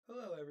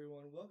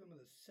welcome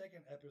to the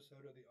second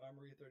episode of the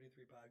Armory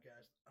 33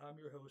 podcast. I'm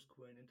your host,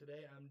 Quinn, and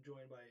today I'm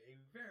joined by a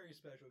very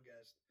special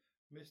guest,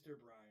 Mr.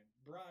 Brian.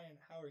 Brian,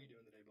 how are you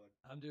doing today, bud?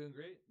 I'm doing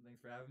great.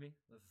 Thanks for having me.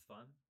 This is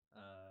fun.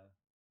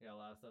 Got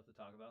a lot of stuff to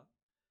talk about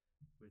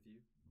with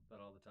you about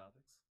all the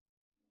topics.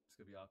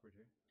 It's going to be awkward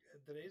here.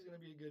 Today's going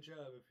to be a good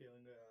show. I have a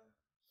feeling.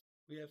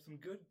 We have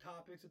some good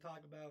topics to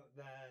talk about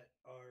that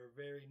are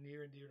very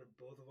near and dear to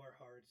both of our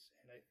hearts,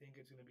 and I think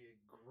it's going to be a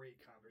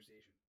great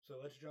conversation. So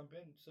let's jump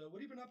in. So,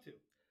 what have you been up to?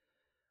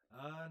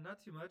 Not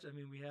too much. I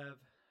mean, we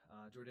have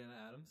Jordana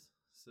Adams,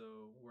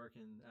 so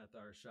working at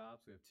our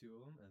shops. We have two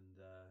of them, and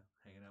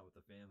hanging out with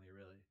the family.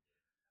 Really,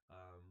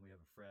 we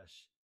have a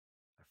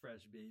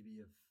fresh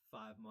baby of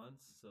 5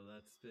 months, so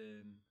that's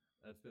been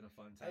a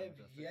fun time. I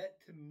have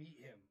yet to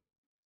meet him.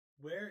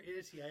 Where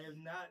is he? I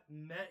have not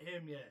met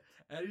him yet.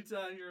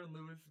 Anytime you're in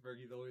Lewisburg,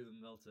 he's always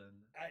in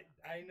Milton.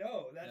 I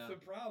know that's the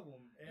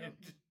problem, and.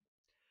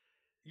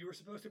 You were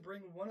supposed to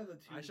bring one of the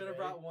two. I should have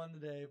brought one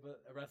today,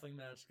 but a wrestling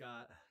match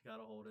got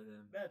a hold of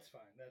him. That's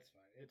fine.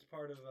 It's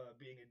part of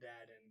being a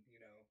dad and,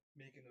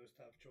 making those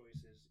tough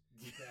choices.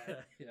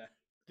 That, yeah.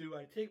 Do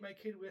I take my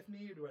kid with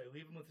me, or do I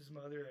leave him with his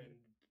mother and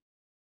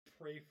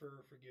pray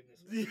for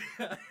forgiveness?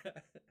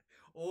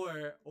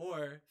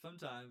 Or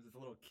sometimes it's a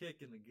little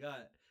kick in the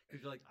gut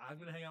because you're like, I'm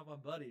going to hang out with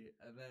my buddy,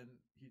 and then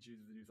he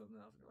chooses to do something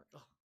else, and you're like,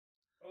 oh.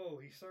 Oh,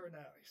 he's starting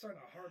to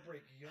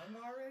heartbreak young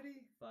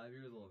already? 5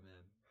 years old,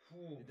 man.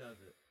 Ooh. He does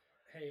it.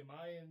 Hey,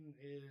 mine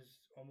is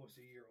almost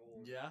a year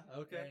old. Yeah,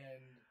 okay.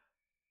 And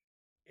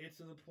it's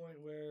to the point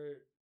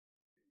where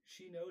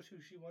she knows who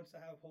she wants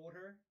to have hold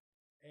her.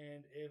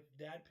 And if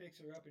dad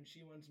picks her up and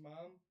she wants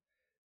mom,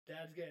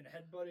 dad's getting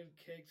headbutted,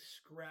 kicked,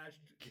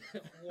 scratched,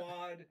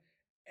 clawed,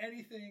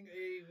 anything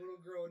a little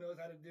girl knows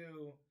how to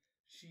do,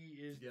 she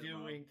is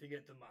doing to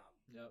get to mom.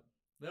 Yep.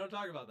 They don't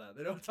talk about that.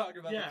 They don't talk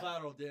about the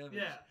collateral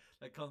damage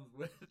that comes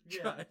with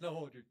trying to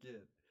hold your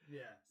kid.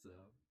 Yeah. So,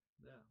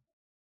 yeah.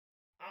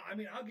 I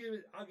mean, I'll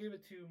give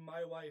it to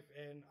my wife,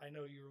 and I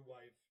know your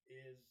wife,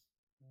 is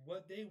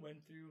what they went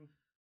through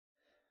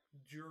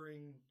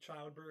during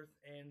childbirth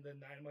and the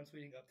 9 months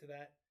leading up to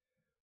that.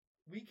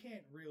 We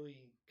can't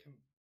really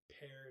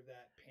compare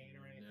that pain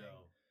or anything.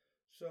 No.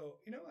 So,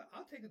 you know what?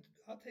 I'll take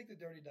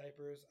the dirty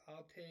diapers.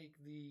 I'll take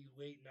the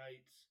late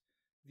nights,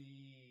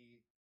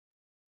 the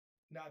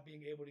not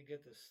being able to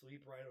get to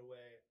sleep right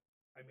away.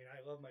 I mean,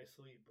 I love my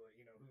sleep, but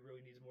who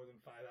really needs more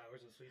than 5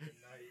 hours of sleep at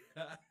night?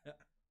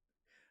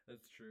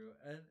 That's true,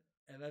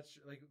 and that's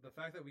like the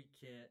fact that we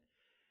can't,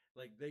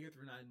 like, they go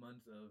through 9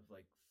 months of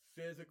like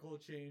physical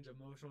change,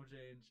 emotional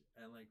change,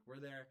 and like we're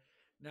there.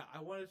 Now,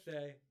 I want to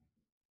say,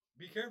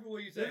 be careful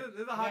what you say. This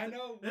is a hot.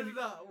 This is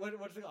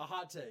a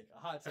hot take. A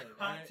hot take.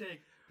 Hot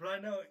take. But I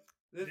know.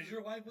 Did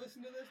your wife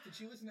listen to this? Did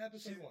she listen to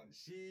episode 1?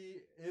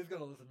 She is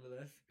gonna listen to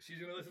this. She's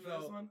gonna listen to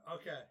this one.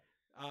 Okay.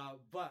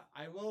 But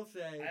I will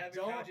say, I have a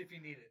couch if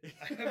you need it.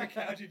 I have a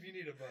couch if you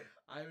need it, bud.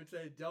 I would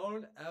say,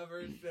 don't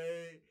ever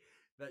say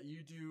that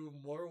you do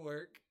more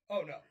work.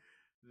 Oh no.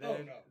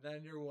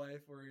 Than your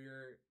wife or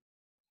your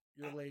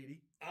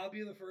lady. I'll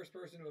be the first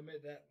person to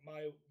admit that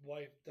my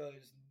wife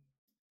does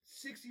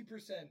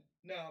 60%.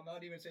 No, I'm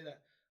not even say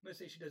that. I'm gonna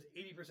say she does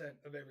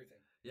 80% of everything.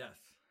 Yes,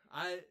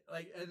 I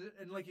like,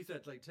 and like you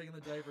said, like taking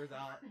the diapers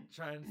out,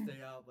 trying to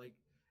stay out, like.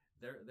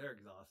 They're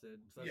exhausted.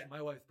 So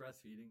my wife's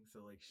breastfeeding, so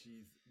like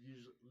she's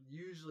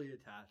usually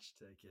attached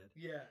to a kid.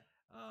 Yeah.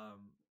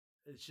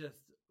 It's just,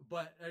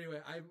 but anyway,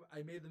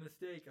 I made the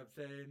mistake of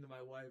saying to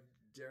my wife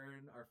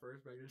during our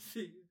first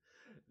pregnancy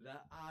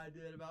that I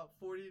did about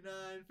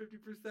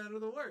 50%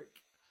 of the work.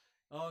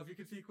 Oh, if you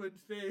could see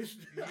Quinn's face,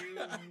 you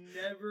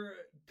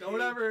never don't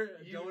ever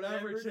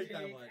take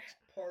that much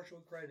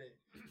partial credit.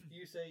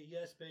 You say,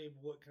 yes, babe,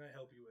 what can I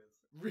help you with?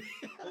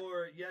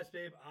 Or, yes,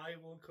 babe, I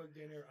will cook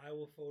dinner. I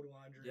will fold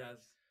laundry.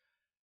 Yes.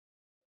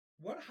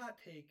 What hot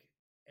take,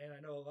 and I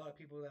know a lot of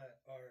people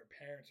that are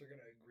parents are going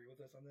to agree with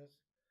us on this.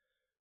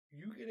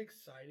 You get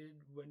excited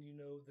when you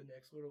know the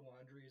next load of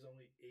laundry is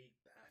only 8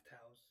 bath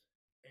towels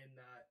and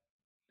not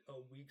a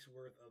week's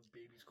worth of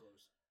baby's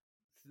clothes.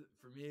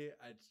 For me,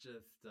 it's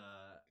just...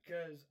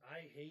 because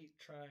I hate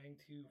trying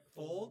to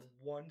fold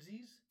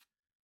onesies.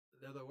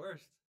 They're the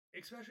worst.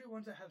 Especially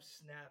ones that have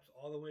snaps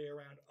all the way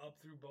around, up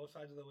through both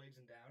sides of the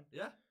legs and down.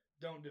 Yeah.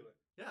 Don't do it.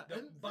 Yeah.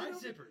 Buy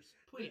zippers,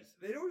 please.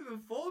 They don't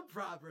even fold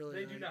properly.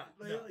 They do not.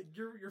 Like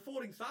you're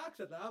folding socks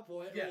at that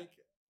point. Yeah.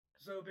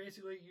 So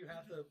basically, you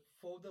have to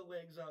fold the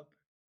legs up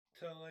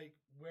to like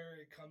where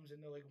it comes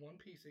into like one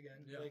piece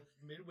again, like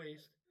mid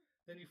waist.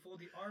 Then you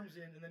fold the arms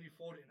in, and then you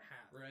fold it in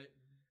half. Right.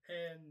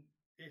 And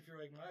if you're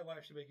like, my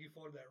wife should be like, you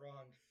folded that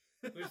wrong.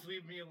 Just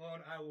leave me alone.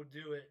 I will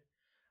do it.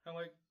 I'm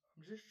like,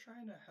 I'm just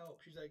trying to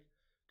help. She's like,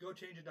 go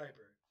change a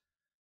diaper.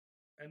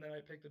 And then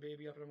I pick the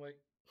baby up and I'm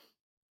like,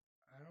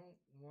 I don't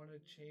want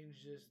to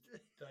change this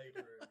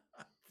diaper.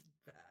 It's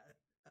bad.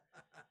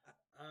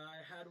 I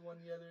had one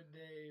the other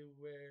day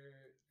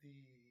where the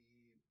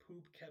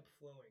poop kept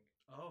flowing.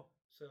 Oh.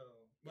 So,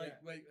 like,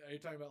 are you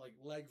talking about like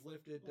legs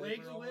lifted?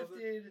 Legs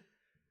lifted,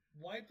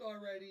 wiped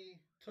already,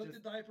 took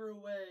the diaper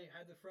away,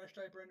 had the fresh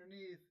diaper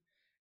underneath,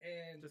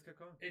 and just kept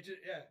going. It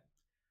just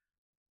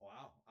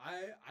Wow.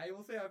 I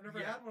will say I've never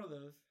had one of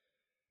those.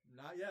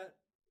 Not yet.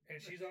 And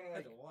she's on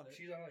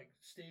like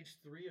stage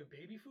 3 of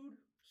baby food,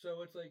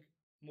 so it's like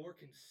more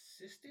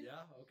consistent.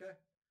 Yeah. Okay.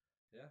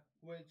 Yeah.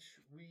 Which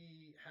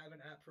we have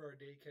an app for our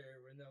daycare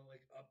where they'll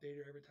like update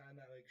her every time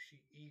that like she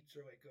eats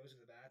or like goes to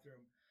the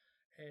bathroom,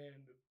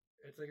 and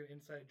it's like an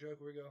inside joke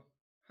where we go,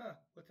 "Huh?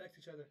 We'll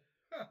text each other.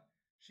 Huh?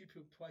 She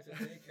pooped twice at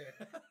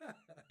daycare.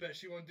 Bet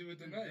she won't do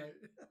it tonight."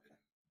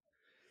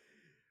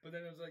 But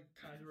then it was like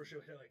times where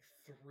she'll hit like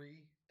 3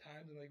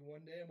 times in like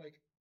one day. I'm like,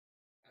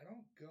 I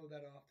don't go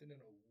that often in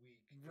a week.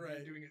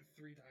 Right. I'm doing it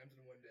 3 times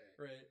in one day.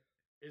 Right.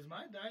 Is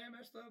my diet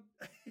messed up?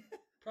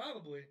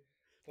 Probably.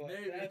 But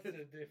maybe. That's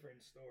a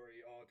different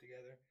story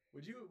altogether.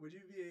 Would you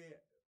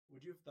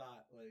have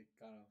thought like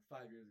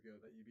 5 years ago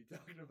that you'd be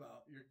talking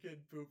about your kid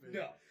pooping?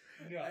 No.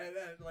 And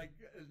then like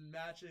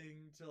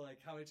matching to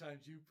like how many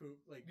times you poop?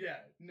 Like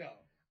no.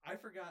 I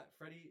forgot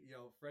Freddie.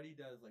 Freddie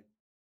does like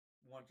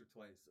once or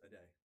twice a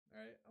day. All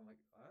right, I'm like,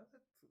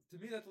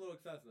 to me that's a little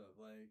excessive.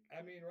 Like,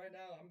 I mean, right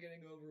now I'm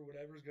getting over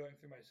whatever's going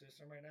through my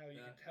system right now. You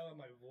can tell in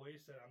my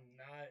voice that I'm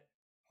not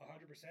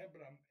 100%,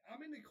 but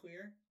I'm in the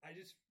clear. I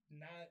just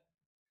not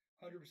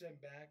 100%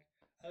 back.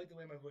 I like the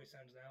way my voice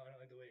sounds now. I don't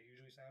like the way it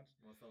usually sounds.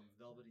 Well, it sounds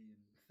velvety and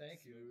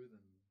you. smooth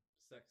and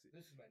sexy.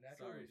 This is my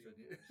natural voice.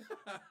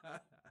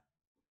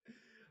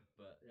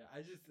 But yeah,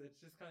 it's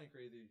just kind of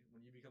crazy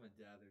when you become a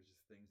dad. There's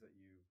just things that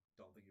you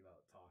don't think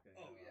about talking.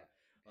 Oh about. Yeah,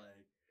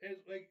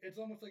 it's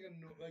almost like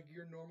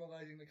you're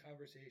normalizing the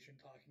conversation,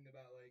 talking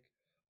about like,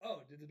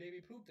 oh, did the baby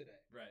poop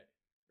today? Right.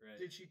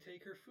 Did she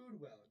take her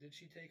food well? Did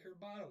she take her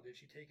bottle? Did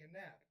she take a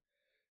nap?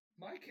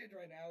 My kid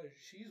right now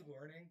she's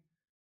learning.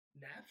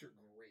 Naps are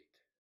great.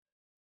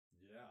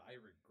 Yeah, I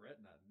regret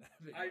not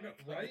napping. I know,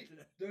 right?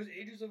 Those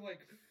ages of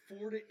like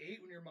 4 to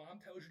 8 when your mom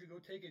tells you to go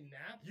take a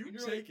nap. You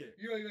take it.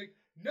 You're like,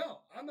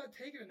 no, I'm not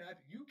taking a nap.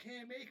 You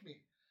can't make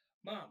me.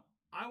 Mom,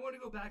 I want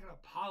to go back and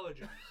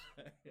apologize.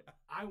 Yeah.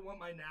 I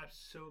want my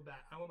naps so bad.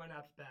 I want my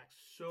naps back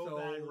so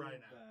bad right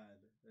now.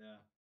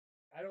 Yeah.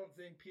 I don't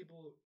think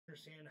people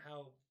understand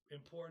how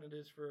important it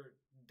is for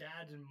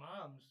dads and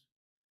moms,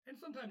 and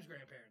sometimes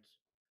grandparents.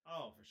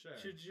 Oh, for sure.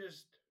 To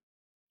just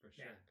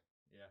nap.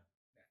 Yeah.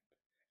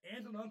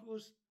 Aunts and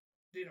uncles,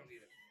 they don't need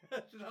it.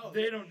 No.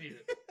 They don't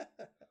need it.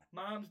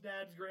 Moms,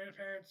 dads,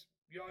 grandparents,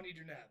 y'all need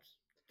your naps.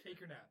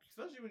 Take your naps.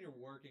 Especially when you're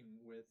working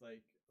with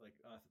like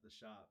us at the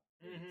shop.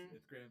 Mm-hmm.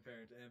 It's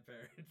grandparents and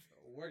parents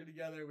working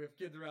together. We have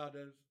kids around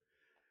us.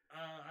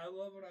 I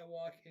love when I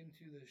walk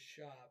into the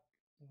shop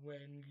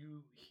when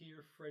you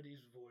hear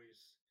Freddie's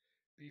voice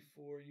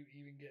before you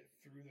even get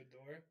through the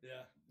door.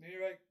 Yeah. And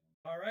you're like,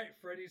 all right,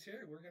 Freddie's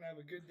here. We're going to have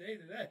a good day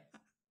today.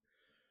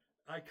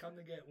 I come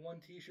to get one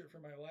T-shirt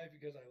for my wife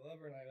because I love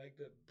her and I like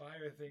to buy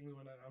her things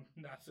when I'm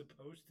not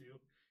supposed to.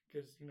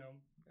 Because,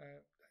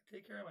 I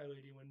take care of my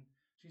lady when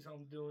she's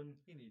home doing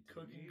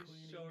cooking,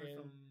 cleaning. Show her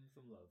some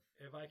love.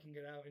 If I can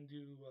get out and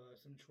do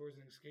some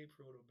chores and escape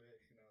for a little bit,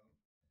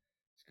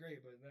 it's great.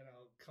 But then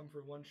I'll come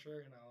for one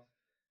shirt and I'll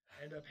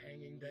end up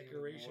hanging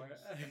decorations.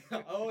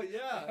 Oh,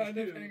 yeah. I'll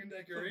end up hanging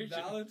decorations.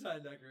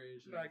 Valentine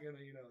decorations. I'm not going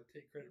to,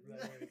 take credit for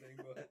that or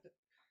anything. But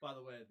by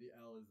the way, the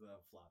L is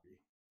floppy.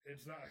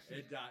 It's not.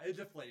 It died.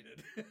 It deflated.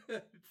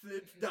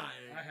 it's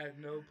dying. I had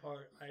no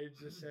part. I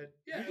just said,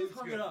 yeah, we just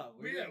hung it up.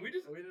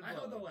 I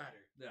held the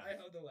ladder. Yeah. I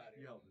held the ladder.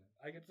 You helped me.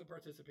 I get the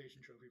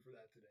participation trophy for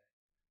that today.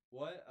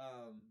 What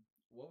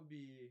would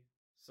be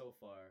so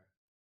far,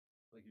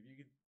 like if you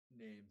could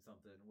name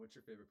something, what's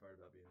your favorite part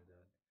about being a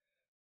dad?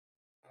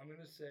 I'm going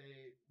to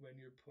say when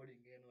you're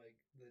putting in like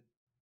the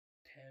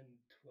 10,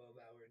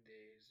 12-hour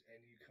days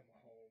and you come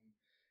home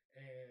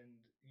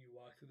and you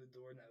walk through the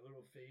door and that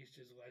little face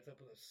just lights up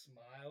with a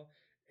smile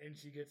and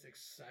she gets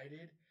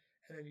excited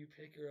and then you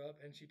pick her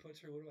up and she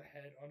puts her little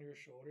head on your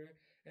shoulder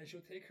and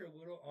she'll take her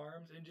little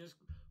arms and just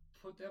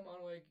put them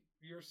on like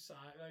your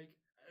side, like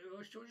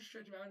she'll just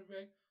stretch them out and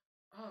be like,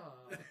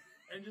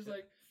 and just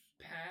like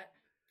pat.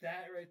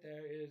 That right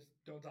there is,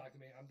 don't talk to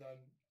me. I'm done.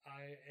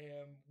 I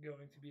am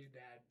going to be a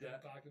dad.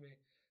 Don't talk to me.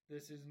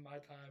 This is my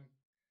time.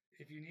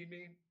 If you need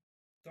me,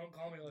 don't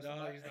call me unless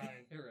somebody's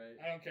dying. Right.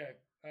 I don't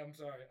care. I'm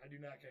sorry. I do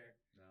not care.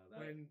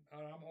 No, when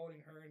I'm holding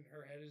her and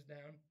her head is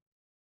down,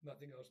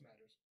 nothing else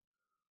matters.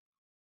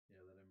 Yeah,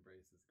 that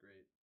embrace is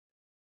great.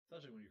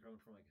 Especially when you're coming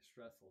from like a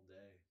stressful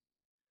day.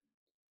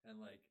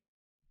 And like,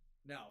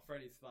 now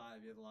Freddie's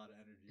 5, he has a lot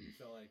of energy.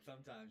 So like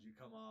sometimes you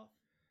come off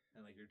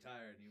and like you're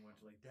tired and you want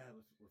to like, Dad,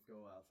 let's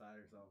go outside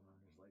or something.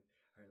 I'm just like,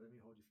 all right, let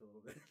me hold you for a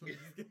little bit.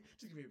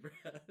 just give me a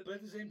breath. But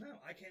at the same time,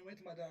 I can't wait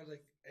till my daughter's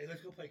like, hey, let's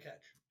go play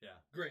catch. Yeah.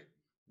 Great.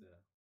 Yeah.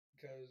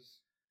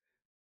 Because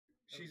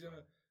she's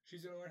gonna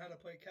learn how to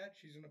play catch,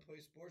 she's gonna play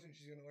sports, and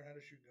she's gonna learn how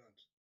to shoot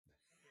guns.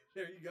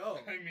 There you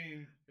go. I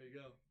mean, there you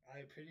go.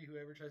 I pity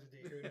whoever tries to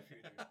date her in the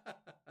future.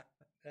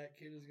 That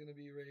kid is gonna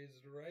be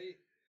raised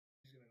right.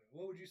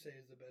 What would you say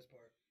is the best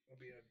part of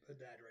being a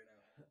dad right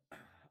now?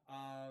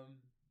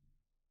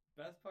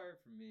 Best part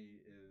for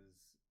me is,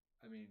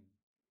 I mean,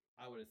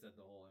 I would have said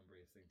the whole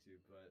embrace thing too,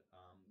 but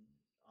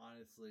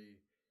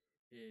honestly,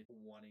 it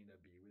wanting to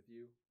be with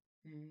you.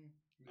 Mm-hmm.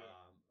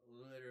 Yeah.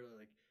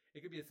 Literally, like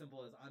it could be as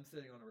simple as I'm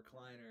sitting on a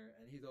recliner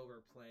and he's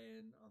over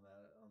playing on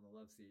the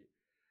love seat,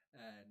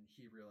 and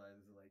he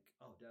realizes like,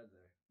 oh, Dad's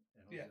there,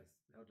 and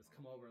he'll just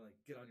come over and like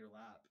get on your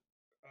lap.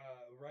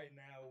 Right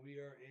now we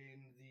are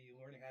in the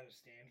learning how to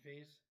stand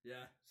phase.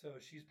 Yeah. So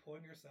she's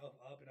pulling herself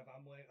up, and if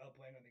I'm laying on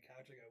the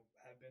couch like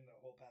I have been the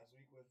whole past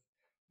week with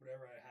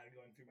whatever I had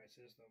going through my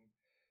system,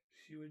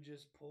 she would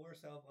just pull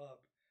herself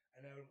up,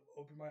 and I would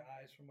open my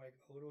eyes from like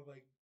a little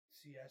like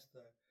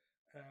siesta,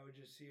 and I would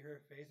just see her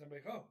face. And I'm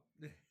like, oh,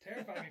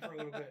 terrify me for a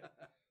little bit.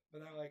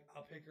 But then like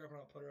I'll pick her up and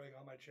I'll put her like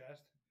on my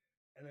chest,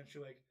 and then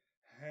she'll like.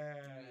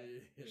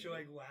 She'll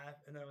like laugh,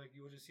 and then like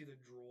you'll just see the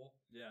drool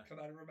come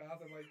out of her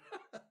mouth. I'm like,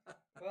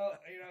 well,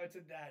 you know, it's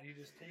a dad. You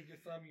just take your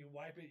thumb, you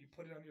wipe it, you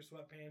put it on your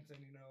sweatpants, and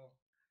you know.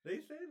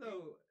 They say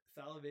though,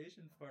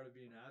 salivation's part of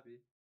being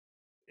happy.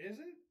 Is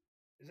it?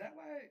 Is that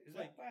why?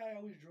 Why I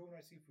always drool when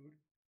I see food?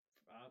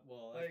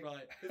 Well, that's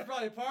like, it's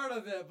probably part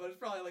of it, but it's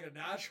probably like a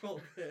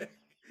natural thing.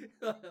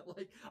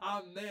 Like,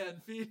 oh man,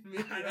 feed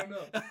me. I don't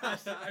know.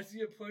 I see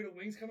a plate of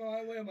wings coming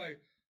my way. I'm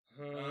like.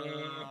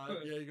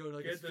 Yeah, you go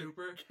to like a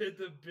super. Get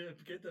the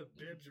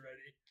bibs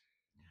ready.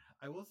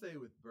 I will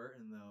say with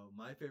Burton though,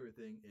 my favorite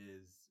thing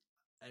is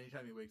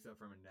anytime he wakes up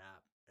from a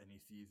nap and he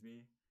sees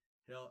me,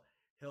 he'll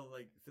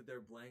like sit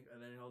there blank,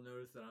 and then he'll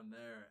notice that I'm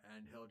there,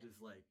 and he'll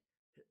just like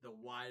hit the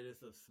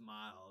widest of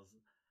smiles,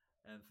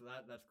 and so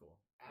that's cool.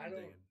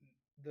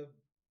 The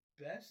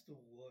best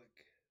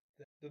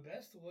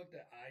look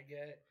that I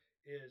get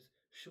is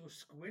she'll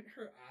squint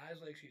her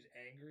eyes like she's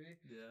angry.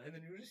 Yeah. And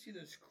then you'll just see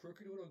this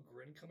crooked little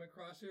grin come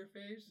across her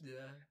face.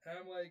 Yeah. And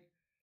I'm like,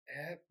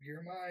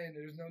 you're mine.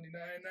 There's no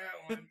denying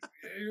that one.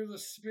 You're the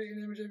spitting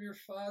image of your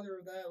father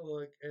with that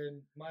look.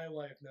 And my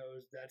wife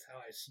knows that's how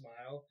I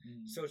smile.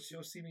 So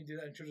she'll see me do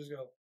that and she'll just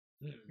go,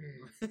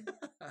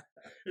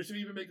 Or she'll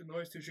even make the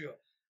noise too. She'll go,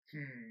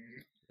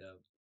 Yeah.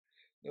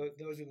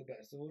 Those are the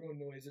best. The little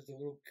noises, the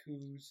little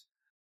coos.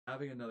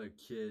 Having another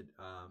kid,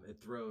 it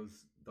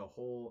throws the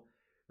whole...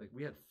 Like,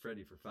 we had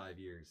Freddie for 5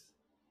 years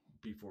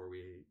before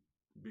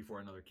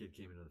another kid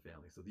came into the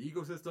family. So the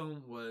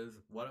ecosystem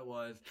was what it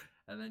was,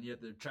 and then you have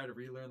to try to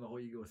relearn the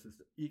whole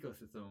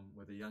ecosystem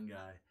with a young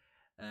guy.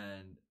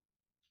 And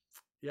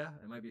yeah,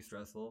 it might be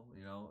stressful.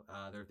 You know,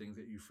 there are things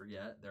that you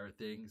forget. There are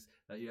things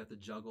that you have to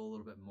juggle a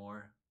little bit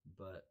more,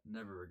 but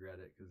never regret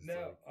it.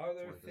 Now, are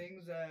there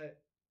things that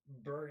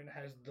Burton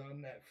has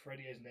done that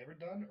Freddie has never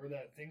done, or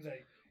that things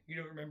that you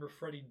don't remember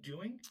Freddie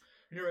doing?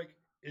 And you're like,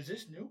 is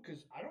this new?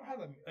 Because I don't have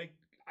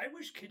I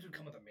wish kids would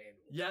come with a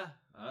manual. Yeah,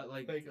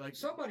 like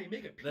somebody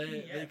make a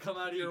PDF. They come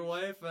out of your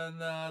wife and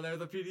there's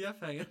a PDF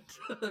hanging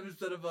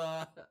instead of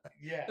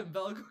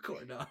umbilical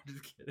cord. No, I'm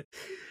just kidding.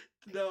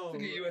 No, it's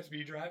like a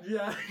USB drive.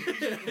 Yeah,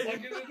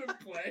 plug it into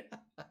play.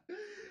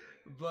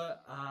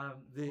 But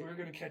we're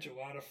gonna catch a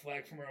lot of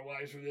flack from our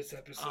wives for this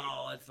episode.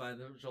 Oh, that's fine.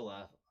 She'll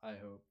laugh. I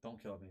hope.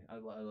 Don't kill me. I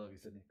love you,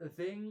 Sydney. The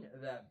thing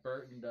that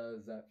Burton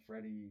does that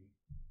Freddie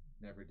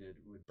never did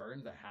with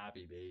Burton's a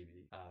happy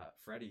baby.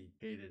 Freddie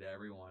hated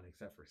everyone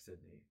except for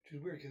Sydney. Which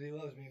is weird because he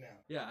loves me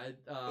now. Yeah,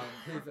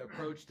 his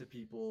approach to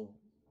people,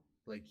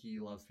 like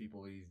he loves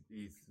people.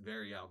 He's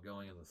very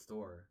outgoing in the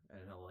store, and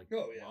he'll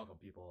welcome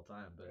people all the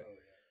time.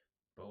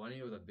 But when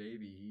he was a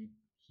baby,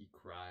 he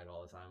cried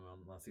all the time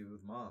unless he was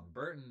with mom.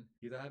 Burton,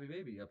 he's a happy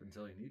baby up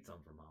until he needs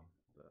something from mom.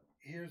 But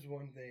here's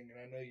one thing, and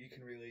I know you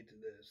can relate to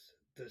this.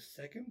 The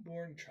second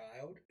born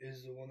child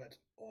is the one that's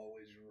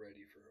always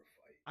ready for a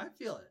fight. I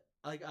feel it.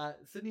 Like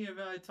Sydney and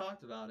I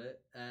talked about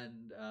it,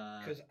 and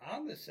because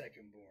I'm the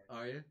second born.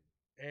 Are you?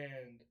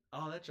 And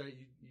that's right.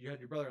 You had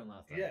your brother on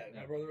last time. Yeah,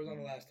 my brother was on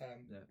the last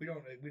time. Yeah. We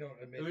don't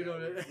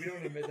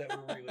admit that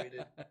we're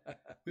related.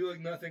 We look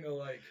nothing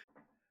alike.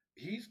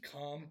 He's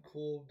calm,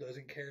 cool,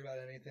 doesn't care about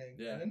anything.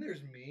 Yeah. And then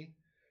there's me,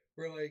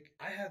 where like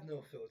I have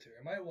no filter,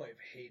 and my wife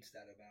hates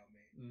that about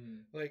me.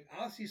 Like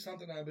I'll see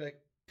something, and I'll be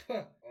like,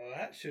 well,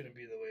 that shouldn't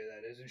be the way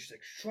that is. And she's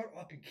like, shut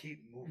up and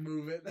keep moving.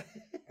 Move it.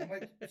 I'm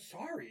like,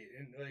 sorry.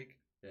 And like,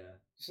 yeah.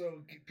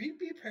 So be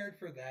prepared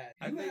for that.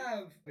 You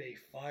have a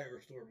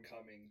firestorm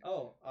coming.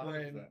 Oh, 100%.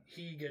 When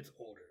he gets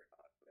older.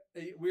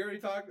 We already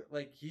talked,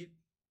 like,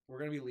 we're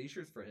going to be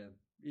leashers for him.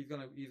 He's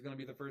gonna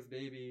be the first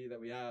baby that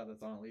we have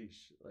that's on a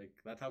leash. Like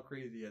that's how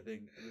crazy I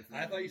think.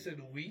 I thought you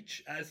said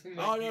leech as in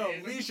like, no,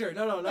 leasher.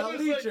 No, not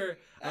leasher.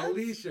 Like, a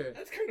leasher.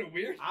 That's kind of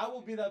weird. I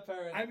will be that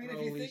parent. I mean,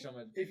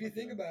 if you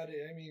think about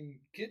it, I mean,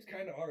 kids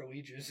kind of are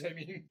leeches. I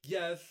mean,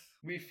 yes,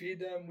 we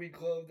feed them, we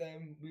clothe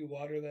them, we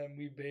water them,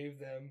 we bathe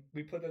them,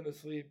 we put them to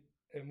sleep,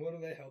 and what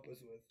do they help us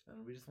with?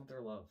 And we just want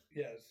their love.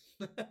 Yes.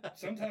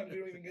 Sometimes we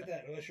don't even get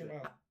that unless your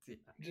mom. Yeah.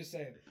 I'm just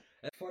saying.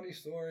 Funny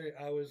story,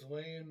 I was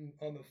laying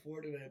on the floor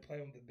today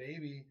playing with the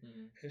baby,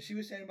 and she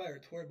was standing by her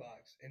toy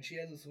box, and she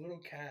has this little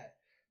cat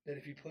that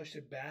if you pushed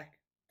it back,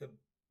 the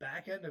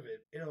back end of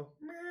it,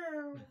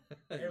 meow,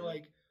 and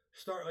like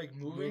start like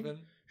moving.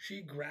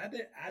 She grabbed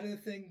it out of the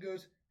thing,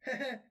 goes,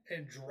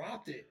 and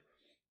dropped it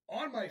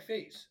on my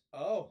face.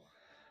 Oh.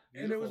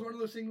 And it was one of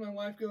those things. My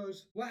wife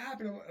goes, "What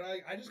happened?"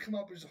 And I just come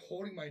up just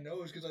holding my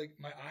nose because like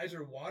my eyes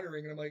are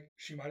watering, and I'm like,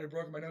 she might have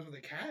broken my nose with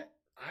a cat.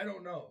 I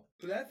don't know.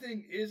 But that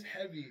thing is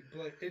heavy.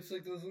 But it's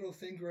like those little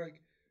things where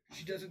like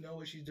she doesn't know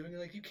what she's doing.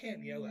 Like you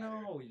can't yell at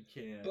her. No, you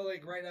can't. But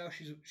like right now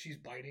she's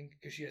biting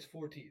because she has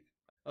 4 teeth.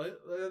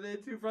 Are they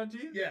 2 front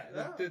teeth? Yeah,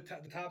 the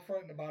top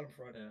front and the bottom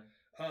front.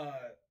 Yeah.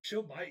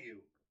 She'll bite you.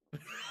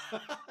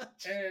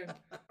 And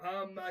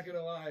I'm not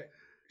gonna lie,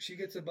 she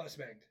gets a butt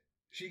spanked.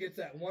 She gets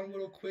that one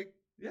little quick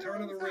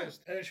turn of the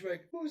wrist, and then she's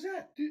like, "What was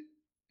that? Did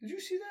you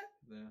see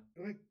that?" Yeah.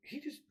 I'm like, he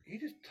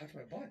just touched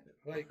my butt.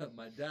 Like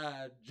my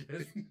dad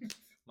just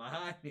my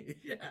hiney.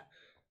 Yeah.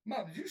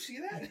 Mom, did you see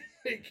that?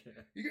 Like,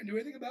 you gonna do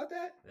anything about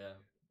that? Yeah.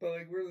 But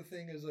like, where the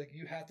thing is, like,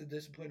 you have to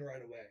discipline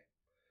right away.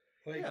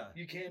 Like,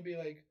 you can't be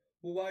like,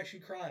 well, why is she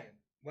crying?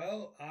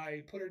 Well,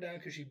 I put her down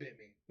because she bit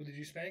me. Well, did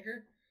you spank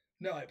her?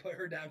 No, I put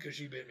her down because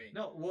she bit me.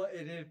 No, well,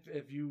 and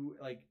if you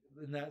like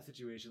in that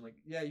situation, like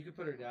you could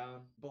put her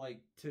down, but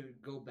like to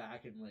go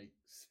back and like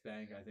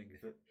spank, I think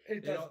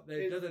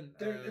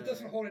it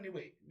doesn't hold any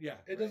weight. Yeah,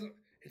 it doesn't.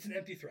 It's an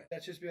empty threat.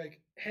 That's just be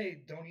like,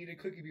 hey, don't eat a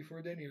cookie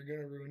before dinner. You're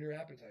gonna ruin your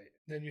appetite.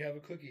 Then you have a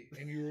cookie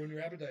and you ruin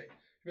your appetite.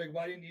 You're like,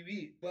 why didn't you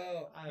eat?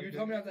 Well, you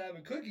told me not to have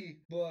a cookie,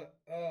 but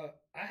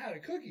I had a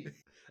cookie.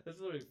 That's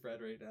literally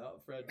Fred right now.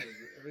 Fred,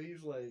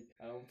 he's like,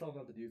 I'm talking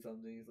about to do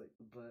something. He's like,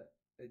 but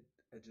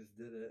I just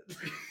did it.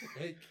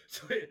 Like,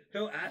 so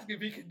he'll ask if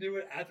he can do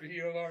it after he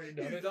had already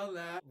done it. He's done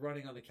that,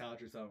 running on the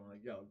couch or something.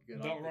 Like, yo,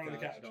 don't run on the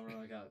couch. Don't run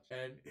on the couch.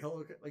 And he'll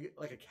look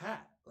like a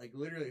cat. Like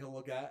literally, he'll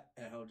look at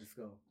and he'll just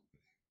go.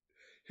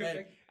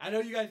 And I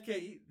know you guys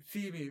can't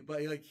see me,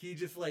 but like he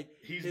just like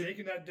he's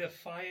making that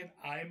defiant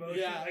eye motion.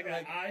 Yeah, like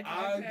eye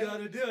I'm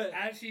gonna do it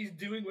as he's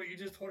doing what you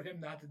just told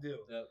him not to do.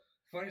 Yep.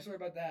 Funny story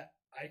about that.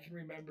 I can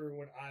remember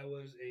when I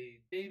was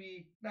a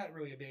baby, not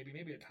really a baby,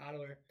 maybe a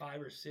toddler,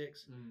 5 or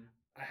 6.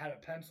 I had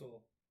a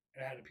pencil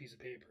and I had a piece of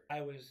paper.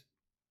 I was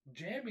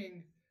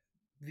jamming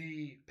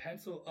the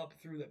pencil up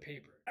through the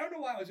paper. I don't know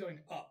why I was going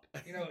up.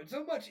 You know, it's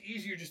so much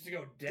easier just to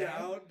go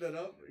down than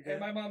up. And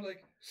my mom's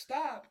like,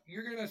 "Stop!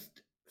 You're gonna."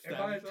 And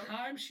by the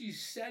time she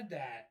said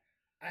that,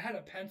 I had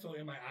a pencil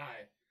in my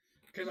eye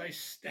because I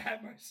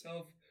stabbed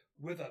myself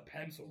with a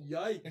pencil.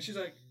 Yikes! And she's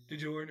like,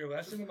 "Did you learn your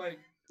lesson?" I'm like,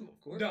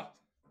 "Of course." No.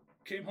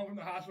 Came home from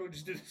the hospital,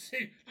 just did the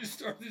same, just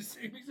started the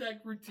same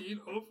exact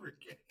routine over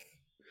again.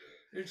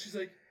 And she's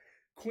like,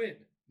 "Quinn,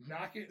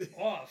 knock it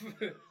off."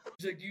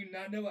 She's like, "Do you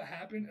not know what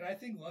happened?" And I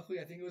think, luckily,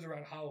 it was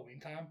around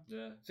Halloween time.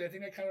 Yeah. So I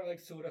think I kind of like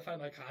solidified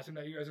my costume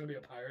that year. I was going to be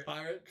a pirate.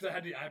 Because I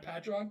had the eye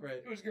patch on. Right.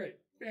 It was great.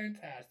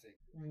 Fantastic.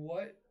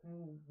 What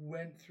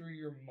went through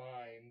your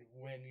mind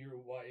when your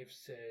wife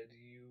said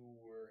you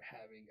were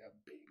having a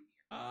baby?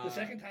 The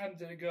second time,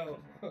 did it go,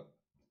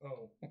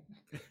 oh.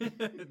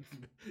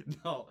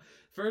 No.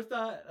 First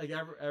off, like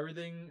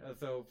everything.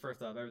 So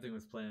first off, everything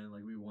was planned.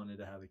 Like we wanted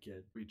to have a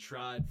kid. We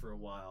tried for a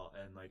while,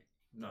 and like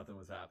nothing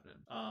was happening.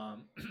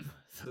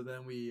 So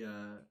then we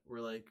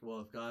were like,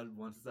 well, if God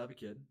wants us to have a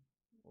kid,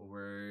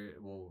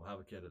 we'll have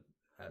a kid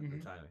at the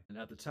time. And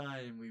at the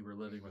time, we were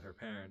living with her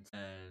parents,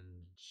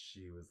 and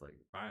she was like,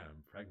 "Fine,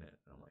 I'm pregnant."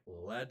 And I'm like,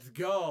 "Let's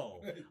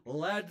go,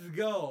 let's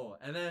go!"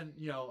 And then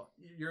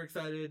you're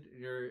excited,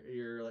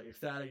 you're like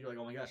ecstatic. You're like,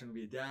 "Oh my gosh, I'm gonna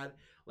be a dad."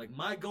 Like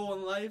my goal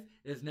in life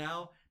is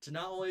now to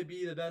not only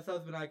be the best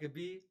husband I could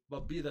be,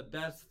 but be the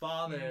best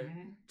father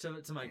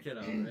to my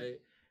kiddo, right?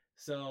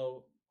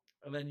 So.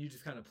 And then you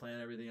just kind of plan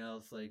everything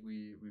else. Like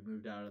we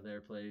moved out of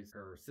their place.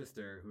 Her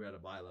sister, who had a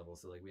bi-level,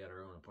 so like we had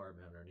our own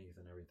apartment underneath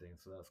and everything.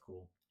 So that's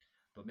cool.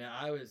 But man,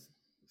 I was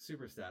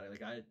super ecstatic.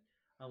 Like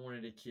I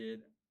wanted a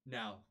kid.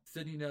 Now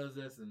Sydney knows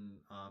this, and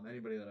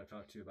anybody that I've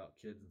talked to about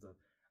kids and stuff,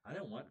 I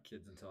didn't want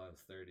kids until I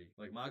was 30.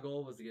 Like my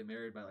goal was to get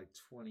married by like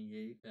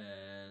 28,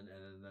 and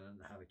then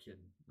have a kid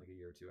like a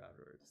year or 2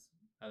 afterwards.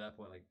 At that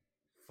point, like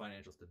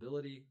financial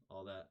stability,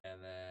 all that,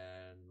 and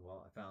then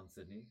I found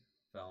Sydney,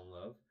 fell in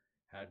love,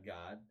 had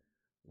God.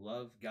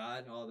 Love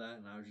God and all that,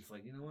 and I was just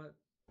like, you know what?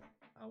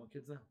 I want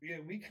kids now. Yeah,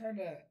 we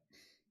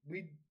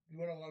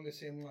went along the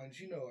same lines.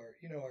 You know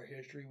our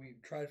history. We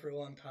tried for a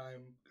long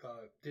time.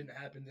 Didn't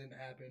happen.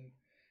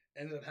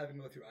 Ended up having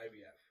to go through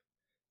IVF.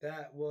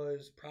 That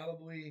was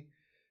probably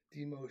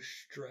the most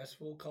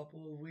stressful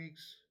couple of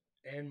weeks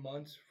and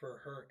months for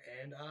her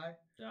and I.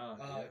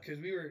 Because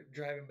we were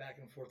driving back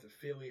and forth to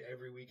Philly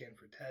every weekend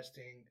for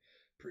testing,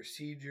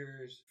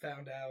 procedures.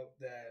 Found out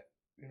that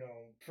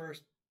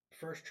first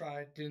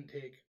try didn't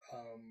take.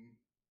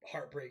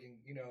 Heartbreaking.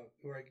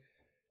 We're like,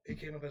 it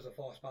came up as a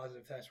false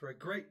positive test. We're like,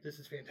 great, this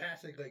is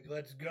fantastic. Like,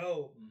 let's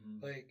go.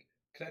 Like,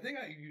 because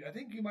I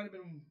think you might have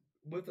been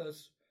with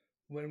us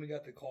when we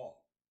got the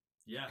call.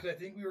 Yeah. Because I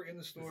think we were in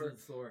the store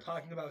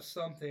talking about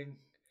something,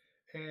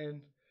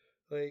 and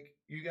like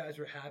you guys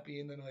were happy,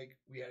 and then like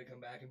we had to come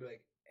back and be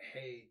like,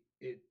 hey,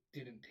 it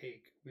didn't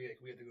take. We had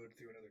to go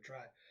through another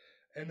try,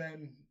 and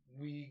then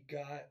we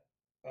got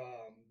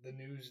the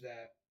news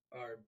that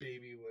our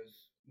baby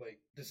was like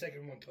the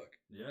second one took.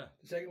 Yeah.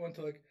 The second one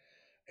took,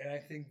 and I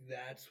think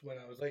that's when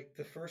I was like,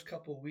 the first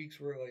couple of weeks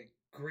were like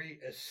great,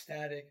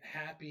 ecstatic,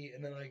 happy,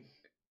 and then like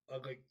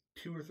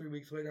 2 or 3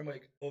 weeks later, I'm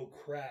like, oh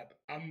crap,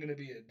 I'm gonna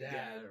be a dad.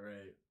 Yeah,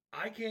 right.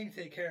 I can't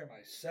take care of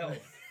myself,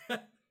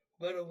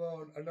 let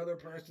alone another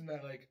person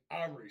that like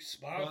I'm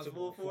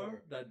responsible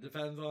for. That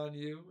depends on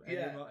you. And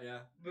Yeah. yeah.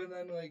 But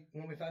then like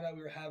when we found out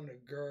we were having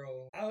a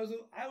girl, I was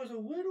a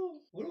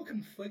little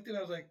conflicted.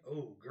 I was like,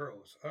 oh,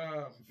 girls,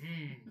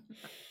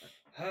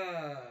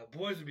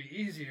 boys would be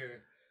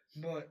easier.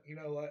 But you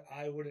know what?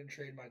 I wouldn't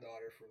trade my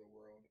daughter for the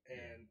world,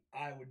 and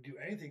I would do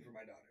anything for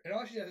my daughter. And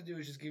all she has to do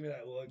is just give me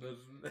that look.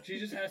 She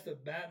just has to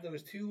bat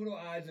those 2 little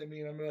eyes at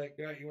me, and I'm like,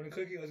 all right, you want a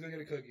cookie? Let's go get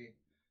a cookie.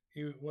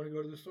 You want to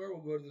go to the store?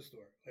 We'll go to the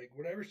store. Like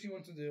whatever she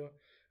wants to do.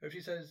 If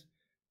she says,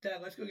 Dad,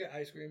 let's go get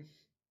ice cream,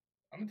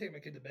 I'm gonna take my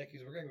kid to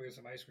Becky's. We're gonna go get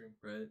some ice cream.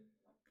 Right.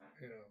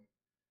 You know.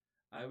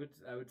 I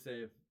would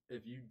say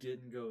if you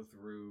didn't go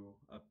through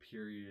a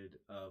period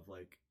of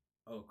like,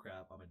 oh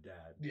crap, I'm a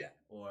dad. Yeah.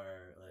 Or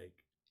like,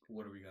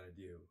 what are we gonna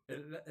do?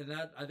 And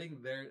that I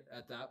think there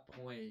at that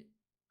point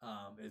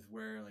is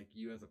where like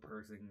you as a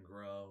person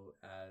grow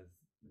as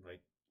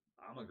like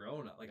I'm a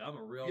grown up. Like I'm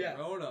a real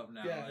grown up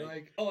now. Yeah,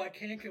 like oh, I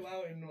can't go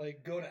out and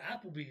like go to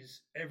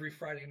Applebee's every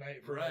Friday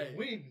night for like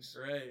wings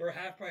or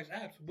half price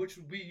apps, which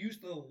we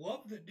used to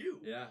love to do.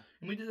 Yeah,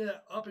 and we did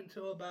that up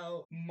until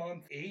about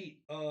month 8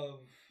 of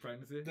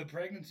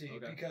pregnancy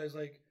because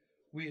like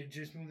we had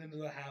just moved into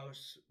the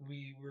house.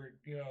 We were,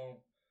 you know,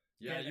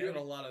 you had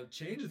a lot of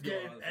changes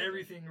going on.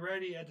 Everything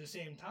ready at the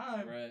same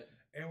time, right?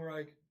 And we're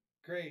like,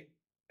 great.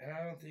 And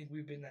I don't think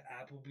we've been to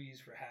Applebee's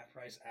for half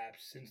price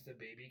apps since the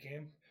baby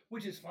came,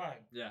 which is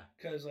fine. Yeah.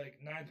 Because like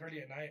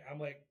 9:30 at night, I'm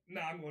like,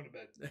 nah, I'm going to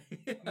bed.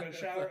 I'm going to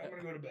shower. I'm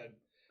going to go to bed.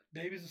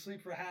 Baby's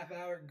asleep for a half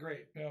hour.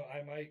 Great. No,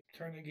 I might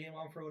turn the game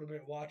on for a little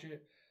bit, watch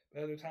it.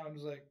 But other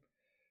times, like,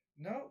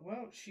 no,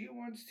 well, she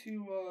wants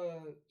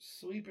to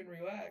sleep and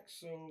relax,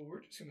 so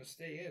we're just going to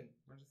stay in.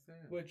 We're just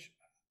staying. Which...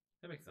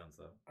 that makes sense,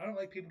 though. I don't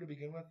like people to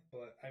begin with,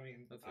 but I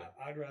mean,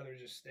 I'd rather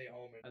just stay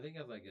home and I think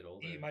as I get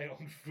older, eat my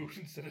own food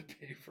instead of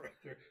pay for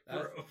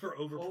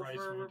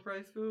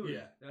overpriced food.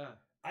 Yeah.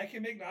 I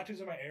can make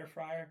nachos in my air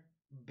fryer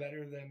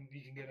better than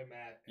you can get them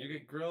at. You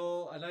could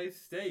grill a nice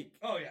steak.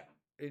 Oh yeah.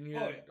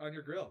 On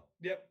your grill.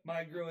 Yep,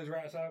 my grill is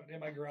right outside in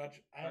my garage.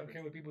 I don't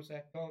care what people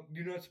say. Oh,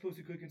 you're not supposed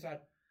to cook inside.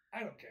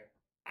 I don't care.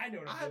 I know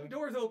what I'm doing. I have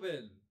doors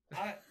open.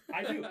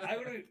 I do. I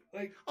would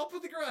like. I'll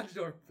put the garage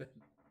door open.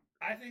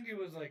 I think it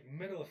was like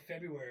middle of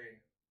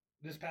February,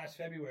 this past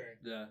February.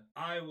 Yeah.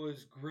 I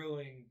was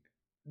grilling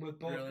with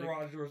both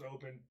garage doors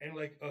open and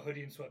like a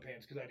hoodie and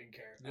sweatpants because I didn't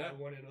care. Yeah. I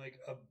wanted like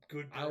a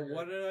good burger. I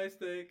wanted a nice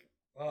steak.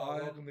 Oh,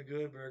 welcome to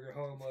Good Burger,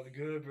 home of the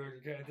Good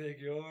Burger. Can I take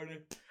your order?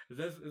 Is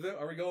it?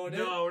 Are we going in?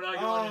 No, we're not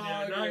going in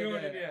yet. Not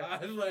going in yet.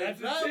 I was like,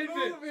 that's a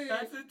tidbit. Movie.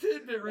 That's a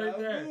tidbit right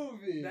there.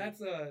 Movie. That's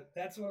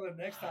one of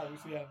the next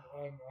topics we have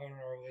on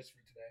our list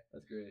for today.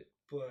 That's great.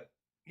 But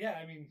yeah,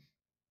 I mean,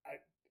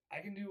 I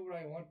can do what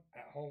I want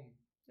at home.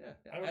 Yeah.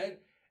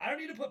 I don't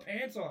need to put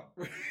pants on.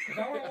 If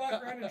I want to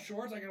walk around in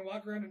shorts, I can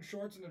walk around in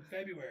shorts in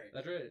February.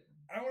 That's right.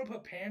 I don't want to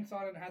put pants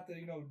on and have to,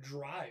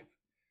 drive.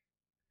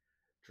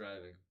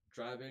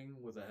 Driving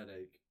was a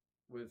headache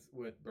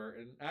with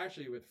Burton.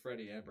 Actually, with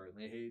Freddie and Burton,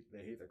 they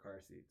hate their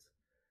car seats.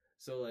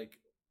 So like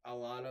a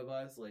lot of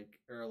us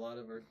a lot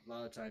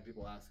of time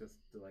people ask us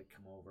to like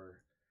come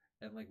over,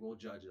 and like we'll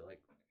judge it.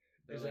 Like,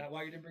 is that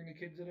why you didn't bring the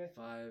kids today?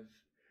 5.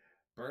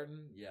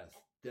 Burton, yes,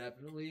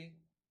 definitely.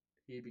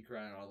 He'd be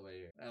crying all the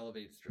way.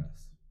 Elevate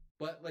stress,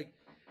 but like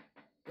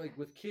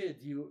with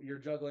kids, you're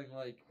juggling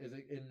like is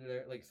it in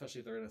there like especially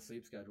if they're in a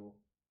sleep schedule.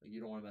 Like you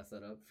don't want to mess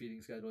that up.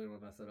 Feeding schedule, you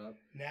don't want to mess that up.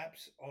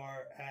 Naps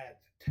are at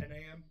 10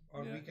 a.m.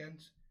 on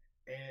weekends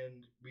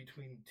and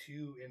between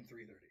 2 and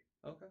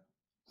 3:30. Okay.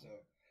 So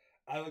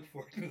I look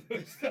forward to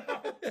those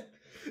times.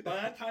 By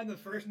that time the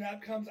first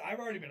nap comes, I've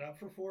already been up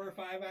for 4 or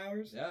 5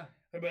 hours. Yeah.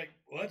 I'm like,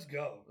 let's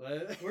go.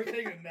 We're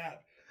taking a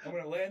nap. I'm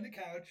going to lay on the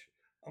couch.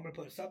 I'm going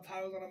to put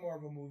subtitles on a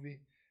Marvel movie,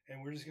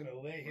 and we're just going to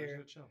lay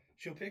here.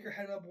 She'll pick her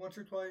head up once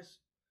or twice,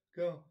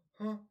 go,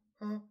 huh,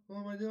 what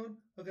am I doing?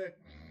 Okay.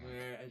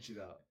 And she's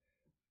out.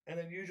 And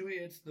then usually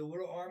it's the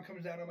little arm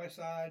comes down on my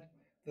side,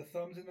 the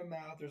thumb's in the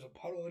mouth, there's a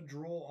puddle of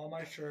drool on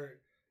my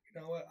shirt.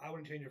 You know what? I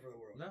wouldn't change it for the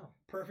world. No.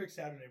 Perfect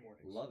Saturday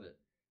morning. Love it.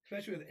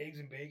 Especially with eggs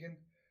and bacon.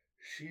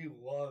 She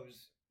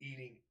loves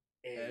eating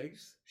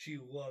eggs. She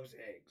loves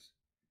eggs.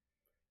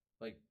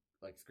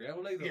 Like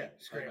scrambled eggs? Yeah,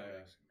 scrambled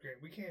eggs.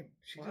 Great. We can't.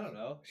 I don't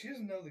know. She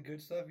doesn't know the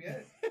good stuff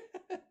yet.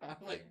 I'm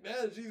like,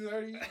 man, she's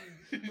already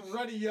eating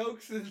runny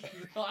yolks. And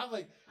I'm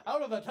like, I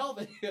don't know if that's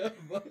healthy,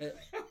 but.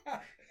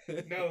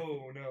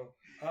 No.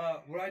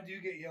 What I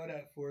do get yelled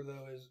at for,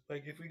 though, is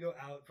like if we go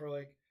out for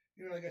like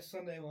a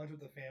Sunday lunch with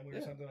the family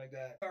or something like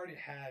that. I already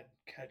had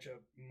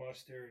ketchup,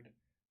 mustard,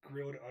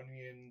 grilled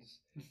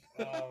onions,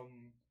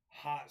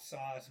 hot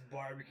sauce,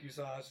 barbecue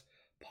sauce,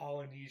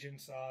 Polynesian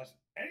sauce,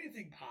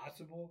 anything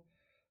possible.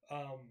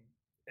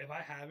 If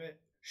I have it,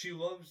 she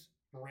loves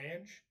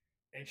ranch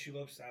and she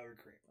loves sour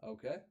cream.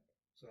 Okay.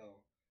 So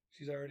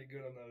she's already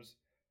good on those,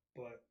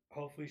 but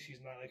hopefully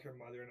she's not like her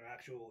mother and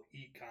actual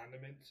eat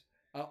condiments.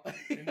 Oh.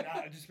 And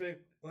not just be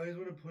like, I just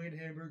want a plain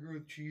hamburger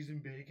with cheese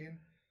and bacon.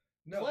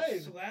 No,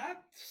 Plain.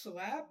 slap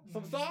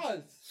Some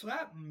sauce.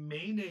 slap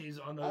mayonnaise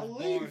on those At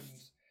least.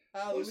 buns.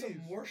 At Put least.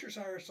 some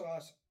Worcestershire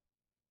sauce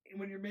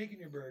when you're making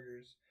your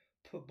burgers.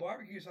 Put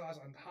barbecue sauce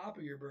on top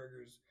of your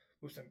burgers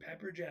with some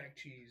pepper jack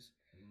cheese.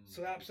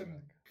 Slap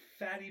some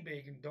fatty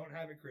bacon. Don't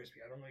have it crispy.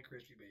 I don't like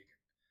crispy bacon.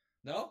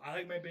 No? I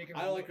like my bacon.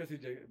 I don't like crispy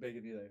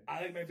bacon either.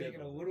 I like my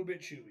bacon a little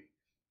bit chewy.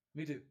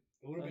 Me too.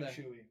 A little I'm bit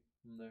there. chewy.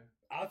 I'm there.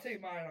 I'll take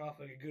mine off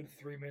like a good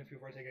 3 minutes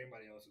before I take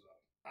anybody else's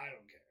off. I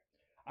don't care.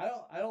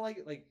 I don't like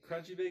it like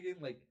crunchy bacon.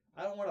 Like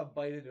I don't want to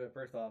bite into it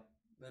first off,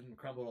 then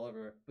crumble it all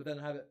everywhere, but then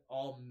have it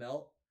all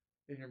melt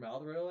in your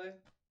mouth right away.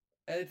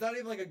 And it's not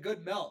even like a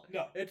good melt.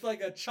 No, it's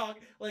like a chalk,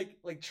 like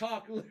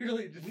chalk,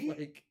 literally just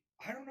like.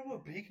 I don't know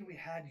what bacon we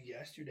had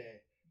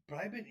yesterday, but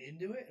I've been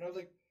into it, and I was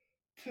like,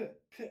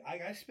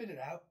 I spit it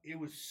out. It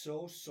was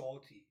so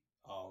salty.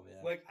 Oh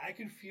man! Like I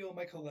could feel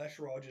my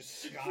cholesterol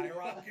just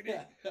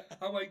skyrocketing.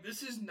 I'm like,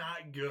 this is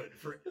not good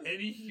for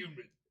any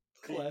human.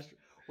 Cholesterol.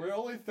 We're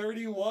only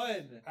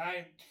 31.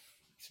 I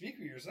speak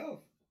for yourself.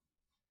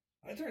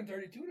 I turned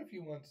 32 in a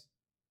few months.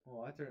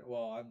 Well,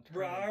 I'm.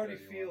 Bro, I already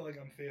 31. feel like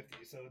I'm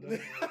 50, so it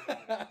doesn't really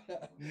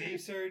matter. Knee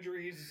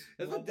surgeries.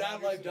 That's what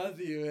dad life does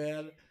to you,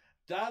 man.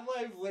 Dad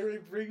life literally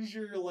brings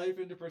your life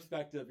into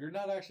perspective. You're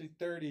not actually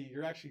 30,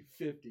 you're actually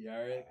 50, all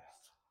right?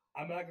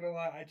 I'm not going to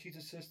lie, I teach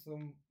a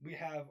system. We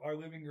have our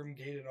living room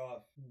gated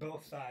off,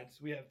 both sides.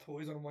 We have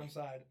toys on one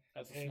side.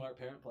 That's a smart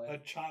parent play. A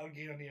child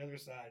gate on the other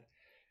side.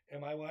 And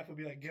my wife would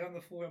be like, get on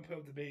the floor and play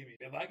with the baby.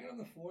 If I get on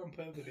the floor and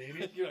play with the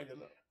baby, You're not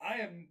gonna... I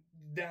am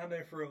down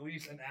there for at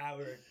least an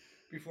hour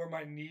before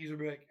my knees will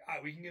be like, all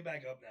right, we can get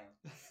back up now.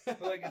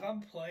 But like if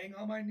I'm playing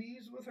on my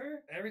knees with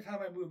her, every time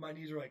I move, my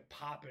knees are like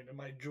popping and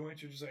my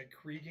joints are just like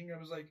creaking. I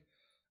was like,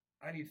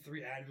 I need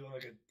 3 Advil and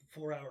like a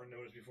 4-hour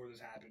notice before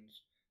this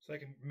happens, so I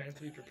can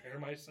mentally prepare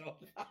myself.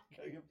 I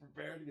gotta get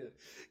prepared to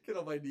get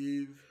on my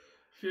knees.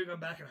 I feel like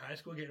I'm back in high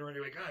school getting ready,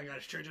 like, I gotta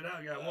stretch it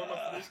out. I gotta warm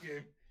up for this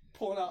game.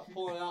 Pulling out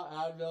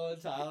Advil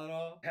and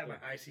Tylenol. Have my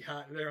icy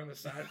hot there on the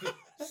side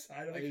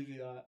of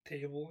the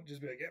table.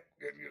 Just be like, yep,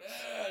 good.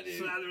 Yeah,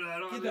 Slather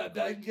that on. Get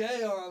that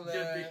Bengay on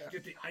there.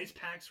 Get the ice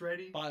packs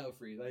ready.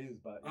 BioFreeze. I use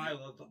BioFreeze. I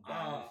love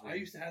BioFreeze. I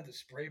used to have the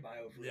spray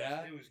BioFreeze.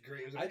 Yeah. It was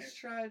great. It was I just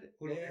tried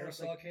a little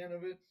aerosol can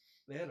of it.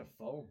 They had a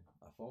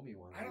foamy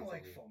one. I don't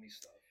like foamy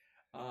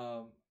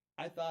stuff.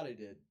 I thought I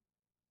did,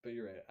 but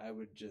you're right. I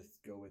would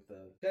just go with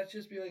the. That's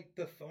just be like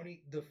the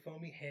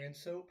foamy hand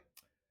soap.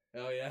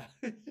 Oh yeah.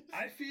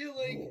 I feel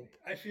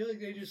like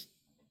they just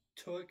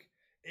took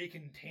a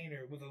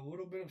container with a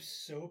little bit of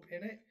soap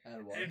in it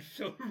and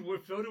filled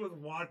it with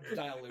water.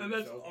 Diluted and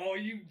that's soap. all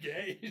you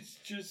get. It's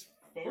just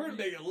foamy. We're gonna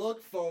make it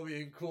look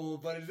foamy and cool,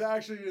 but it's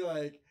actually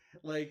like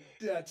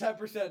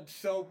 10%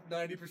 soap,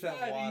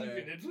 90% water.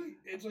 Even.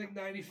 It's like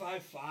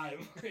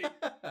 95.5. Like,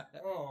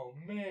 oh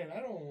man,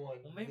 I don't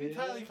want. Well, maybe it's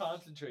highly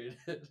concentrated,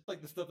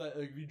 like the stuff that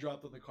like, if you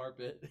dropped on the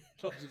carpet,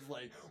 it's just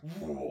like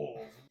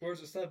whoa. Or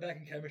is it stuff back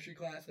in chemistry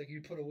class? Like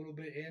you put a little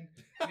bit in,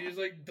 and you just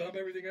like dump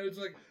everything out. It's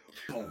like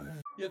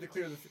boom. You have to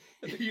clear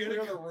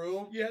the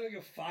room. You had like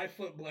a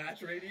 5-foot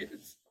blast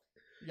radius.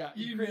 Yeah,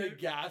 you created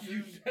gases.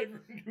 You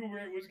never knew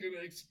where it was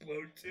gonna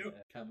explode to.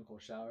 Yeah, chemical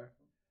shower.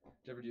 Did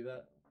you ever do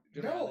that?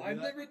 No, I've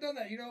never done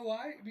that. You know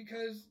why?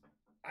 Because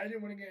I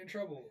didn't want to get in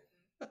trouble.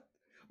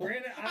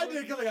 Granted, I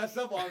did because I got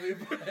stuff on me,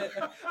 but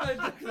I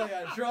didn't because I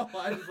got in trouble.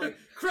 I was like,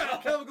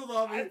 crap, chemicals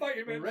on me. I thought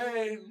you meant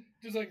rain.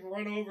 Just like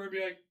run over and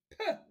be like,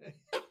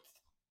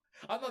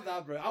 I'm not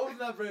that brave. I wasn't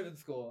that brave in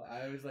school.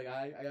 I was like,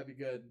 I gotta be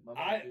good.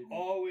 I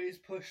always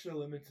pushed the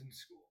limits in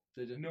school.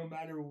 Did you? No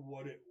matter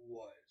what it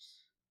was.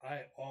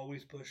 I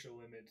always pushed the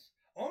limits.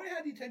 I only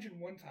had detention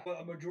one time, but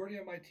a majority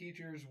of my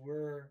teachers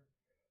were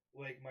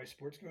like my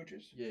sports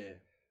coaches. Yeah.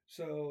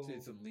 So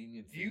some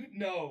leniency.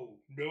 No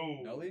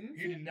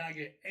leniency. You did not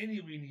get any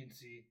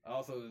leniency.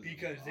 Also,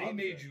 because they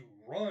made you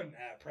run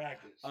at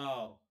practice.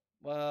 Oh,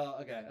 well,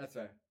 okay, that's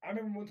fair. I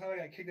remember one time I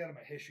got kicked out of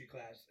my history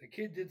class. A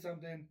kid did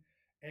something,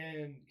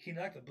 and he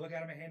knocked a book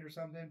out of my hand or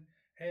something,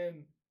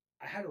 and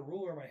I had a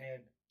ruler in my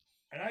hand,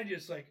 and I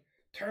just like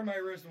turned my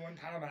wrist one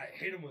time and I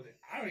hit him with it.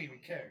 I don't even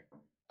care.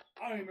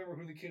 I don't even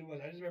remember who the kid was.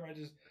 I just remember I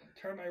just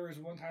turned my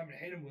wrist one time and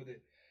hit him with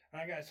it.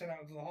 And I got sent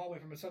out into the hallway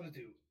from a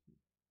substitute.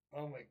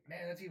 I'm like,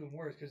 man, that's even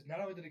worse because not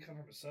only did it come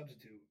from a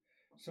substitute,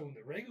 so when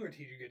the regular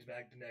teacher gets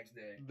back the next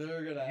day,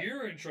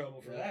 you're in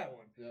trouble for that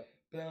one. Yeah.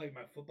 But then, like,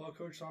 my football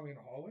coach saw me in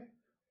the hallway,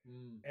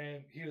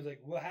 and he was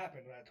like, what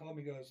happened? And I told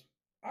him, he goes,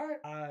 all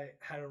right. I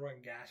had to run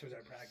gassers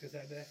at practice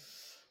that day.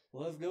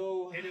 Let's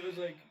go. And it was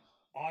like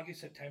August,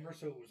 September,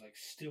 so it was like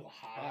still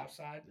hot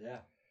outside. Yeah.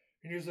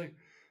 And he was like,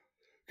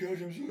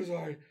 Coach, I'm so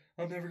sorry.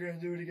 I'm never going to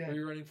do it again. Were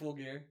you running full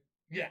gear?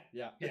 Yeah.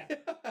 Yeah.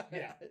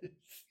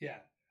 Yeah.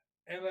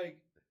 And like,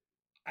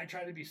 I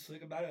tried to be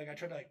slick about it. Like, I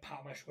tried to like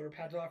pop my shoulder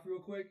pads off real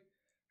quick.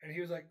 And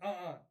he was like,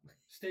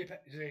 stay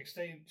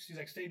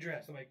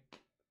dressed. I'm like,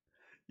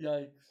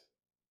 yikes.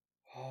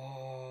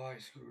 Oh, I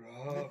screwed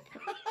up.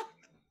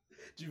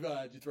 Did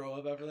you throw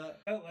up after that?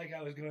 I felt like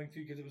I was going to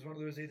because it was one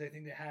of those days I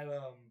think they had,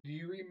 do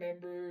you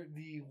remember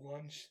the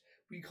lunch?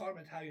 We called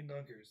them Italian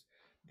Dunkers.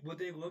 what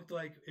they looked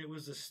like, it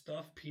was a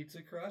stuffed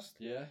pizza crust.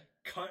 Yeah.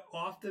 Cut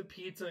off the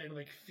pizza and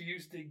like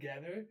fused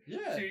together.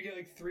 Yeah. So you get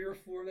like 3 or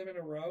 4 of them in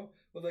a row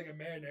with like a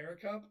marinara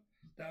cup.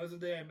 That was the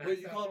day I met. Wait,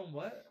 you called them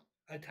what?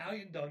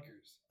 Italian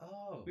dunkers.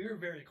 Oh. We were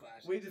very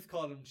classy. We just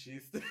called them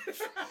cheese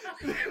sticks.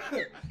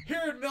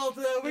 Here in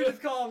Milton, we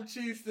just call them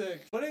cheese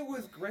sticks. But it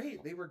was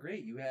great. They were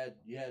great. You had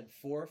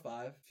 4 or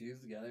 5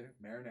 fused together,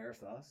 marinara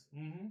sauce,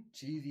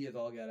 cheesy as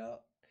all get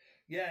out.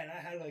 Yeah, and I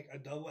had like a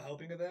double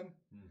helping of them.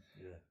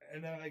 Yeah.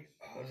 And then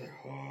I was like,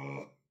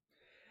 oh.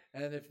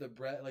 And if the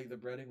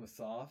breading was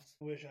soft.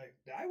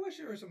 I wish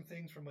there were some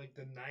things from like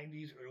the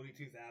 90s, early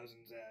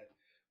 2000s that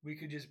we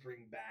could just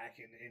bring back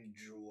and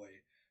enjoy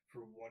for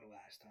one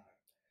last time.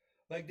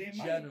 Like they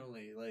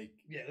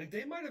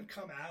might have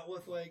come out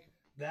with like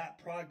that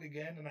product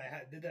again, and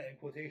I did that in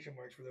quotation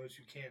marks for those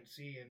who can't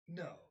see. And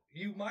no,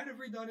 you might have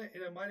redone it,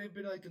 and it might have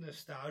been like the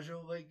nostalgia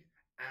like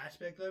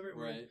aspect of it,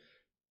 where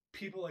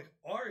people like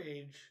our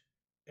age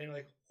and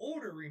like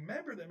older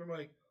remember them and we're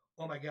like,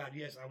 oh my god,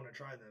 yes, I want to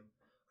try them.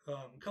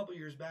 A couple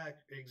years back,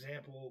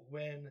 example,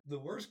 when the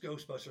worst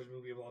Ghostbusters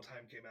movie of all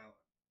time came out.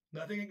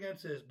 Nothing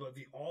against this, but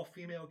the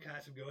all-female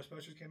cast of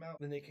Ghostbusters came out.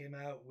 Then they came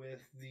out with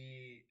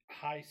the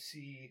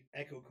high-C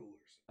echo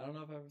coolers. I don't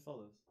know if I ever saw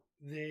those.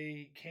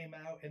 They came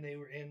out and they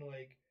were in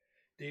like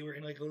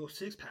a little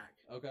 6-pack.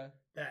 Okay.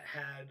 That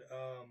had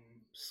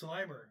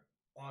Slimer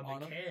on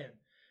the can.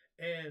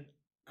 And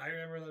I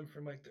remember them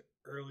from like the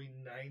early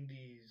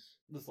 90s.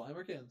 The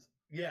Slimer cans.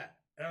 Yeah.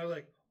 And I was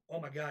like, oh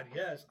my god,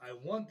 yes, I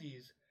want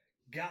these.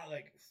 Got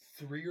like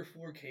 3 or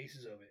 4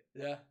 cases of it.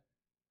 Yeah.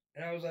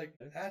 And I was like,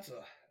 that's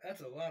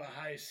a lot of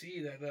high C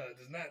that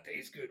does not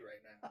taste good right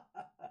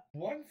now.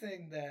 One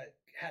thing that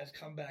has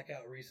come back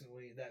out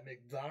recently that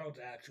McDonald's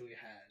actually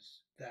has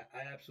that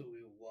I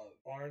absolutely love,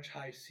 Orange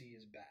High C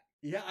is back.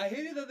 Yeah, I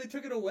hated that they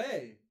took it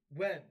away.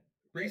 When?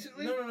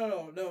 Recently?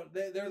 No.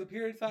 There was a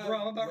period of time. Bro,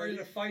 I'm about ready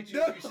to fight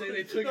you if you say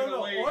they took it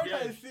away. Orange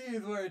High C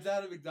is where it's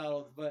out of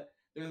McDonald's, but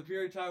there was a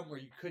period of time where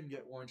you couldn't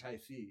get Orange High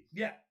C.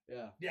 Yeah.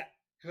 Yeah. Yeah.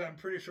 Because I'm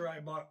pretty sure I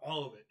bought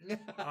all of it.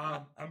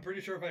 I'm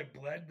pretty sure if I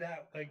bled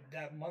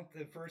that month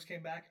that it first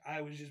came back,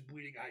 I was just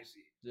bleeding icy.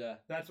 Yeah,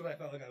 that's what I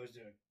felt like I was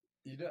doing.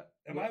 You know,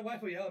 and my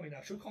wife will yell at me now.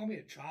 She'll call me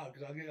a child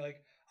because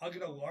I'll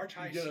get a large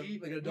high C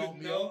with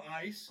no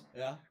ice.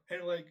 Yeah,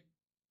 and like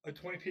a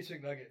 20-piece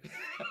McNugget.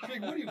 She's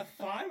like, what are you,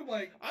 5? I'm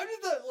like, I'm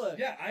just that. Look,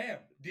 yeah, I am.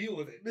 Deal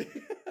with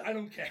it. I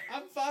don't care.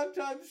 I'm 5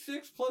 times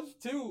 6 plus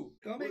 2.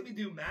 Don't make me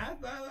do math.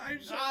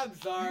 I'm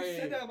sorry. You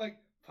said that. I'm like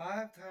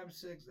 5 times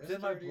 6. That's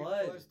in my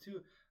blood. Plus 2.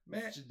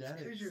 Man, it's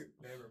genetics.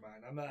 Never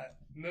mind. I'm not.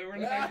 No, we're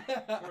not.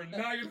 We're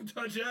not going to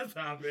touch that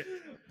topic.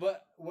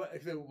 But when I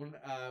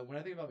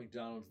think about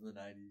McDonald's in the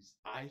 90s,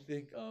 I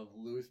think of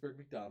Lewisburg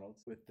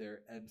McDonald's with their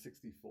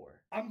N64.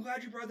 I'm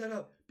glad you brought that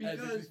up because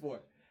N64.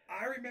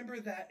 I remember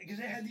that because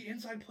they had the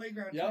inside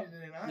playground. Yep.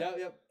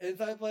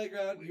 Inside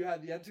playground. You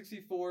had the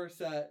N64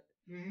 set.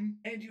 Mm-hmm.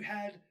 And you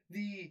had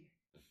the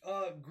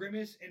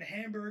Grimace and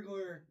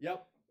Hamburglar.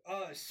 Yep.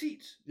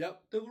 Seats.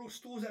 Yep. The little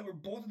stools that were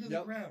bolted to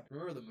the ground.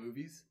 Remember the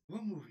movies?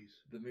 What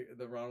movies?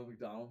 The Ronald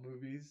McDonald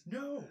movies?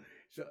 No.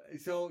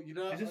 So you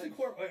know. Is this the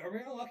core? Are we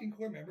unlocking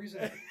core memories?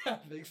 I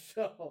think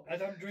so.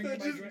 As I'm drinking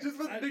my drink. Just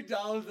with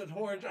McDonald's and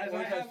orange. As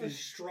I have a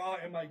straw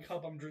in my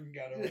cup, I'm drinking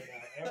out of right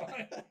now. Am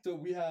I? So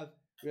we have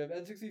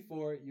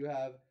N64. You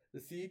have the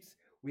seats.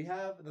 We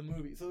have the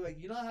movie. So like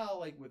you know how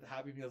like with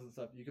Happy Meals and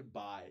stuff, you could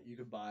buy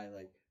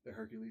like the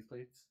Hercules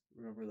plates.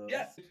 Remember those?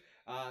 Yes.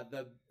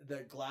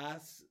 The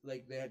glass,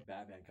 like they had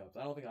Batman cups.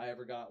 I don't think I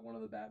ever got one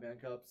of the Batman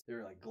cups. They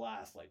were like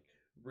glass, like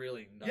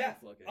really nice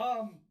looking.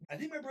 I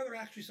think my brother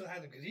actually still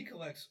has them because he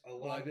collects a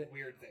lot of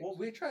weird things. Well,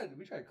 we tried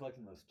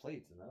collecting those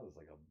plates, and that was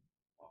like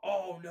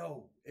oh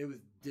no, it was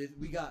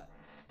we got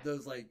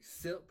those like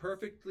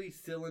perfectly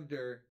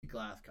cylinder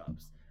glass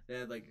cups. They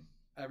had like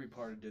every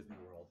part of Disney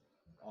World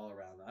all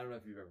around. I don't know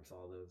if you've ever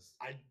saw those.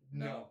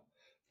 No.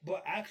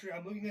 But actually,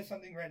 I'm looking at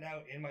something right now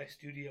in my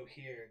studio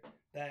here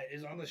that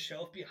is on the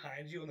shelf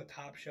behind you. On the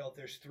top shelf,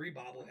 there's 3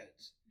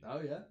 bobbleheads.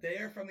 Oh, yeah? They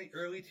are from the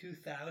early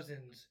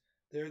 2000s.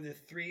 They're the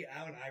 3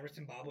 Allen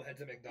Iverson bobbleheads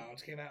that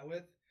McDonald's came out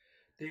with.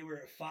 They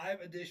were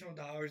 $5 additional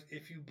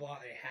if you bought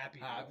a Happy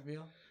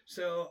Meal.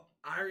 So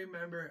I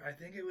remember, I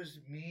think it was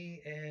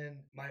me and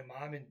my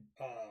mom and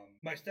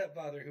my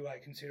stepfather, who I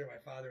consider my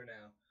father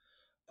now,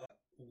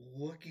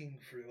 looking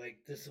for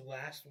like this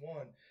last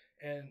one.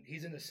 And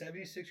he's in the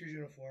 76ers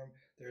uniform.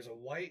 There's a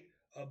white,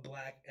 a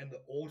black, and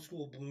the old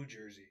school blue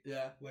jersey.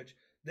 Yeah. Which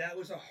that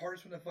was the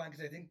hardest one to find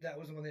because I think that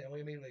was the one they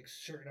only made like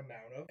certain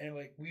amount of. And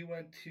like we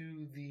went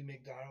to the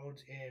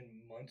McDonald's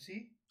in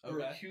Muncie or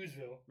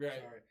Hughesville. Right.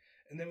 Sorry.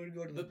 And then we'd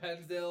go to the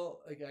Pennsdale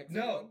exit.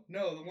 No,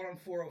 the one on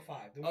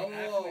 405. The one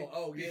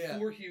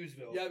before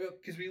Hughesville. Yeah,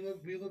 because we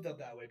lived up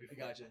that way before.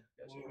 Gotcha.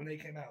 When they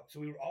came out, so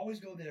we would always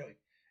go there. Like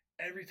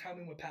every time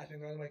we went past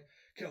McDonald's, I'm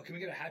like, can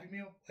we get a Happy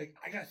Meal? Like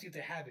I gotta see if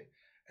they have it.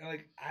 And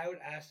like I would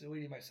ask the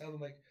lady myself, I'm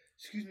like,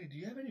 excuse me, do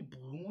you have any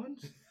blue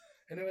ones?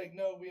 And they're like,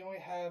 no, we only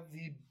have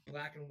the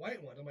black and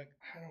white ones. I'm like,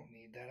 I don't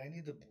need that. I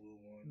need the blue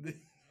one.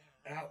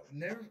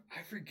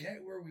 I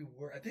forget where we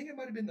were. I think it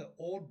might have been the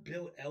old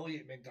Bill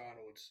Elliott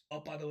McDonald's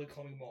up by the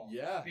Lycoming Mall.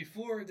 Yeah.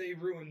 Before they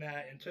ruined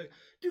that and took.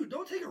 Dude,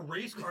 don't take a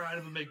race car out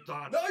of a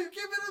McDonald's. No, you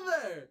keep it in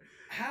there.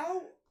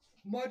 How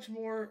much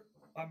more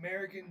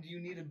American do you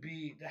need to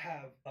be to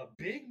have a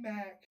Big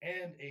Mac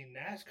and a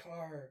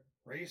NASCAR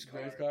race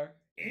car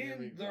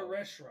in the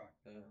restaurant?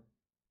 Yeah.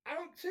 I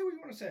don't say what you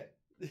want to say.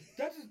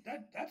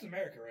 That's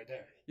America right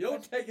there. You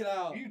don't take it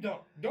out. You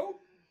don't. Don't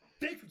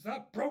fix what's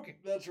not broken.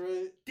 That's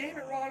right. Damn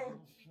it, Ronald.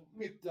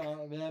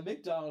 McDonald's, man.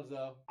 McDonald's,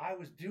 though. I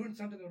was doing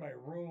something in my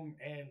room,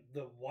 and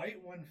the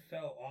white one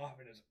fell off,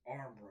 and his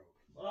arm broke.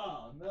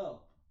 Oh,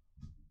 no.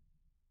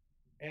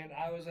 And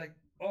I was like,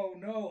 oh,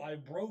 no, I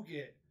broke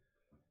it.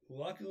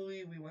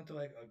 Luckily, we went to,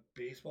 like, a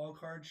baseball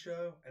card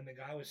show, and the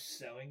guy was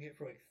selling it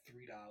for, like,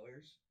 $3.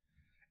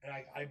 And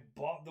I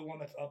bought the one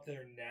that's up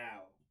there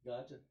now.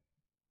 Gotcha.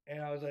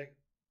 And I was like,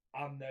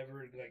 I'm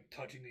never, like,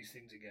 touching these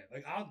things again.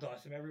 Like, I'll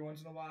dust them every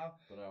once in a while.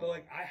 But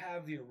like, I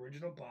have the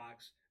original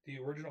box, the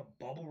original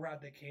bubble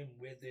wrap that came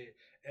with it,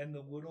 and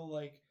the little,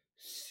 like,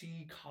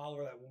 C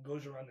collar that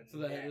goes around the neck. So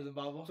the head doesn't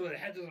bobble? So the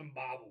head doesn't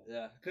bobble.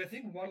 Yeah. Because I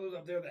think one of those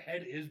up there, the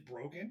head is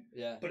broken.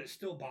 Yeah. But it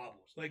still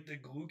bobbles. Like, the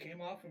glue came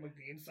off from, like,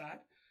 the inside.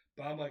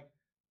 But I'm like,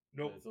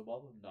 nope. It's still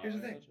bobble? No, Here's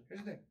the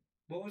thing.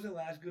 What was the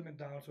last good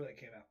McDonald's toy that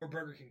came out? Or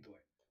Burger King toy?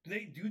 Do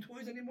they do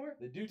toys anymore?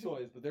 They do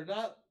toys, but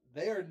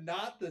they are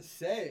not the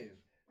same.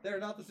 They're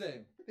not the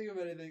same. Think of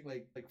anything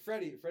like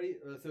Freddy.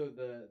 So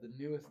the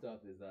newest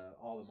stuff is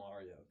all the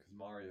Mario, because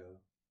Mario,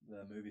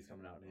 the movie's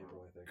coming out in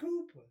April, I think.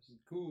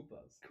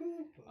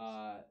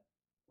 Koopas.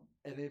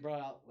 And they brought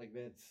out, like,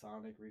 they had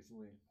Sonic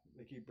recently.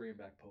 They keep bringing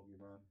back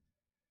Pokemon.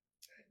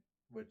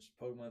 Which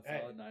Pokemon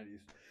solid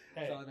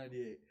 90s. Solid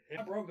 98. If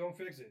it broke, don't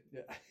fix it.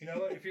 Yeah. You know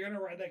what? If you're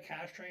gonna ride that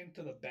cash train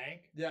to the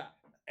bank, yeah.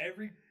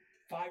 Every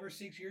 5 or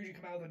 6 years you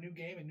come out with a new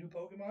game and new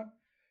Pokemon.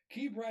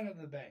 Keep riding to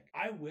the bank.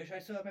 I wish I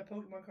still had my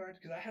Pokemon cards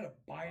because I had a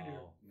binder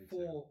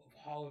full of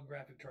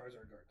holographic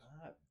Charizard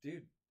cards.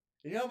 Dude.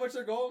 You know how much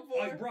they're going for?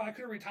 Like, bro, I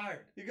could have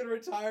retired. You could have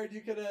retired.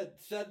 You could have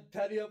sent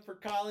Penny up for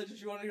college if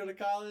you wanted to go to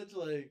college.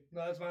 Like,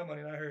 no, that's my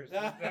money, not hers.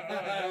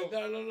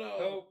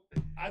 No.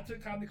 I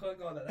took time to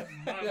collect all that. That's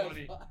my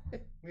money.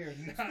 We are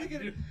not.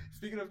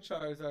 Speaking of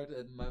Charizard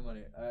and my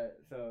money, all right.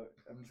 So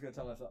I'm just gonna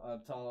tell myself.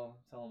 I'm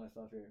telling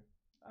myself here.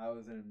 I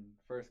was in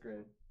first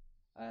grade.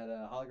 I had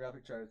a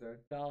holographic Charizard.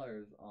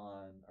 $20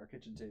 on our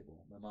kitchen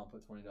table. My mom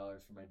put $20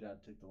 for my dad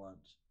to take to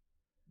lunch.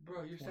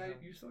 Bro, you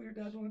stole your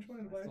dad's lunch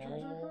money to buy a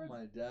Charizard card?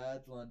 My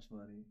dad's lunch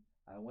money.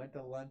 I went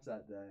to lunch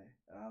that day,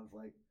 and I was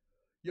like,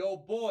 yo,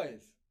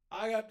 boys,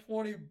 I got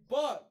 $20.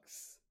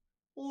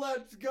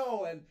 Let's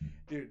go. And,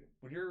 dude,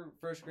 when you're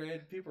first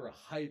grade, people are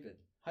hyping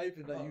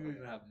that you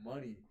even have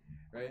money,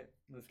 right?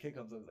 And this kid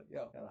comes up and is like,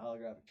 yo, got a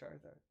holographic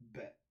Charizard.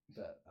 Bet.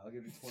 I'll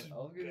give you 20.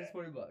 I'll give you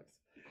 $20.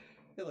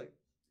 They're like,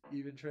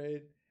 even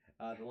trade.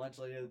 The lunch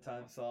lady at the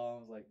time saw. I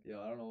was like,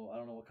 "Yo, I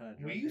don't know what kind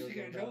of." We used to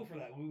get in trouble for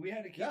that. We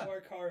had to keep our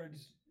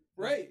cards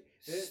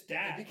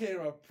stacked.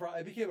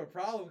 It became a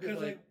problem because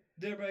like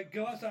they're like,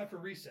 go outside for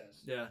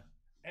recess. Yeah.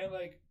 And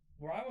like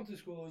where I went to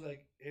school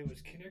it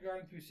was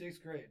kindergarten through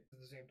 6th grade at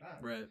the same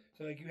time. Right.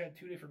 So like you had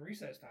 2 different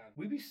recess times.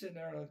 We'd be sitting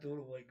there on like the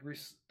little like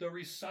the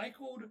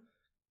recycled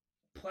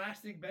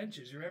plastic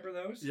benches. You remember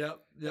those?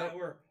 Yep. That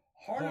were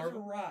hard as a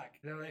rock.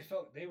 You know,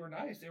 they were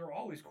nice. They were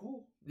always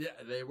cool. Yeah,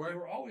 they were. They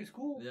were always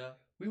cool. Yeah.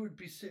 We would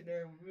be sitting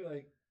there and we'd be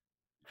like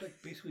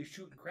basically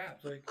shooting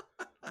craps. Like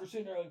we're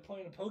sitting there like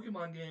playing a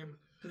Pokemon game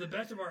to the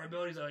best of our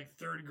abilities at like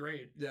 3rd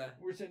grade. Yeah.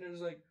 We're sitting there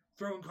just like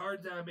throwing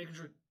cards down, making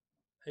sure,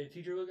 hey,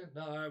 teacher looking?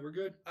 No, all right, we're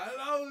good. I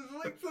know, it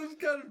was like some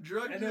kind of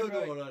drug deal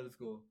going on at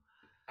school.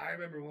 I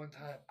remember one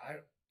time, I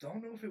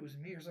don't know if it was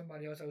me or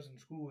somebody else I was in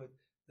school with.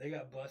 They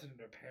got busted and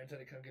their parents had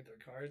to come get their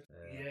cards.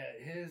 Yeah,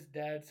 his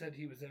dad said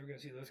he was never going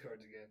to see those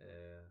cards again.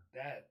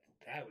 Yeah.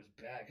 That was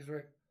bad because we're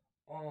like,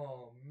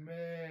 oh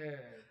man!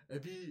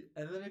 And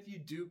then if you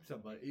dupe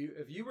somebody,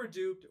 if you were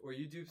duped or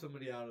you duped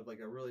somebody out of like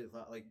a really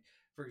like,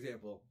 for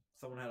example,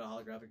 someone had a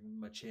holographic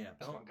Machamp.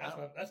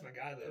 That's my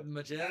guy though.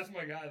 Machamp. That's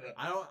my guy though.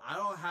 I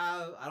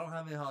don't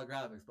have any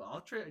holographics, but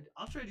I'll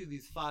trade you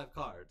these 5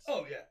 cards.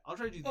 Oh yeah. I'll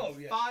trade you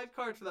these 5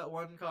 cards for that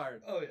 1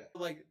 card. Oh yeah.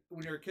 Like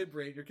when you're a kid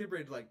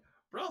brain's like,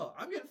 bro,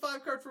 I'm getting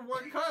 5 cards for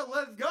 1 card.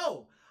 Let's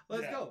go.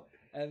 Let's go.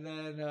 And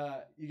then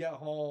you get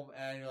home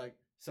and you're like,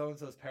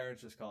 so-and-so's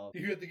parents just called.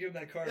 You have to give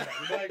them that card back.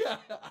 You're like,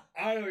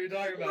 I know what you're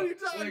talking about. What are you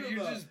talking about? You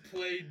just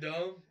played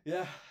dumb.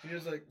 Yeah. You're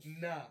just like,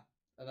 nah.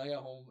 And I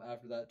got home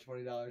after that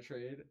 $20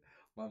 trade.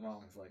 My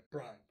mom was like,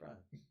 Brian,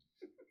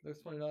 there's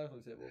 $20 on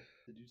the table.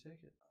 Did you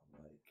take it?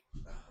 I'm like,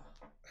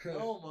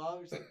 no,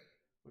 Mom. She's like,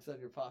 what's that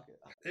in your pocket?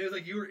 It was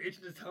like you were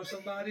itching to tell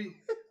somebody,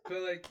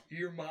 but like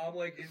your mom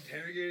like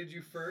interrogated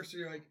you first, so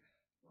you're like,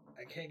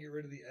 I can't get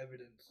rid of the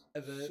evidence.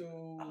 And then, so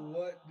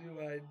what do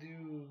I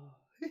do?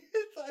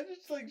 I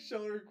just like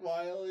showed her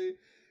quietly.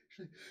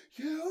 She's like,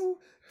 you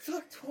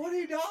took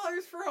 $20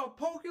 for a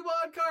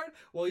Pokemon card?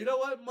 Well, you know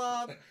what,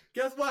 Mom?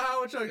 Guess what?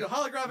 How much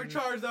holographic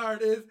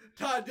Charizard is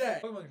today?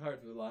 Pokemon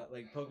cards was a lot.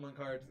 Like Pokemon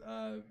cards,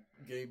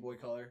 Game Boy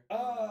Color.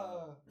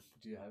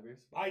 Do you have yours?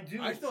 I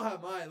do. I still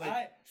have mine.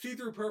 Like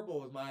see-through purple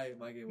was my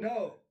Game Boy.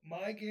 No,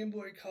 my Game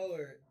Boy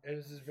Color, and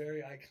this is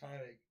very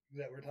iconic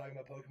that we're talking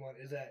about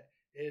Pokemon, is that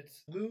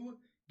it's blue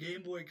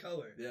Game Boy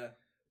Color. Yeah.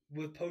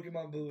 With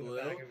Pokemon Blue in the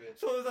back of it.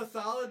 So it was a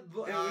solid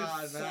blue. It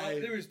was solid.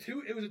 Nice. There was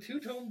two. It was a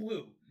two-tone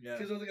blue. Yeah.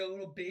 Because it was like a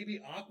little baby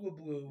aqua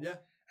blue. Yeah.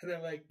 And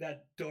then like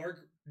that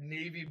dark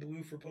navy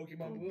blue for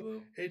Pokemon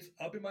Blue. It's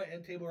up in my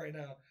end table right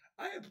now.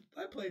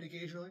 I played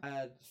occasionally. I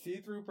had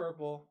see-through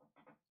purple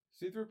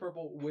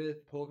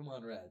with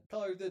Pokemon Red.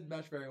 Colors didn't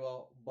mesh very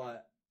well,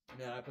 but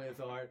man, I played it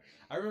so hard.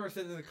 I remember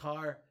sitting in the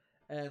car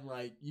and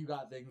like you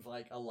got things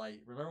like a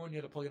light. Remember when you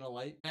had to plug in a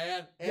light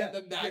and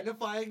the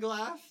magnifying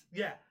glass?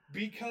 Yeah,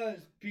 because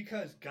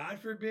God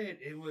forbid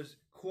it was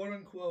quote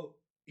unquote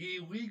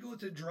illegal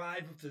to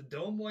drive with the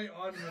dome light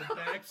on in the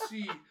back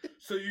seat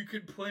so you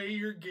could play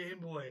your Game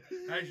Boy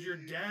as your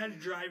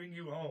dad's driving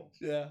you home.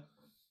 Yeah.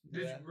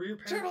 Were your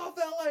parents... Turn off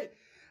that light.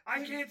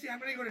 I can't see. I'm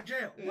gonna go to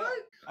jail. Yeah. What?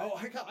 Oh,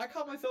 I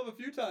caught myself a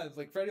few times.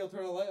 Like Freddie will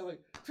turn the light. I'm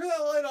like, turn that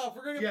light off.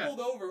 We're gonna get pulled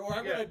over, or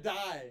I'm gonna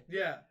die.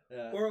 Yeah.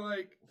 Or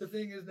like the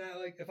thing is now,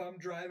 like if I'm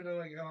driving,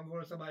 I'm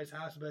going to somebody's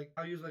house, and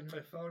I'll use like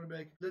my phone and be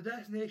like, the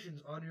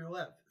destination's on your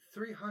left,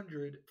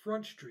 300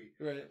 Front Street.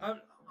 Right.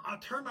 I'll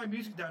turn my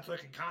music down so I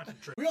can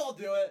concentrate. We all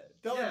do it.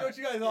 Don't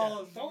you guys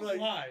all don't like,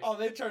 lie. Oh,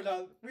 they turned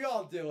down. We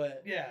all do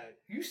it. Yeah.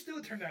 You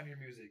still turn down your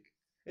music.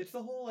 It's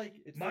the whole like.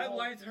 My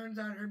wife turns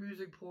on her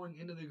music pulling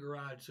into the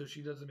garage, so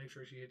she doesn't make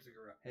sure she hits the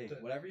garage. Hey,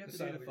 whatever you have to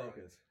do to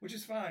focus, which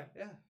is fine.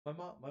 Yeah,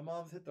 my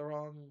mom's hit the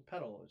wrong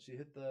pedal. She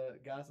hit the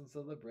gas instead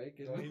of the brake.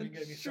 And don't even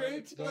get me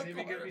started. Don't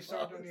even get me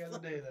started on the other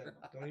day. Then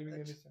don't even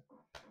get me started.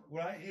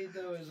 What I hate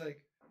though is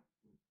like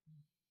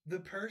the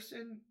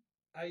person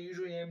I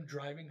usually am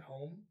driving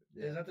home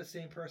is not the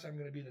same person I'm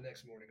going to be the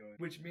next morning.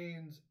 Which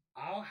means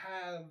I'll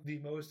have the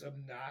most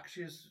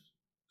obnoxious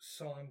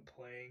song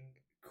playing,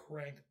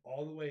 cranked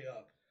all the way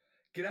up.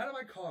 Get out of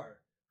my car.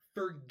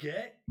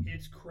 Forget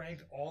it's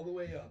cranked all the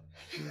way up.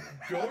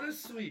 Go to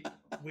sleep.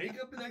 Wake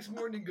up the next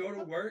morning and go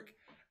to work.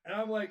 And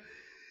I'm like,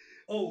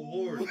 oh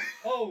Lord.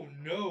 Oh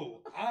no.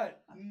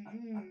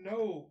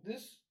 No.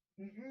 This,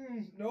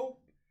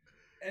 nope.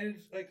 And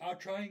it's like, I'll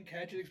try and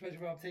catch it, especially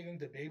if I'm taking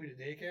the baby to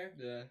daycare.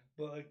 Yeah.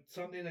 But like,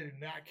 some days I do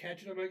not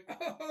catch it. I'm like,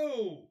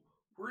 oh,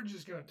 we're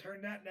just going to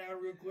turn that down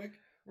real quick.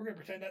 We're going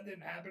to pretend that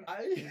didn't happen.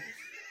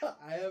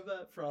 I have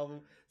that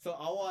problem. So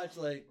I'll watch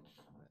like,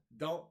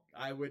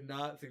 I would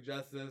not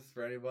suggest this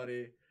for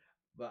anybody,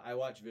 but I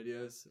watch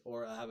videos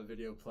or I have a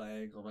video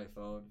playing on my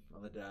phone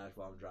on the dash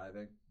while I'm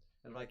driving.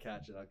 And if I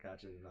catch it, I'll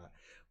catch it or not.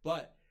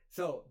 But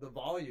so the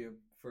volume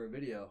for a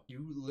video,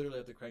 you literally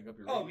have to crank up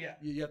your radio. Oh yeah.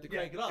 You have to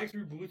crank it up.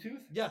 Through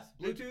Bluetooth? Yes.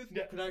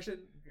 Bluetooth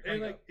connection.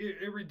 And like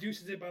it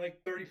reduces it by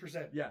like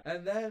 30%. Yeah.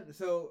 And then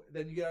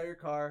you get out of your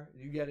car,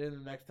 you get in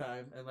the next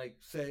time, and like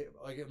say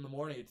like in the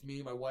morning it's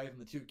me, my wife,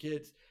 and the 2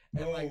 kids.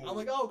 And I'm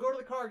like, oh, go to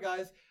the car,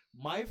 guys.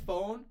 My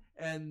phone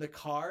and the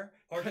car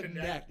are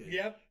connected.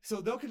 Yep.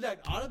 So they'll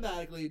connect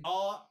automatically.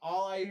 All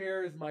I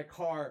hear is my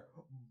car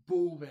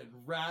booming,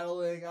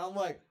 rattling. I'm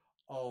like,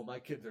 oh, my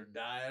kids are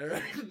dying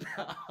right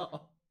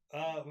now.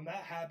 When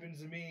that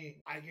happens to me,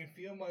 I can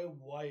feel my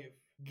wife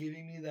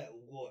giving me that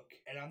look,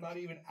 and I'm not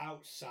even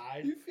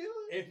outside. You feel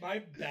it? If my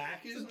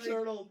back is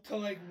like, to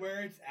like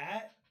where it's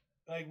at,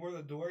 like where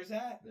the door's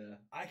at,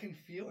 I can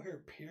feel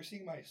her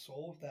piercing my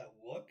soul with that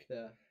look.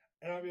 Yeah.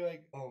 And I'll be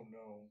like, oh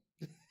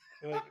no.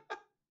 Like,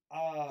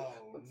 oh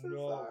I'm so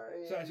no.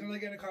 Sorry. So as soon as I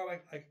get in the car,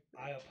 like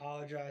I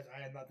apologize.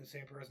 I am not the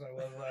same person I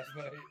was last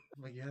night.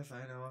 I'm like, yes,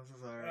 I know. I'm so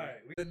sorry. All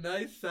right. The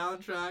nice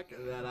soundtrack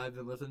that I've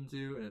been listening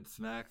to and it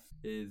smacks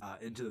is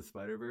Into the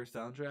Spider-Verse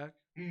soundtrack.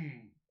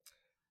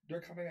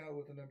 They're coming out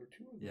with a number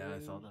 2 of those. Yeah, I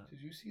saw that.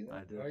 Did you see that?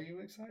 I did. Are you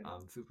excited?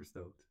 I'm super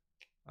stoked.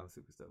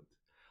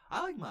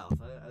 I like Miles.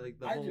 I like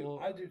the whole.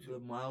 I do too. The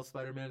Miles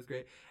Spider-Man is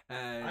great,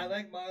 and I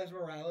like Miles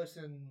Morales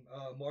and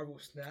Marvel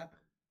Snap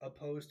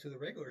opposed to the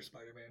regular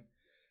Spider-Man.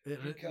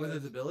 With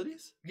his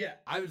abilities? Yeah,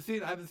 I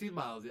haven't seen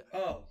Miles yet.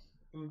 Oh,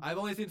 I've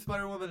only seen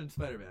Spider-Woman and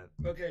Spider-Man.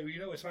 Okay, well, you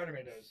know what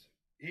Spider-Man does?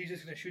 He's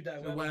just gonna shoot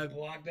that web and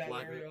block that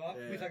area off.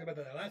 Yeah. We talked about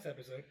that in the last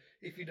episode.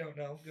 If you don't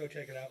know, go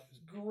check it out. It's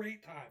a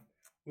great time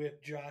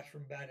with Josh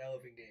from Bad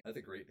Elephant Game. That's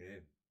a great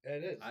name.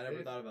 It is. I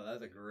never thought about that.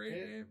 That's a great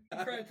name.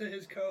 Credit to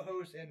his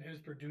co-host and his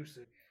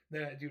producer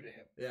that I do to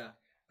him. Yeah.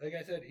 Like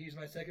I said, he's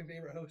my second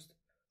favorite host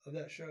of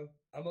that show.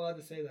 I'm allowed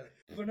to say that.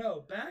 But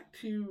no, back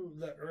to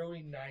the early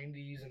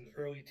 90s and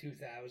early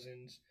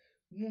 2000s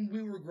when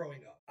we were growing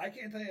up. I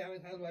can't tell you how many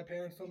times my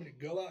parents told me to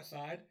go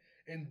outside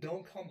and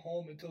don't come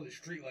home until the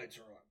streetlights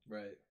are on.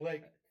 Right.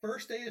 Like,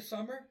 first day of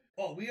summer,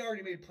 we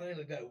already made plans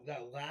like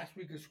that last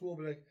week of school.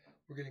 Be like,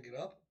 we're going to get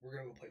up, we're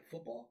going to go play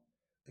football,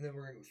 and then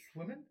we're going to go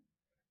swimming,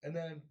 and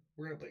then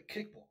we're going to play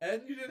kickball.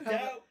 And you didn't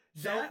have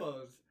cell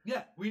phones.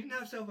 Yeah, we didn't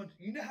have cell phones.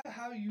 You know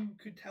how you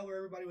could tell where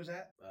everybody was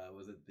at?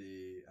 Was it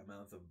the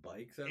amounts of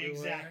bikes everywhere?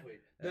 Exactly.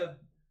 The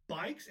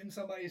bikes in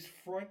somebody's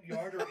front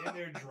yard or in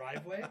their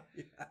driveway,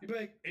 you'd be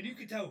like, and you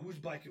could tell whose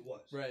bike it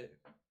was. Right.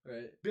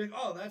 Be like,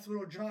 oh, that's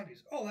little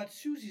Johnny's. Oh, that's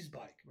Susie's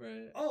bike.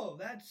 Right. Oh,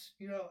 that's,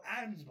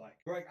 Adam's bike.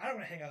 We're like, I don't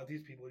want to hang out with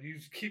these people. You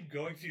just keep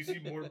going till you see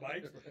more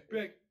bikes. Right. Be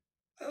like,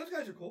 oh, those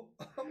guys are cool.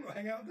 I'm going to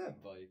hang out with them.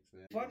 Bikes,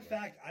 man. Fun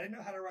fact, I didn't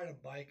know how to ride a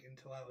bike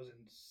until I was in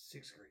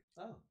 6th grade.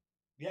 Oh.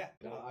 Yeah.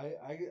 No,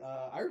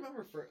 I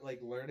remember for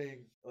learning,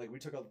 we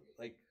took up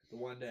the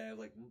one day I was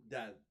like,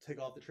 Dad,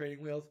 take off the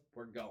training wheels,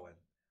 we're going.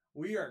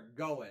 We are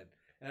going.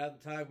 And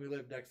at the time we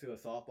lived next to a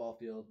softball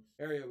field.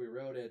 Area we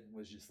rode in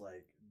was just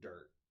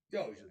dirt. Oh,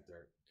 it was just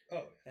dirt.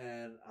 Oh.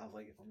 And I was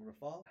like, if I'm gonna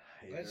fall,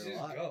 I hate Let's dirt a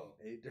just lot. go.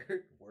 Hate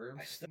dirt,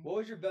 worms. What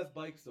was your best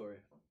bike story?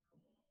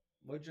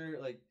 What's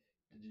your did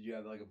you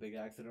have a big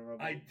accident on a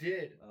bike? I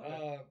did.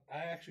 Okay. I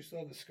actually still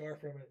have the scar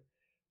from it.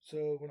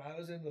 So when I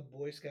was in the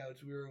Boy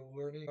Scouts, we were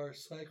learning our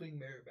cycling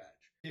merit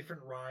badge.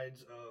 Different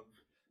rides of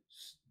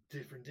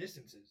different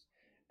distances.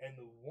 And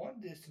the one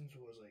distance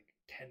was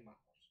 10 miles.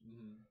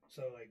 Mm-hmm.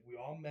 So we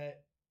all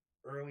met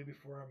early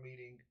before our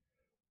meeting.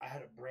 I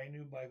had a brand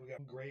new bike. We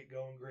got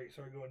going great.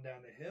 Started going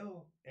down the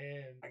hill,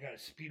 and I got a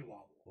speed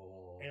wobble.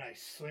 Oh. And I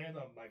slammed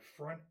on my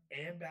front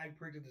and back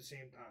brake at the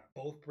same time.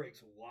 Both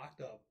brakes locked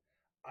up.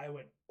 I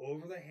went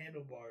over the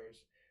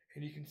handlebars,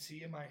 and you can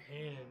see in my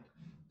hand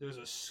there's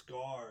a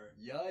scar.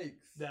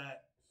 Yikes.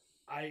 That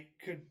I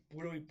could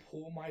literally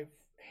pull my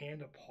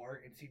hand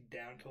apart and see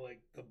down to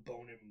the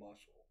bone and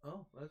muscle.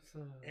 Oh, that's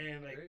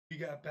and great. We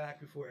got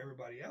back before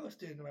everybody else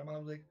did, and my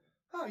mom was like,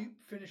 "Oh, you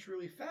finished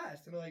really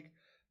fast." And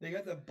they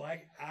got the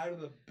bike out of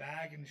the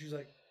bag, and she's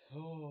like,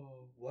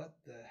 "Oh, what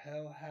the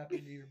hell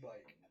happened to your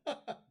bike?"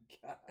 God.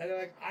 And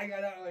I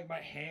got out,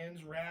 my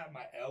hands wrapped,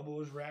 my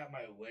elbows wrapped,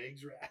 my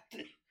legs wrapped.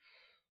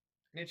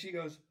 And she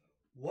goes,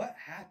 "What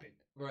happened?"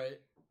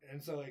 Right.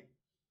 And so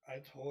I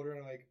told her,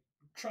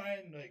 try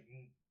and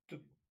to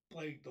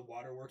play the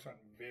waterworks on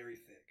very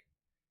thick.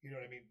 You know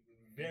what I mean?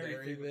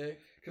 Very thick.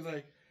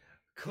 Because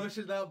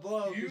cushion that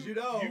blow, because you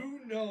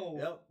know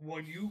yep.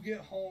 When you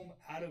get home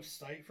out of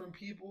sight from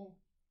people,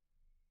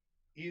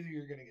 either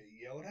you're gonna get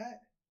yelled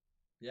at,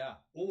 yeah,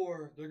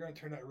 or they're gonna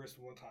turn that wrist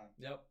one time.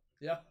 Yep.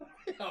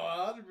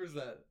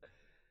 100%.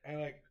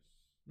 And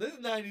this is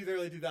 90s,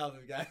 early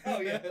 2000s, guys.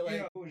 Oh yeah.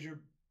 What was your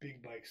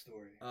big bike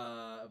story?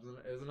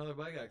 It was another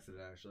bike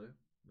accident actually.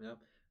 Yep.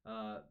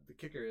 The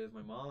kicker is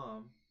my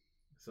mom.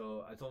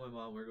 So I told my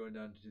mom we were going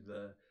down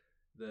to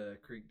the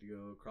creek to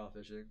go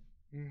crawfishing.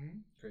 Mm-hmm.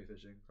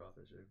 Crayfishing,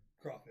 crawfishing.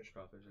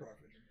 Crawfishing.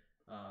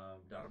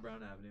 Down on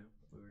Brown Avenue.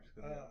 We were just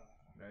going down,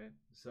 right?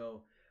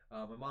 So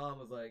my mom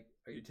was like,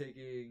 "Are you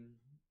taking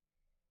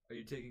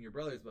your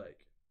brother's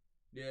bike?"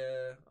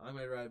 Yeah, I'm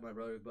gonna ride my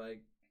brother's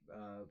bike.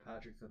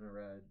 Patrick's gonna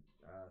ride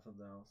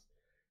something else.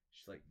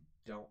 She's like,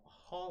 "Don't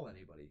haul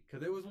anybody,"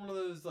 because it was one of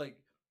those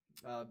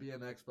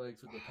BMX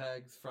bikes with the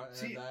pegs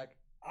front and back.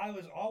 I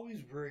was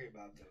always worried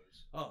about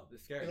those. Oh, they're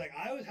scary.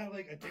 I always had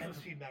a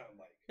 10-speed mountain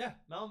bike. Yeah,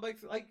 mountain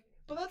bikes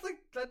but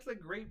that's a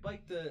great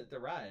bike to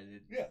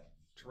ride.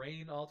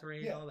 Terrain, all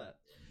terrain, all that.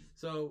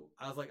 So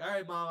I was like, all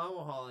right, Mom, I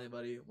won't haul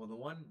anybody. Well,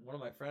 one of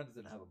my friends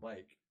didn't have a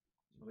bike.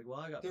 I was like, well,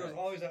 I got. There was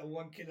always that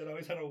one kid that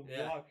always had to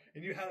walk,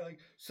 and you had to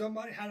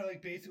somebody had to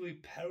basically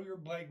pedal your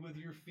bike with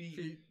your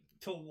feet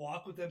to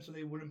walk with them so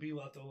they wouldn't be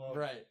left alone.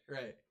 Right.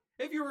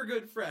 If you were a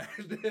good friend,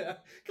 yeah.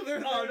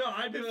 No,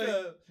 I'd be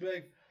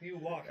like, you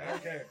walk, I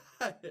don't care.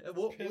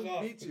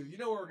 we'll meet you. You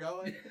know where we're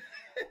going.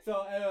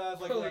 So anyway, I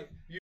was like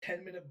you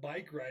 10-minute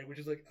bike ride, which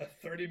is a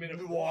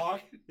 30-minute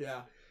walk.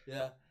 Yeah.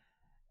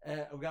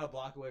 And we got a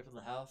block away from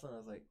the house, and I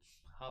was like,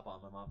 hop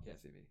on, my mom can't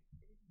see me.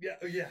 Yeah.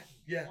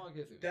 Mom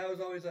can't see me. That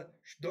was always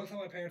don't tell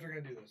my parents we're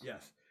gonna do this.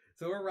 Yes.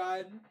 So we're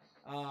riding.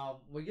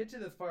 We get to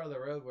this part of the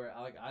road where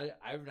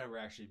I've never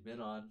actually been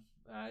on.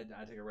 I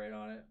take a right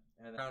on it,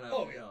 and down a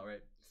hill,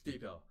 right?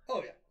 Steep hill.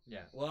 Oh yeah.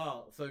 Yeah.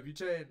 Well, so if you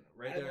train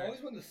right there, I've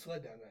always wanted to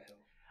sled down that hill.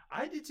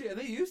 I did too, and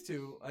they used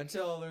to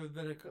until there's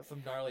been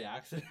some gnarly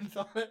accidents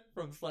on it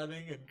from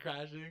sledding and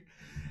crashing,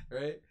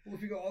 right? Well,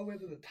 if you go all the way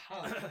to the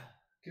top,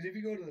 because if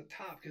you go to the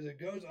top, because it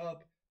goes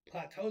up,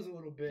 plateaus a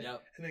little bit,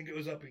 and then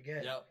goes up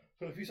again. Yep.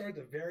 So if you start at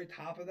the very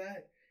top of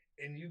that,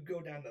 and you go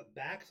down the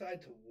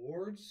backside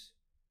towards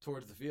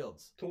the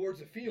fields,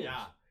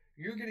 yeah,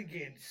 you're gonna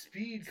get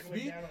speed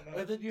coming down.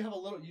 But then you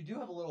do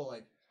have a little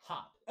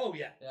hop. Oh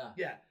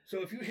yeah.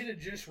 So if you hit it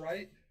just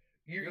right,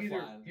 you're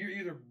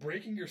either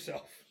breaking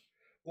yourself,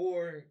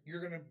 or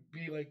you're gonna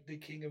be like the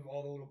king of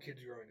all the little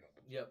kids growing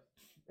up. Yep.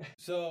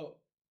 So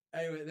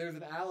anyway, there's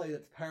an alley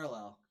that's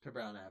parallel to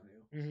Brown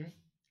Avenue. Mm-hmm.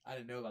 I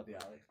didn't know about the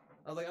alley.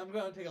 I was like, I'm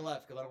going to take a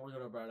left because I don't want to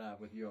go to Brown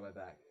Ave with you on my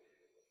back.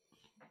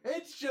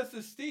 It's just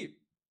as steep.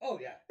 Oh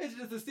yeah, it's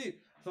just as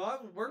steep.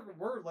 So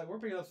we're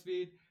picking up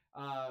speed,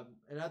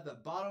 and at the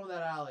bottom of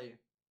that alley,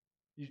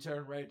 you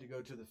turn right to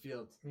go to the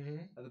fields. Mm-hmm.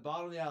 At the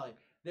bottom of the alley,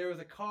 there was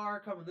a car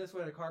coming this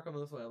way and a car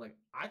coming this way. I'm like,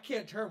 I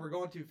can't turn. We're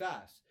going too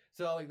fast.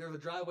 So there's a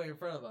driveway in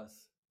front of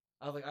us.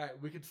 I was like, all right,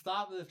 we can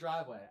stop in this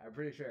driveway. I'm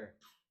pretty sure.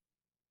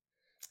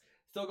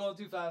 Still going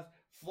too fast.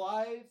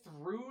 Fly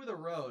through the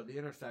road, the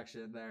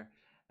intersection there,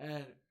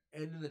 and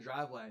into the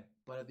driveway.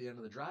 but at the end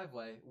of the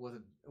driveway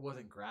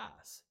wasn't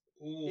grass.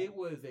 Ooh. It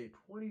was a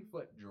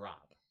 20-foot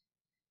drop.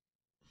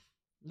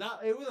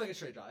 It was like a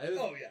straight drop. It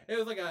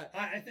was like a.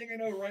 I think I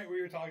know right where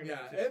you're talking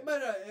about. Yeah,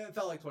 it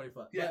felt like 20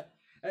 foot. Yeah.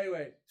 But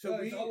anyway, so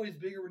it's always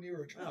bigger when you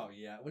were a child. Oh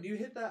yeah, when you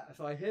hit that,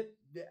 so I hit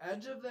the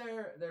edge of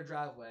their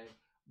driveway.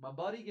 My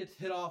buddy gets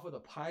hit off with a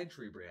pine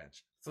tree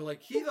branch. So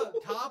like he's on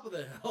top of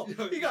the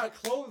hill. He got a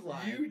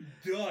clothesline. You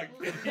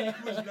ducked. And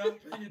he was not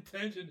paying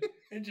attention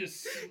and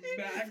just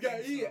smacked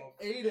himself. He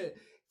ate it.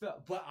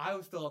 But I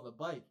was still on the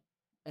bike,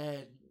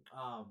 and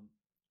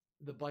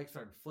the bike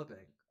started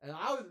flipping. And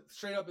I was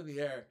straight up in the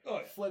air,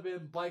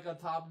 flipping, bike on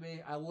top of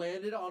me. I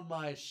landed on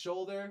my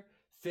shoulder,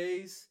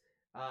 face,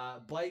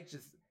 bike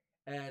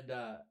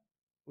I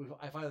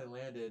finally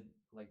landed,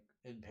 like,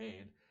 in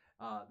pain.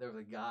 There was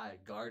a guy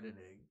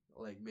gardening,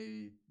 like,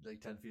 maybe, like,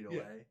 10 feet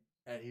away.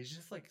 And he's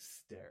just, like,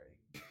 staring.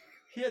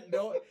 He had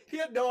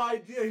no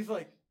idea. He's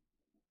like,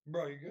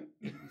 bro, you good?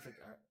 He's like,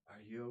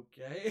 are you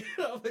okay?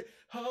 I'm like,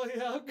 oh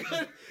yeah, I'm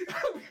good.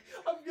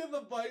 I'm getting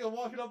the bike. I'm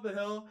walking up the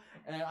hill,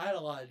 and I had a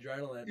lot of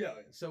adrenaline. Yeah.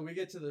 So we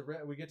get to the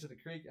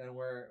creek, and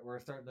we're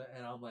starting to,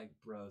 and I'm like,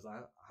 bros,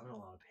 I'm in a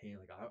lot of pain.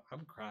 Like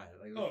I'm crying.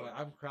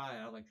 I'm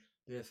crying. I'm like,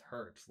 this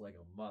hurts like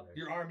a mother.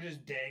 Your arm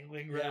just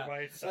dangling right by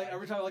its side. Like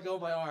every time I let go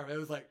of my arm, it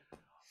was like,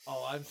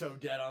 oh, I'm so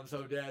dead. I'm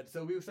so dead.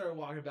 So we started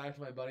walking back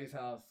to my buddy's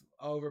house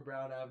over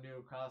Brown Avenue,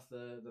 across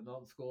the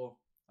Milton School.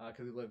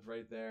 Because we lived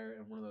right there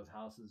in one of those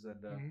houses, and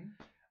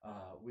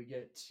we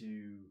get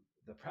to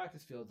the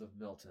practice fields of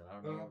Milton.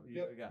 I don't know.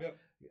 Yep.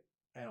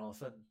 And all of a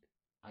sudden,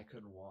 I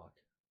couldn't walk.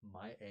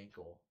 My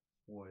ankle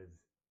was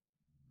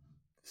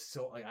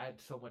so like I had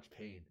so much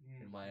pain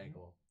in my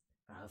ankle.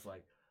 And I was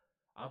like,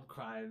 I'm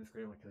crying and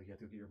screaming like, you have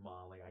to get your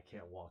mom. Like I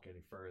can't walk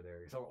any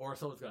further. Or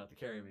someone's gonna have to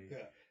carry me.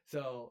 Yeah.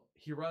 So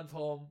he runs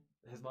home.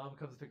 His mom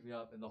comes to pick me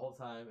up, and the whole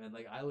time, and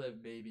like I live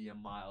maybe a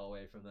mile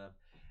away from them.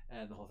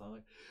 And the whole time,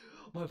 like,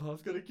 my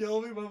mom's gonna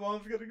kill me. My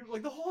mom's gonna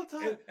like the whole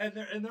time. And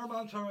their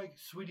moms are like,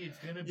 sweetie, it's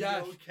gonna be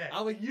okay.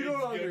 I'm like, you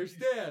don't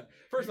understand.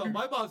 First of all,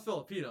 my mom's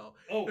Filipino.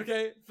 Oh,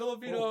 okay,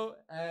 Filipino,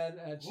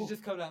 and she's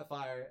just coming out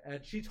fire.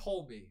 And she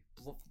told me,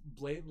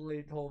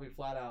 blatantly told me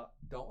flat out,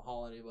 don't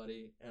haul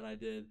anybody. And I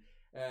did.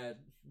 And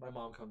my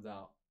mom comes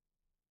out,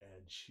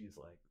 and she's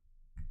like,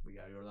 we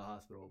gotta go to the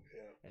hospital.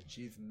 Yeah. And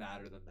she's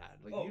madder than that.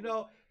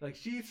 Like, like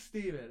she's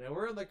Steven, and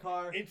we're in the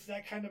car. It's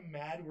that kind of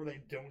mad where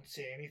they don't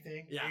say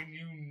anything. Yeah. And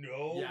you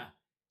know. Yeah.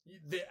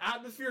 The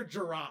atmosphere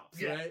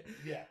drops, right?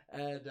 Yeah.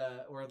 And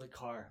we're in the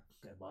car,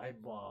 and my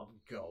mom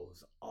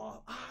goes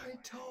off. I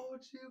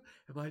told you.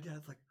 And my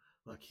dad's like,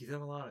 look, he's in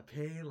a lot of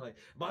pain. Like,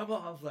 my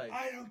mom's like,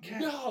 I don't care.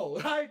 No,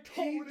 I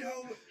told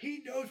him.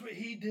 He knows what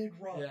he did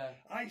wrong. Yeah.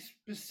 I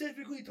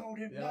specifically told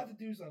him not to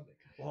do something.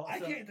 Well, I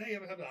can't tell you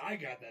how many times I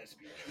got that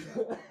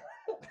speech.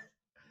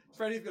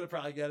 Freddie's gonna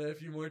probably get it a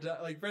few more times.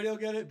 Like Freddie will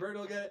get it, Bert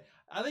will get it.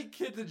 I think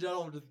kids in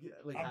general will just get,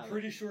 like. I'm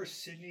pretty sure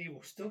Sydney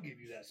will still give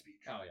you that speech.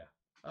 Oh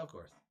yeah, of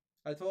course.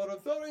 I told him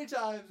so many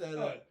times. And,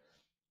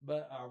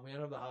 but we end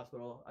up at the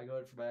hospital. I go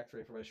in for my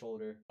X-ray for my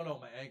shoulder. Oh no,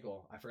 my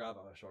ankle. I forgot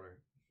about my shoulder.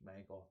 My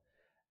ankle.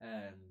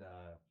 And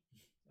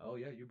oh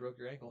yeah, you broke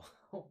your ankle.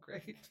 Oh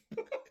great.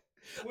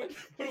 What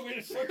a way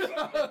to start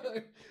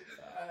something.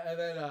 And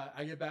then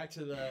I get back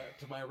to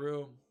my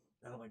room,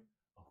 and I'm like,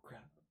 oh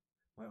crap,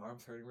 my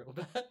arm's hurting real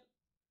bad.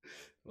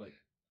 I'm like,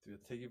 do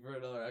I take you for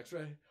another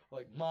X-ray? I'm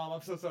like, Mom,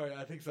 I'm so sorry.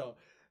 I think so.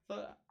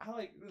 So I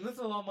like this is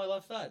on my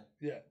left side.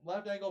 Yeah,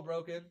 left ankle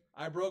broken.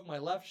 I broke my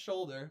left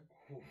shoulder,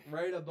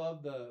 right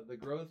above the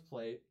growth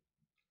plate,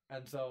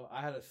 and so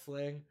I had a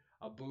sling,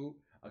 a boot,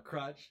 a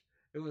crutch.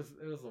 It was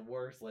the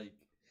worst. Like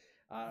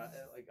I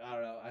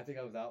don't know. I think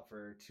I was out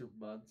for 2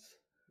 months.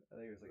 I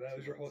think it was like that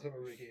was your whole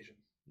summer vacation.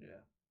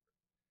 Yeah.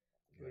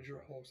 It was your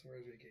whole summer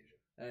vacation.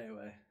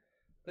 Anyway,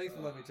 thanks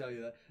for letting me tell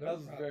you that. That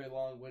was very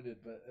long-winded,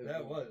 but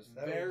that was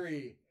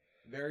very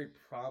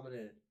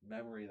prominent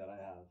memory that I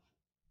have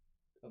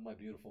of my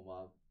beautiful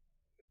mom.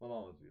 My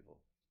mom was beautiful.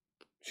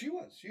 She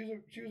was. She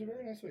was a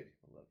very nice lady.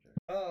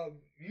 I loved her.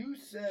 You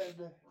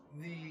said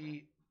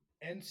the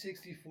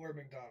N64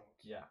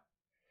 McDonald's. Yeah.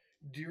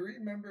 Do you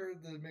remember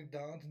the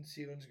McDonald's in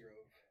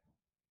Selinsgrove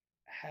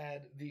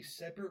had the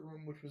separate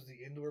room, which was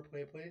the indoor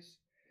play place,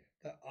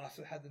 that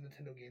also had the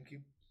Nintendo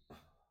GameCube?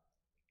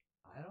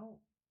 I don't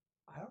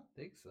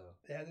think so.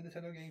 They had the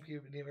Nintendo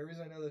GameCube, and the only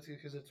reason I know that's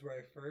because it's where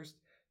I first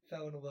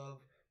fell in love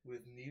with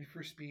Need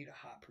for Speed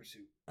Hot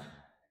Pursuit.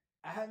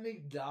 At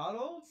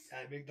McDonald's?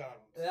 At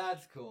McDonald's.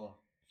 That's cool.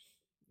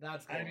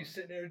 That's cool. I'd be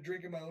sitting there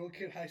drinking my little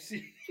kid high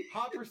C.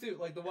 Hot Pursuit,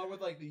 like the one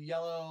with like the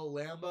yellow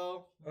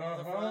Lambo on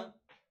the front?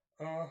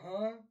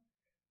 Uh-huh.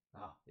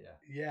 Oh, yeah.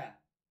 Yeah.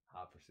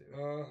 Hot Pursuit.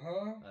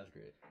 Uh-huh. That's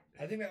great.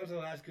 I think that was the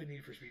last good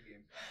Need for Speed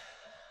game.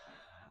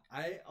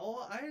 I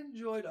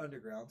enjoyed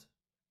Underground.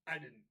 I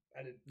didn't.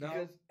 No?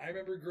 Because I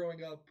remember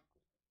growing up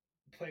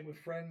playing with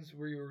friends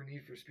where you were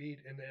Need for Speed,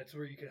 and that's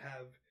where you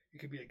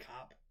could be a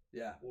cop.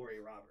 Yeah. Or a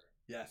robber.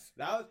 Yes.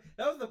 That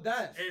was the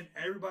best. And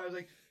everybody was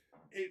like,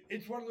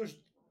 it's one of those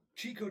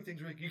cheat code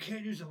things where like, you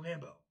can't use a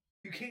Lambo.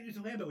 You can't use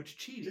a Lambo. It's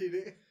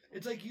cheating.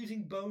 It's like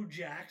using Bo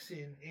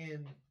Jackson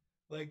in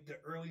like the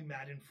early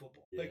Madden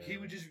football. Like he Yeah.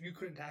 would you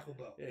couldn't tackle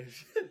Bo.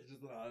 It's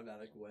just an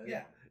automatic win.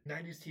 Yeah,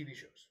 90s TV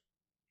shows.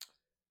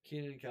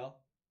 Keenan and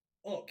Kel.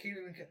 Oh,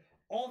 Keenan and Kel.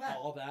 All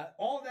that.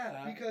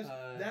 Because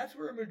that's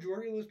where a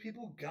majority of those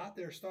people got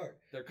their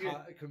start. Their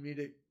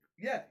comedic.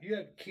 Yeah, you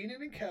had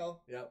Keenan and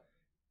Kel. Yep.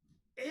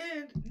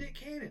 And Nick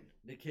Cannon.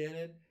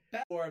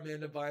 Before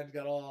Amanda Bynes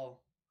got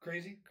all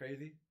crazy.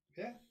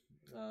 Yeah.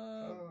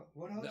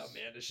 What else? The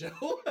Amanda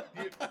Show.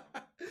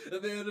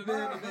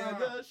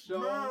 Amanda Show.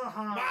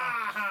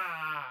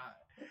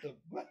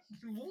 What?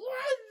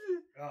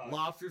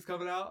 Lobsters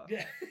coming out.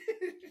 Yeah.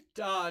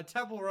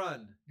 Temple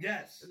Run.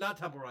 Yes. Not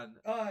Temple Run.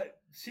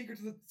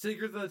 Secrets of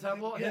the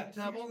Temple. Yeah. Hidden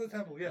Temple. Secrets of the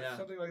Temple. Yeah,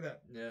 something like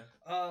that. Yeah.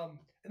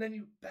 And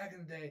then back in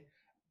the day,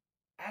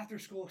 after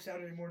school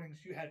Saturday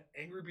mornings, you had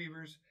Angry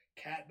Beavers,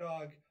 Cat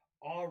Dog,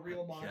 All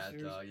Real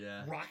Monsters, Cat Dog,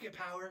 yeah. Rocket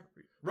Power.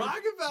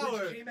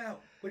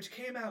 Which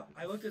came out.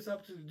 I looked this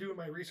up to do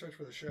my research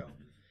for the show.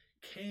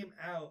 Came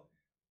out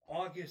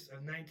August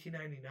of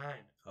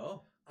 1999.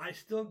 Oh. I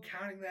still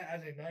counting that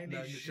as a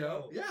 90s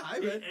show. Yeah,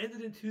 It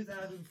ended in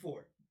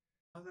 2004.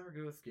 I'll never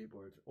go with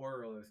skateboards or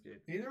roller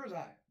skates. Neither was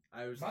I.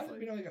 Might have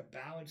been like a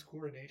balance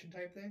coordination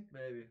type thing.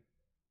 Maybe.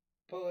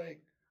 But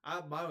like...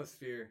 mine was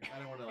fear. I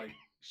didn't want to like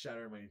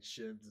shatter my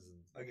shins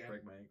and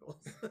break my ankles.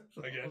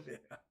 Again.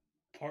 Yeah.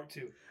 Part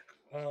 2.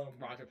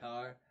 Rocket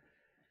Power.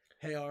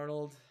 Hey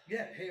Arnold.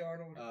 Yeah, Hey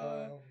Arnold.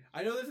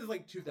 I know this is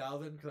like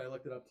 2000 because I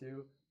looked it up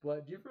too.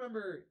 But do you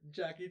remember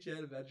Jackie Chan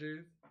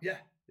Adventures? Yeah.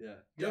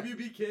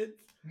 WB Kids?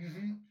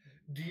 Mm-hmm.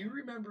 Do you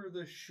remember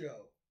the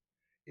show?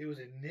 It was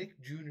a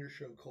Nick Jr.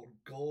 show called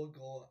Gullah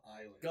Gullah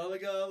Island. Gullah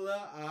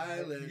Gullah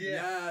Island.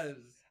 Yeah. Yes.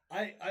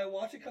 I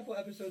watched a couple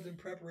episodes in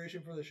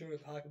preparation for the show to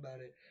talk about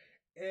it.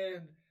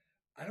 And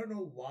I don't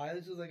know why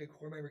this is like a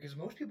core memory because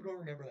most people don't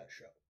remember that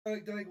show.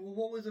 They're like, well,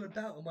 what was it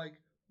about? I'm like,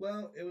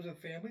 well, it was a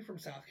family from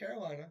South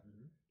Carolina,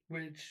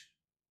 which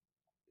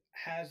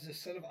has this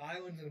set of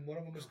islands, and one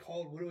of them is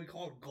called, what do we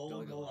call it?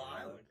 Gullah Gullah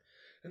Island.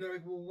 And they're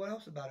like, well, what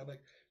else about it? I'm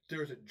like,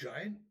 there's a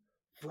giant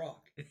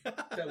frog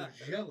that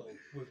was yellow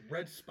with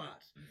red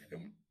spots.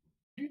 And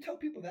you tell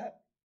people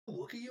that, they'll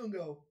look at you and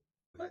go,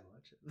 what?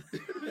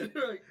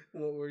 They're like,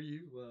 what were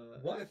you?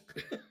 What?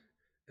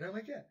 And I'm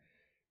like, yeah.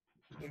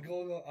 The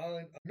Gullah Gullah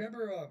Island.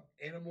 Remember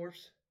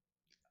Animorphs?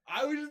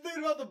 I was just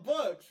thinking about the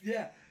books.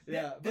 Yeah.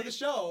 But the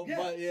show. Yeah,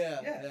 but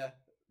yeah.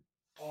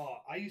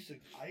 Oh, I used to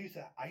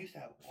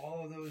have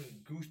all of those in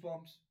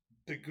Goosebumps,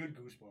 the good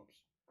Goosebumps.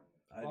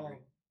 I agree.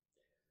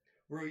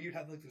 Where you'd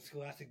have like the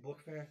Scholastic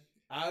Book Fair.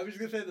 I was just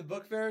gonna say the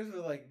book fairs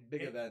were like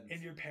big events,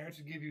 and your parents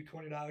would give you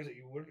 $20 that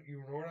you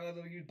weren't allowed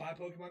to buy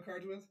Pokemon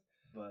cards with,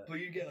 but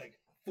you'd get like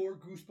 4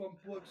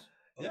 Goosebump books,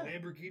 a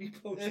Lamborghini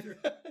poster.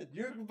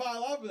 You can buy a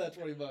lot for that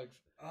 $20.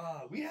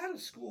 We had a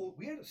school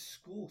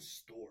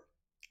store.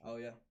 Oh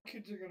yeah,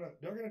 kids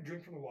they're gonna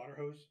drink from the water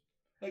hose.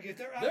 Like if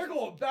they're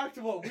going back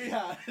to what we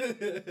had.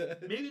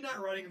 Maybe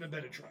not riding in the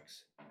bed of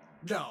trucks.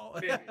 No,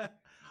 maybe.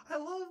 I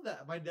love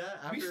that. My dad.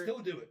 We still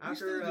do it. We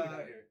still do it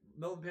out here.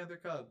 Milton Panther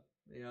Cub.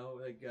 You know,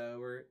 like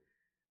we're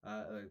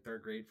like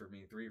 3rd grade for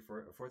me,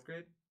 4th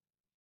grade.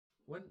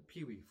 When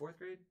Pee Wee, 4th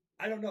grade?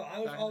 I don't know.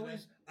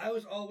 I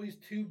was always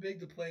too big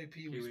to play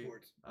Pee Wee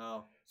sports.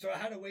 Oh, so I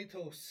had to wait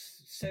till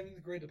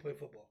 7th grade to play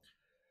football.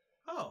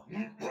 Oh,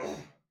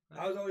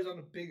 I was always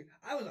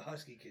I was a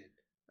husky kid.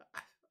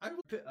 I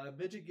went a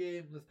midget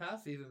game this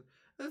past season.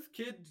 This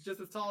kid's just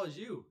as tall as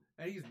you,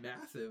 and he's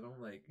massive.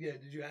 I'm like, yeah.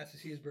 Did you ask to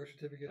see his birth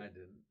certificate? I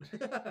didn't.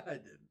 I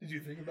didn't. Did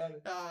you think about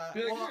it?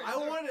 Well,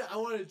 I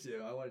wanted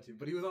to,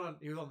 but he was on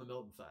the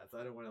Milton side, so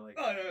I didn't want to like.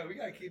 Oh no, we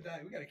gotta keep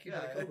that. We gotta keep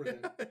that Cobras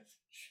in.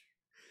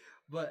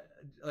 But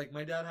like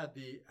my dad had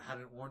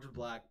an orange and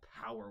black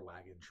Power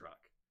Wagon truck.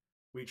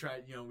 We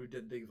tried, we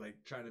did things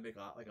like trying to make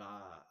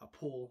a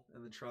pool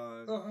in the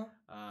trunk.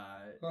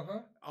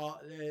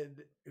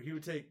 He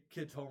would take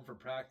kids home from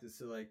practice,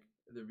 so like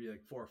there'd be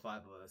like 4 or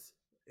 5 of us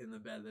in the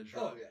bed of the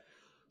truck. Oh yeah.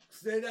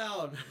 Stay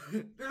down.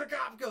 There's a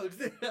cop coming.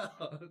 Stay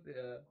down.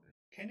 Yeah.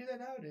 Can't do that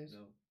nowadays.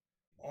 No.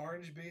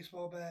 Orange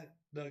baseball bat.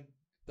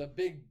 The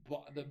big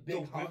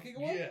honking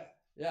one. Yeah.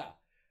 Yeah.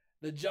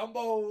 The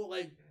jumbo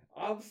like.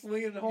 I'm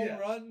swinging home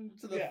run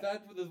to the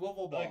fence with his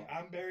wiffle ball. Like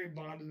I'm Barry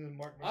Bonds and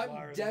Mark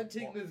McGwire. I'm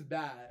denting this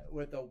bat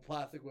with a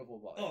plastic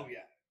wiffle ball. Oh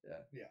yeah.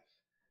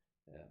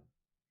 Yeah.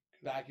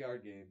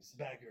 Backyard games.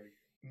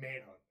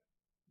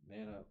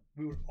 Manhunt.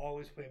 We would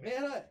always play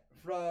Manhunt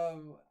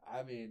from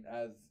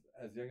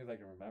as young as I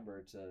can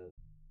remember to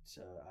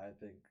I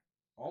think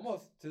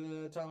almost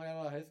to the time I got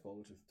out of high school,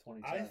 which was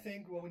 2010. I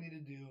think what we need to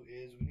do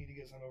is we need to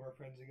get some of our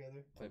friends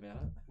together. Play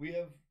Manhunt. We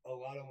have a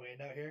lot of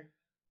land out here.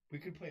 We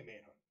could play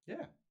Manhunt.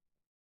 Yeah.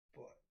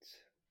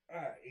 But,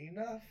 alright,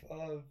 enough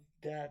of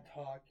dad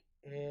talk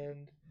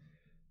and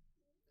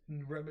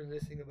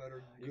reminiscing about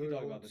our You can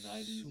talk about the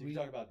 90s. You can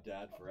talk about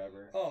dad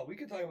forever. Oh, we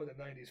can talk about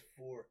the 90s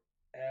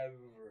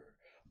forever.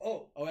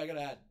 Oh, I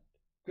gotta add.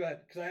 Go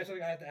ahead, because I have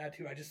something I have to add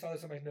too. I just saw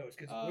this on my notes.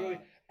 Because literally,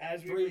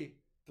 as three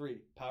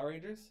Power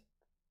Rangers.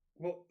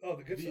 Well,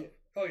 the good stuff.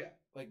 Oh yeah,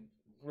 like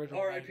original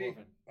R.I.P.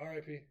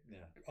 R.I.P. Yeah.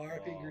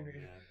 R.I.P. Green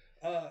Ranger.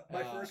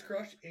 My first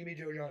crush, Amy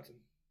Jo Johnson.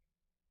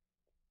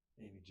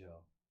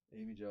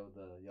 Amy Jo,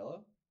 the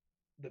yellow?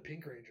 The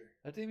Pink Ranger.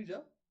 That's Amy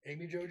Jo?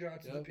 Amy Jo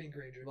Johnson, Yep. the Pink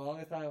Ranger. The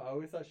longest time, I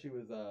always thought she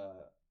was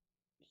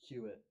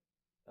Hewitt.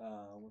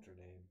 What's her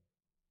name?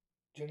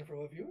 Jennifer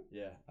Love Hewitt?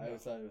 Yeah, No. I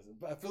always thought it was.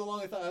 But for the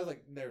longest time, I was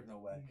like, there's no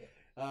way.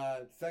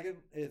 Second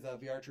is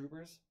VR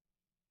Troopers.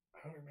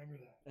 I don't remember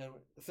that. And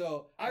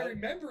so I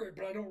remember it,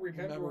 but I don't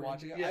remember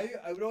watching it. Yeah.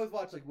 I would always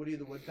watch like Woody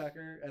the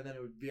Woodpecker, and then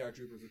VR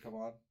Troopers would come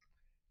on.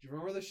 Do you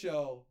remember the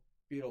show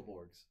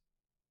Beetleborgs?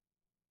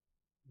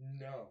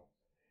 No.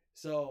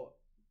 So,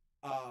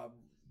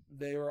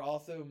 they were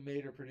also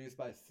made or produced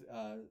by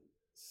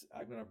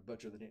I'm gonna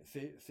butcher the name,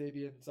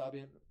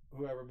 Sabian,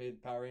 whoever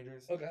made Power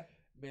Rangers. Okay.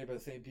 Made by the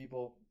same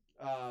people.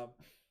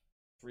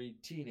 3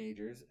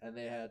 teenagers, and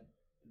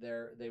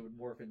they would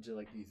morph into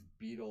like these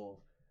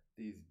beetle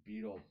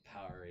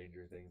Power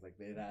Ranger things. Like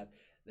they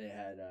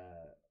had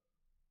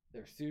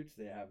their suits,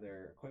 they have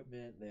their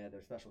equipment, they had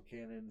their special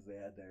cannons, they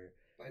had their.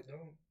 I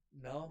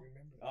don't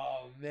remember that.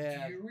 Oh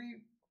man. Do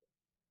you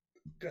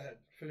Go ahead.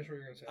 Finish what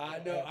you're gonna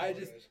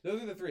say.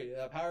 Those are the 3: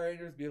 Power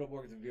Rangers,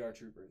 Beetleborgs, and VR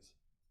Troopers.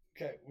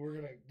 Okay, we're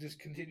gonna just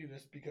continue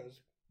this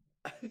because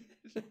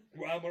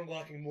I'm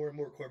unlocking more and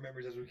more core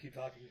memories as we keep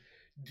talking.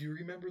 Do you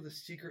remember The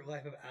Secret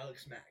Life of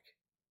Alex Mack?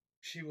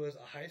 She was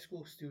a high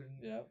school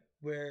student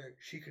where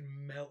she could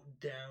melt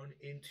down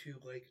into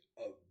like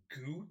a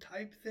goo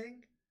type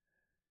thing.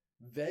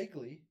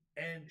 Vaguely.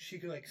 And she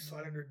could like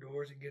slide under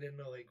doors and get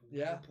into like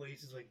weird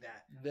places like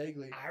that.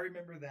 Vaguely. I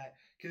remember that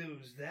because it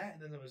was that,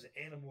 and then there was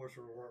Animorphs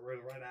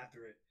right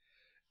after it.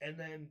 And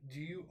then,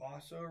 do you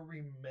also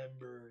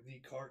remember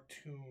the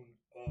cartoon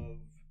of?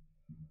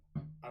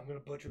 I'm gonna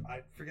butcher.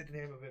 I forget the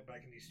name of it, but I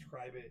can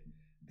describe it.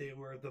 They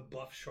were the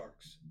Buff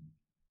Sharks.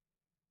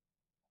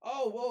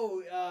 Oh,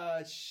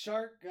 whoa!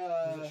 Shark.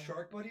 Was it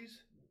Shark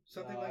Buddies?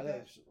 Something like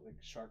that. Like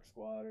Shark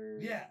Squad or.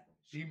 Yeah.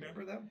 Do you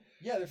remember them?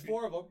 Yeah, there's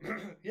 4 of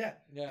them. Yeah.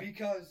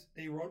 Because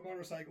they rode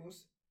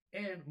motorcycles,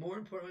 and more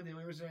importantly, the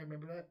only reason I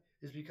remember that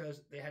is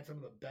because they had some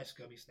of the best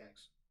gummy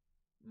snacks.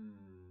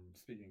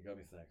 Speaking of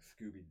gummy snacks,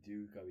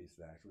 Scooby-Doo gummy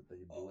snacks with the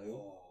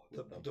blue.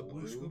 The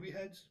blue Scooby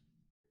heads,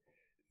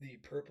 the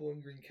purple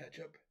and green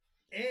ketchup,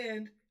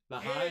 and the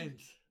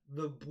Heinz.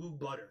 The blue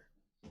butter.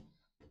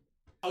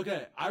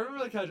 Okay, I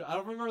remember the ketchup. I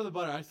don't remember the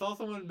butter. I saw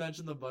someone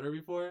mention the butter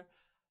before.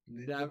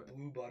 The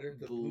blue butter.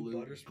 The blue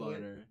butter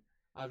split.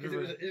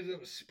 Because it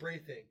was a spray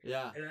thing.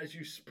 Yeah. And as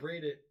you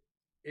sprayed it,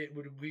 it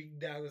would leak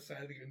down the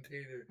side of the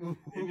container.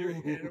 And your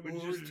hand would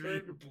just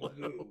turn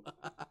blue.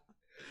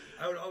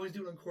 I would always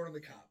do it on corn on the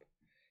cob.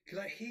 Because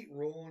I hate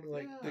rolling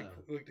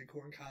the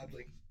corn cobs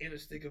like in a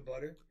stick of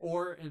butter.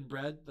 Or in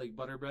bread, like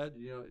butter bread.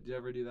 You know, did you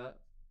ever do that?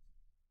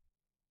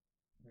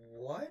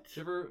 What?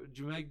 Did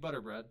you make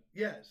butter bread?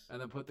 Yes.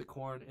 And then put the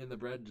corn in the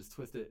bread and just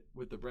twist it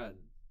with the bread?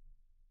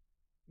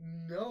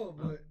 No,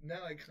 but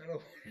now I kind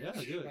of want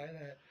to try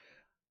that.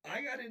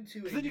 I got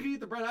into then you can eat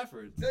the bread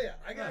afterwards. No, yeah.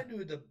 I got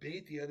into a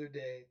debate the other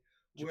day.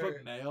 Did you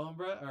put mayo on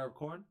bread or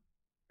corn?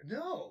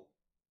 No.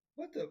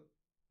 What the?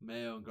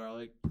 Mayo and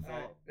garlic.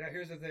 Right, now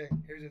here's the thing.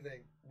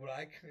 What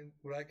I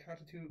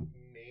constitute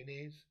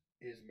mayonnaise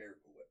is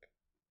Miracle Whip.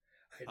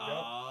 I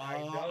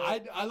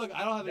know. I look.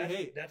 I don't have any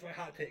hate. That's my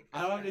hot take.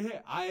 I don't have any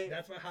hate.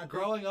 That's my hot take.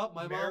 Growing up,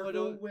 my mom would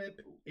do Miracle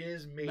Whip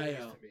is mayonnaise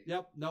to me.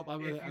 Yep. Nope. I'm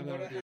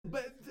gonna do.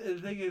 But the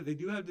thing is, they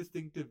do have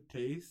distinctive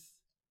tastes.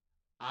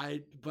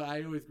 But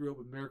I always grew up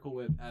with Miracle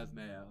Whip as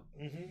mayo.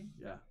 Mm-hmm.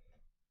 Yeah.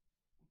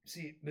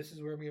 See, this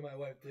is where me and my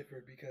wife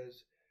differ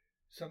because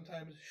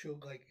sometimes she'll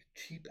like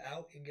cheap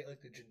out and get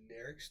like the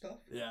generic stuff.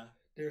 Yeah.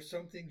 There's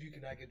some things you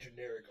cannot get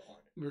generic on.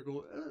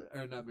 Miracle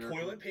or not Miracle.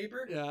 Toilet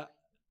paper. Yeah.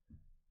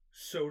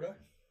 Soda.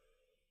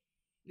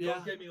 Yeah.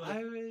 Don't get me like,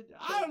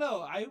 I don't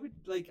know. I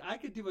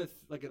could do an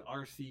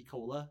RC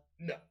cola.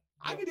 No.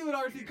 I could do an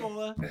RC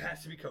cola. It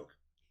has to be Coke.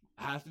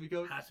 Has to be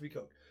Coke. Has to be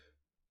Coke.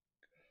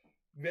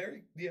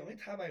 The only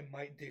time I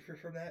might differ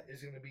from that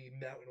is going to be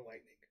Mountain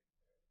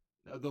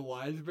Lightning. The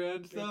Wise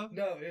brand stuff?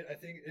 No, I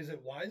think, is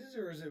it Wise's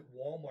or is it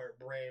Walmart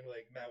brand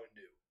like Mountain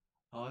Dew?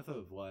 Oh, I thought it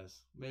was Wise.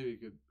 Maybe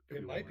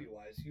it might be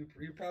Wise.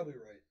 You're probably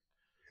right.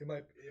 It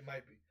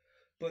might be.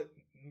 But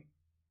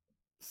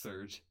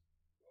Surge.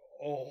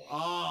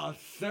 Oh,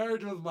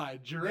 Surge was my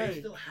drink. They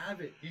still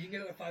have it. You can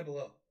get it at Five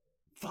Below.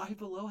 Five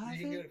Below has it?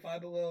 You can get it at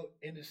Five Below,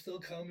 and it still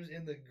comes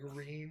in the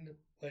green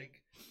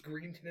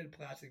tinted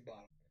plastic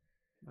bottle.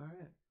 All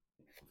right,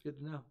 it's good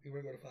to know. You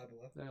want to go to Five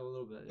Below? Yeah, a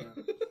little bit.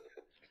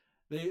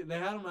 Yeah. They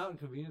had them out in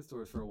convenience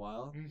stores for a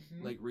while.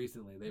 Mm-hmm. Like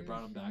recently, they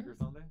brought them back or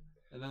something,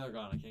 and then they're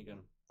gone. I can't get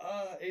them.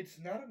 It's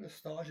not a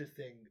nostalgia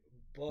thing,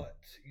 but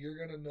you're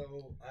gonna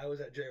know. I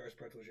was at JR's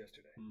Pretzels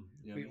yesterday.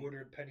 We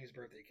ordered Penny's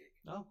birthday cake.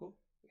 Oh, cool.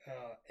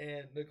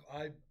 And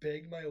I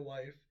begged my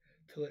wife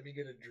to let me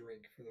get a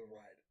drink for the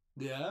ride.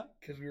 Yeah?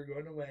 Because we were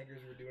going to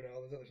Wangers, we were doing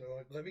all this other stuff. I'm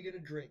like, let me get a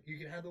drink. You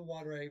can have the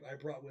water I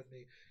brought with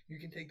me. You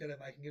can take that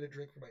if I can get a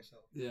drink for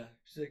myself. Yeah.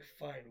 She's like,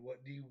 fine,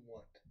 what do you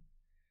want?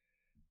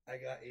 I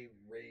got a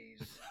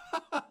Ray's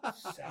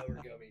sour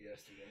gummy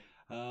yesterday.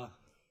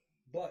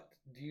 But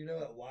do you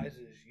know at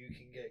Wise's you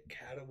can get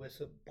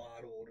Catawissa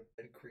bottled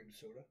red cream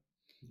soda?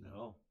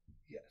 No,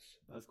 Yes.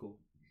 that's cool.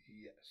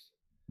 Yes.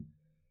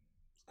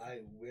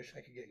 I wish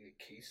I could get a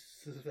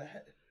case of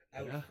that.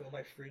 I would Yeah. fill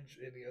my fridge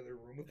in the other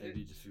room with And it.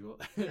 you just feel.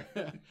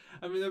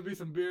 I mean, there'd be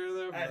some beer in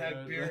there. I'd but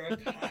have beer on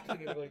top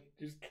and then like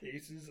just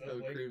cases of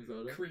like cream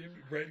soda.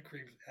 red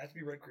cream. It has to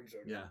be red cream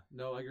soda. Yeah,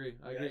 no, I agree.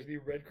 It has to be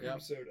red cream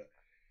soda.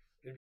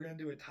 And we're gonna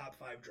do a top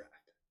 5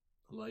 draft.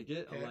 I like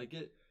it. Okay. I like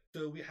it.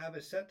 So we have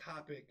a set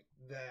topic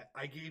that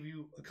I gave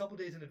you a couple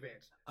days in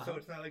advance. So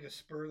it's not like a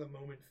spur of the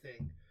moment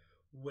thing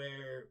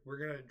where we're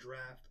gonna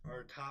draft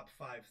our top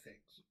 5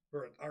 things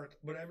or our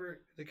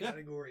whatever the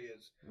category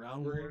is.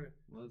 Round one.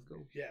 Let's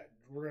go. Yeah,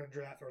 we're gonna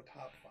draft our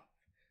top 5.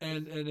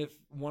 And if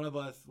one of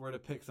us were to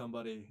pick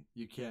somebody,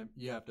 you can't.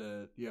 You have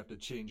to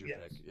change your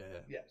pick.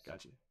 Yeah. Yes.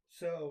 Gotcha.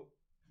 So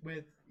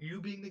with you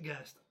being the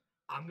guest,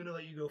 I'm gonna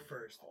let you go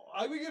first.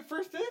 I would get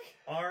first pick.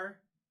 Our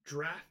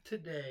draft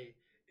today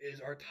is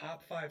our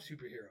top 5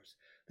 superheroes.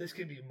 This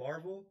could be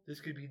Marvel.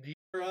 This could be DC.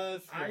 For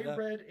us, I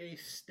read a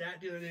stat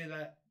the other day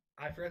that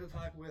I forgot to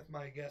talk with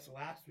my guest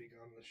last week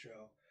on the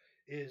show.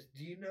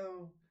 Do you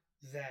know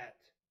that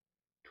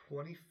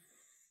 25%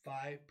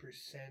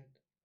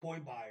 boy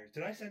buyers?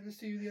 Did I send this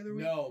to you the other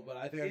week? No, but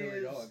I think I know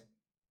where you're going.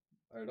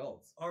 Are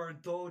adults. Are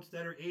adults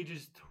that are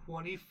ages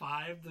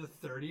 25 to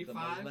 35.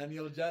 The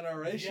millennial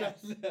generation.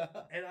 Yes.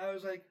 And I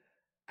was like,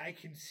 I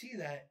can see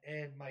that.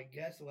 And my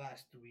guest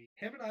last week,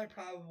 him and I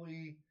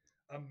probably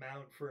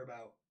amount for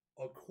about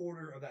a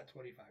quarter of that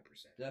 25%.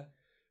 Yeah.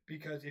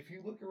 Because if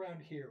you look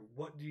around here,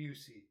 what do you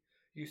see?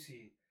 You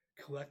see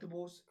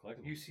collectibles.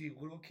 You see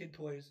little kid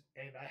toys.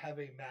 And I have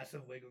a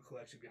massive Lego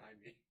collection behind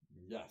me.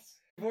 Yes.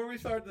 Before we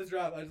start this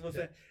draft, I just want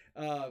to say,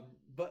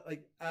 but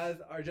like as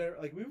our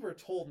like we were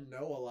told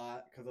no a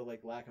lot because of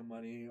like lack of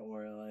money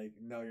or like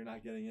no, you're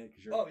not getting it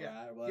because you're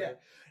fat or whatever. Yeah.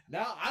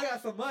 Now I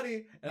got some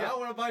money and I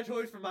want to buy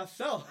toys for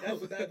myself. That's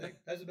the bad thing.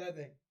 That's the bad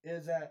thing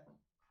is that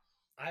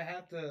I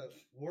have to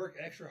work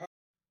extra hard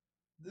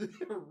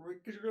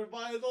because you're gonna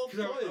buy all those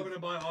toys. I'm gonna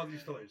buy all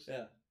these toys.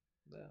 Yeah.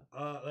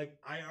 Like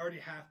I already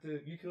have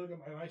to. You can look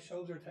at my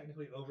shelves are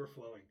technically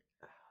overflowing.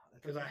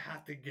 Because I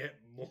have to get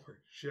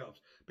more shelves.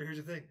 But here's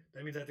the thing.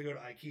 That means I have to go to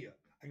IKEA.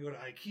 I go to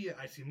IKEA,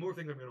 I see more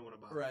things I'm going to want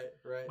to buy.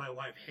 Right. My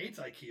wife hates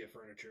IKEA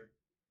furniture.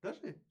 Does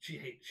she? She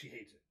hates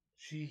it.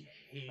 She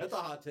hates That's a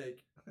hot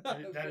take.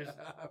 That is...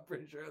 I'm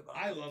pretty sure it's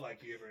I love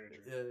IKEA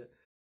furniture.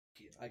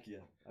 Yeah.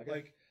 IKEA. Okay.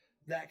 Like,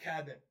 that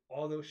cabinet,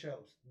 all those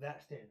shelves,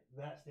 that stand.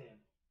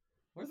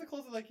 Where's the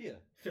closest IKEA?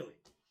 Philly.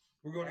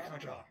 We're going to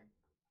Conshohocken.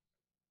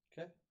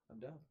 Okay, I'm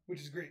down. Which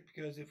is great,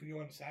 because if we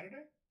go on a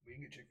Saturday, we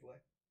can get Chick-fil-A.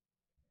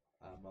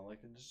 I'm not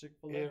liking just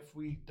Chick-fil-A. If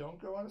we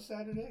don't go on a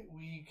Saturday,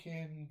 we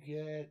can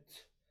get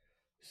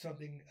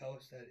something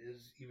else that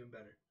is even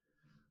better.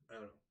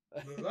 I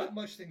don't know. Not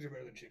much things are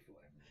better than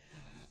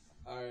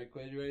Chick-fil-A. All right,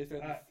 Quinn, you ready to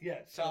start this?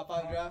 Yeah. Top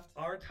 5 draft?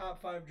 Our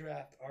top 5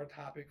 draft, our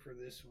topic for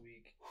this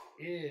week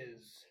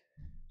is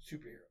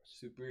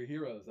superheroes.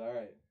 Superheroes, all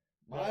right.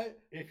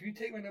 If you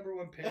take my number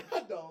 1 pick,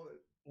 no.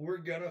 We're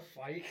going to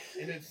fight,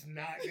 and it's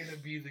not going to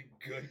be the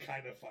good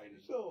kind of fighting.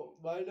 So,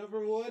 my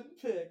number 1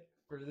 pick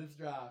for this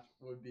draft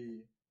would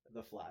be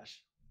The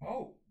Flash.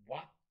 Oh,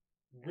 what?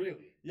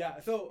 Really? Yeah,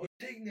 so...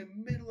 You're taking a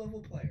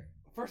mid-level player.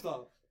 First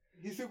off,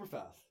 he's super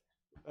fast.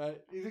 Right?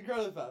 He's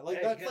incredibly fast. Like,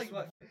 hey, that's like...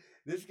 What?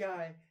 This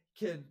guy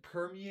can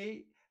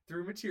permeate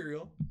through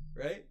material,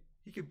 right?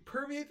 He can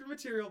permeate through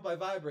material by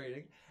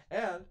vibrating,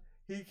 and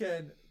he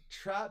can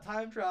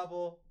time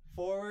travel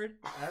forward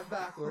and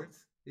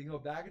backwards. He can go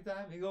back in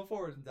time, he can go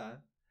forward in time.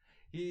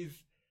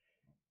 He's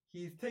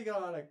taken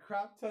on a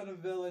crap ton of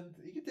villains.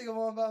 He can take them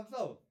on by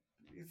himself.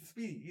 He's a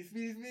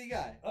speedy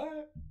guy. All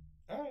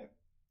right.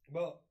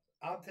 Well,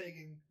 I'm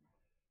taking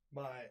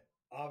my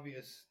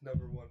obvious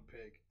number 1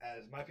 pick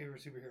as my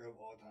favorite superhero of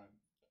all time.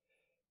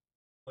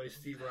 Plays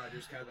Steve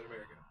Rogers, Captain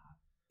America.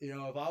 You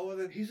know, if I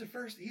wasn't, he's the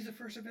first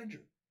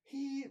Avenger.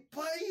 He's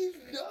nothing.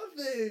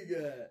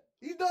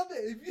 He's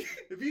nothing.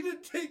 If he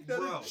didn't take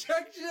that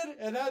injection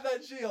and have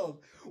that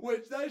shield,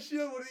 which that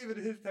shield wasn't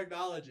even his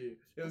technology,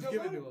 it was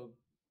given to him.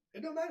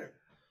 It don't matter.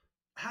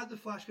 How'd the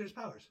Flash get his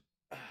powers?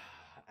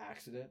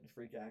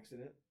 Freak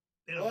accident.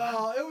 It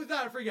was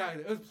not a freak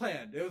accident.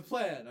 It was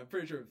planned. I'm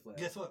pretty sure it was planned.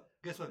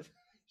 Guess what?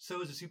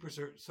 So is the super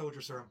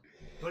soldier serum.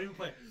 Don't even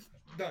play it.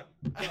 Done.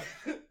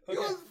 Okay. He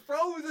was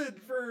frozen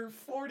for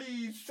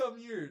 40-some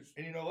years.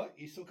 And you know what?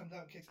 He still comes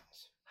out and kicks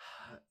ass.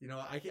 You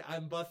know,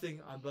 I'm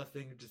busting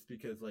just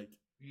because, like...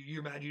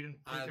 You're mad you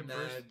didn't pick him first?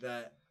 I'm mad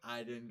that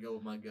I didn't go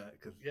with my gut,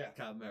 because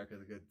Captain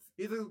America's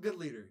he's a good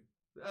leader.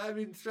 I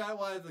mean,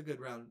 strat-wise, a good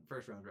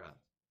first-round draft.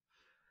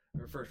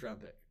 Or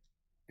first-round pick.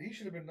 He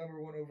should have been number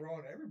 1 overall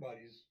in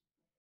everybody's.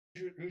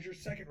 Who's your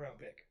second-round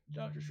pick?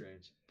 Doctor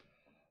Strange.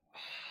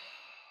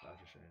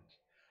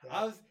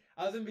 I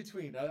was in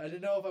between. I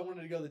didn't know if I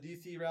wanted to go the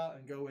DC route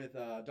and go with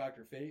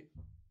Dr. Fate.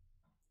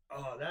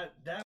 Oh, that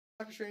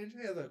Doctor Strange,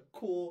 he has a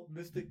cool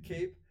mystic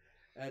cape,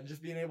 and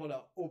just being able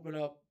to open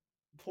up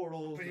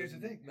portals. But here's the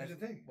thing.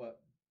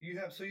 What? You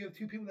have 2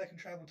 people that can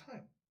travel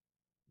time.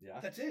 Yeah.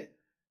 That's it.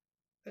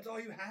 That's all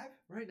you have?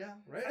 Right now.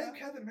 Right I now. have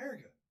Captain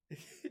America.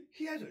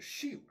 He has a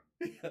shield.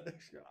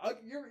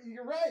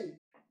 You're right.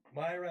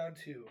 My round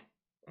 2.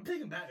 I'm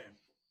taking Batman.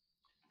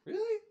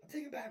 Really? I'm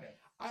taking Batman.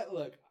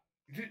 Look.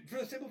 For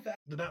the simple fact,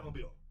 the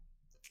Batmobile.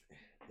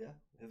 Yeah,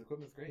 his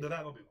equipment's great. The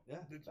Batmobile.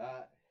 Yeah,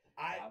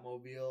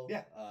 Batmobile.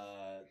 Yeah.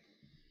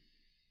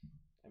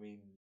 I mean,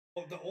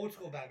 the old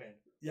school Batman.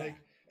 Yeah. Like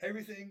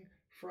everything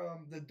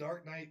from the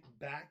Dark Knight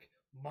back,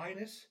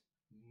 minus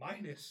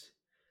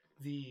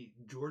the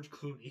George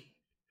Clooney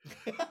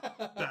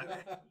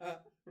Batman.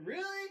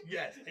 Really?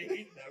 Yes, I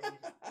hate that movie.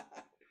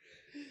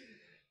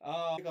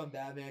 I pick on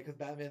Batman because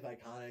Batman's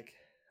iconic.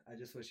 I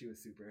just wish he was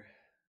super.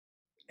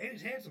 And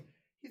he's handsome.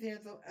 He's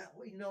handsome.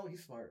 Well, you know,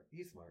 he's smart.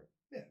 He's smart.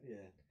 Yeah.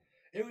 Yeah.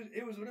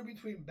 It was literally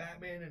between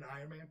Batman and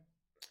Iron Man.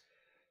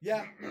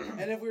 Yeah.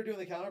 And if we were doing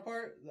the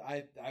counterpart,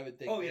 I would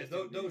think. Oh yeah,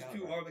 those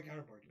two are the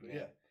counterparts. But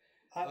yeah.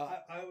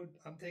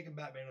 I'm taking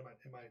Batman as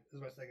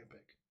my second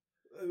pick.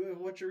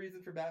 What's your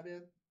reason for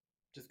Batman?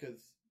 Just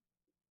because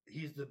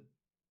he's the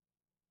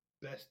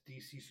best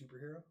DC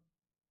superhero.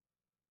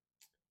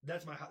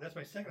 That's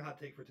my second hot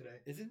take for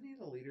today. Isn't he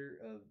the leader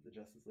of the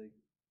Justice League?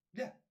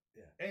 Yeah.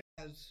 And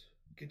has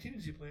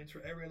contingency plans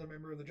for every other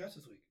member of the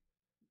Justice League.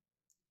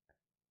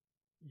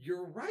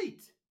 You're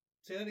right.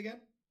 Say that again.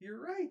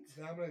 You're right.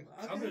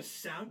 I'm gonna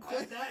sound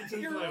clip that and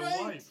send it to my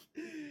wife.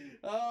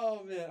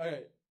 Oh man! All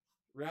right,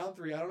 round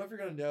 3. I don't know if you're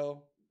gonna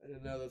know. I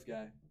didn't know this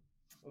guy,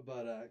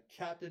 but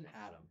Captain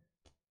Atom.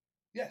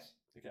 Yes.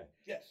 Okay.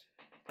 Yes.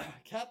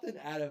 Captain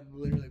Atom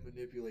literally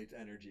manipulates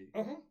energy.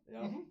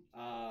 Yeah.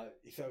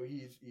 So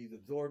he's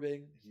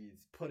absorbing. He's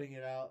putting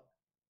it out.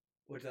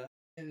 What's that?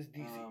 It is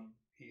DC.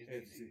 He's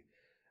DC.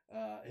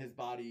 His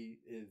body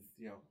is,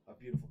 a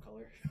beautiful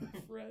color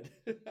of red.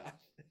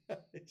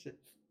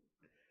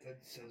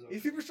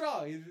 He's super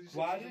strong.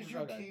 Why does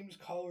your team's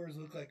colors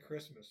look like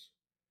Christmas?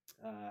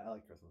 I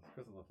like Christmas.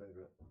 Christmas is my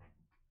favorite.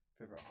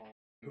 Hall.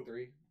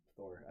 3,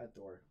 Thor. At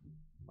Thor,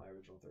 my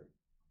original 3.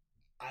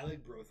 I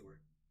like Brothor.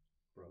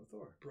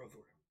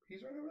 Brothor.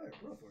 He's right over there.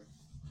 Brothor.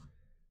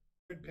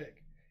 Good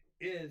pick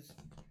is.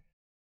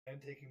 I'm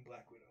taking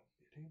Black Widow.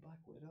 You're taking Black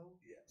Widow?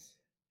 Yes.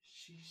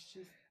 She's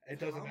just. It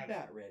doesn't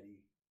matter. Ready.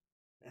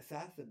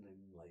 Assassin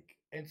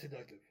and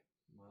seductive.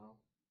 Well,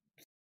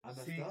 I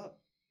messed up.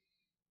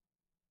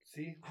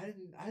 See, I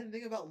didn't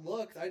think about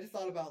looks. I just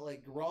thought about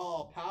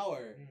raw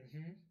power.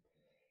 Mm-hmm.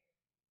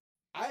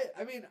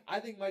 I mean, I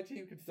think my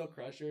team could still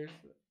crush yours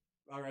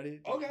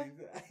already. Okay.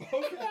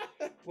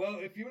 Well,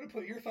 if you want to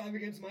put your 5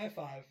 against my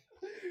 5,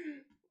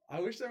 I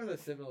wish there was a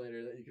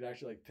simulator that you could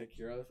actually pick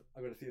heroes.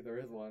 I'm gonna see if there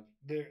is one.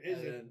 There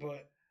isn't,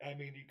 but I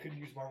mean, you could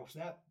use Marvel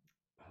Snap.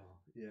 Oh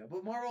yeah,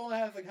 but Marvel only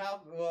has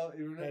half. Well,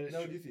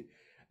 no true. DC.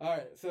 All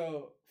right,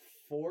 so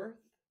 4th.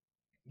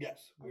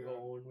 Yes, I'm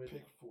going with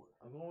pick 4.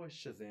 I'm going with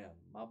Shazam.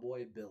 My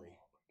boy Billy.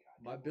 Oh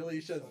my God, my Billy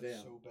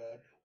Shazam. So bad.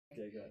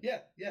 Okay, good. Yeah.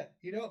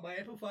 You know what? My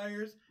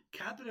amplifier is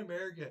Captain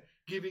America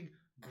giving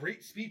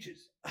great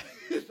speeches.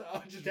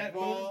 Just that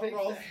raw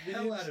motivates the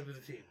hell out of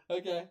his team.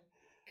 Okay.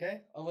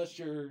 Okay. Unless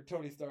you're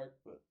Tony Stark,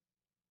 but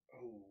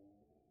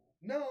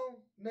no.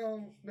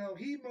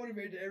 He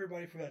motivated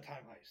everybody for that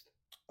time heist.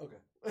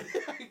 Okay.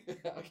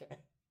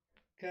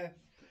 Okay.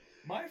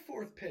 My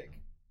 4th pick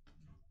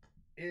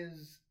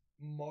is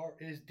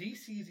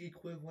DC's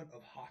equivalent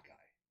of Hawkeye.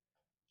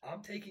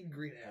 I'm taking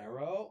Green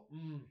Arrow.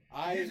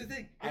 Here's the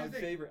thing. Here's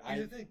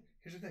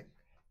the thing.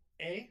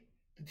 A,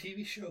 the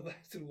TV show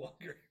lasted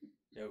longer.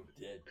 No, it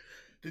did.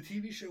 The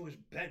TV show was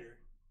better.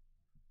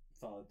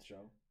 Solid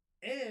show.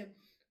 And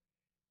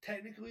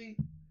technically,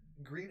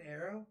 Green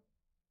Arrow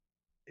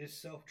is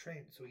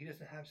self-trained, so he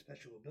doesn't have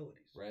special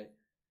abilities.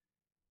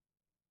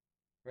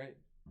 Right.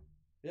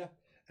 Yeah.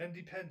 And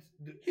depends.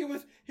 He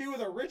was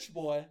a rich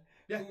boy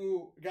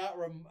who got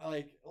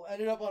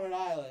ended up on an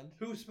island.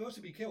 Who was supposed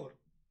to be killed.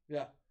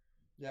 Yeah.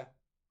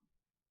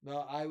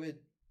 No,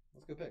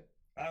 let's go pick.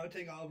 I would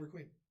take Oliver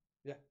Queen.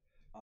 Yeah.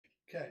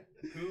 Okay.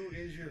 Who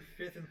is your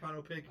 5th and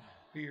final pick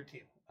for your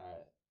team? All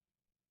right.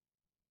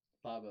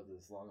 Thought about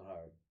this long and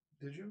hard.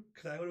 Did you?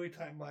 Because I literally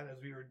timed mine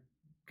as we were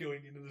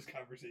going into this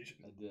conversation.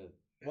 I did.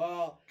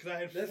 Well, because I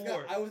had this 4.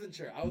 Guy, I wasn't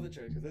sure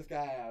because this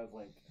guy I was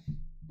like,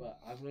 but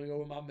I'm gonna go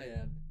with my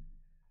man,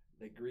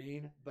 the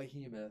Green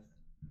Behemoth,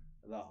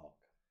 the Hulk.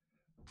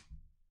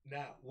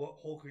 Now, what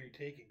Hulk are you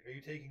taking? Are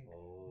you taking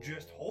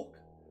just Hulk,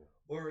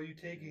 or are you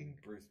taking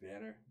Bruce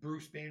Banner?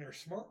 Bruce Banner,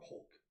 Smart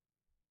Hulk.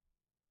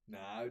 Nah,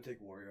 I would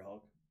take Warrior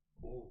Hulk.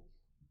 Ooh.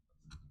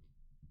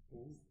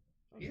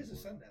 He has a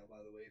son now, by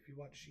the way. If you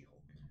watch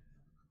She-Hulk,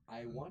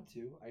 I want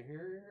to. I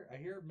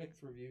hear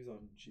mixed reviews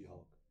on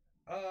She-Hulk.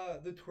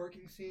 The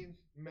twerking scene,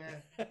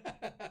 meh.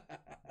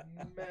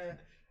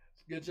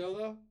 Good show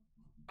though.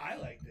 I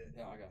liked it.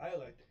 Yeah,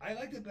 I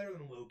liked it better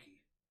than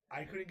Loki.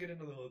 I couldn't get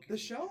into the Loki. The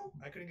show?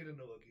 I couldn't get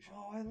into the Loki show.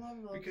 Oh, I love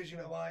Loki. Because you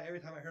know why? Every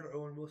time I heard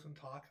Owen Wilson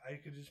talk, I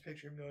could just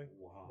picture him going,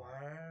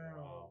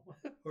 "Wow,"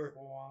 or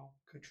 "Wow,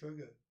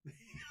 Katruga."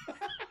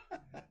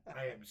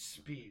 I am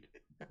speed.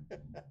 All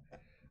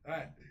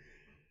right.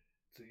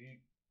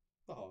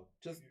 So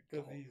just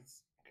because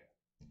he's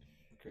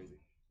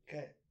crazy.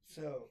 Okay,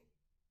 so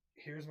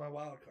Here's my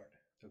wild card.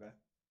 Okay.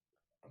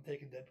 I'm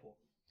taking Deadpool.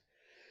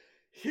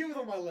 He was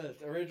on my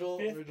list. Original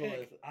Fifth list.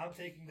 pick, I'm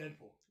taking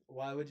Deadpool.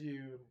 Why would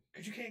you?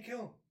 Because you can't kill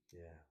him.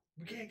 Yeah.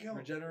 We can't kill him.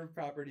 Regenerative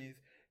properties.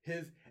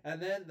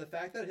 And then the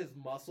fact that his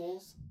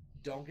muscles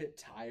don't get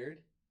tired.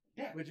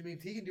 Yeah. Which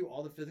means he can do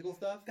all the physical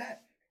stuff.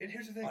 And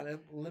here's the thing. On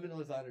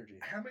limitless energy.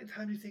 How many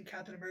times do you think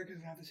Captain America is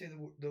going to have to say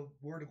the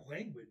word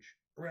language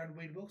around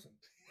Wade Wilson?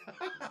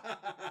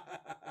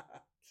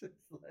 Just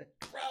like,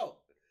 bro.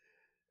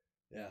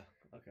 Yeah.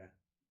 Okay.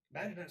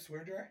 Imagine that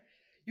swear jar.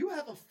 You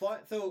have a fun.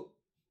 So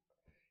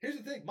here's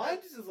the thing. Mine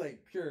just is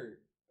like pure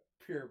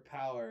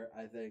power.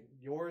 I think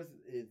yours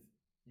is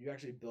you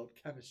actually built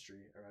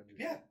chemistry around your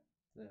team.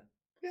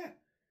 Yeah.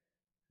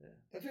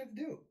 That's what you have to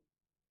do.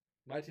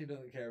 My team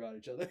doesn't care about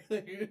each other.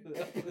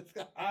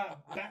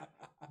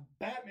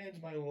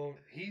 Batman's my lone.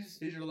 He's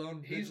your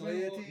lone. He's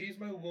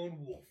my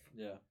lone wolf.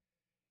 Yeah.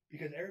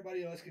 Because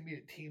everybody else can be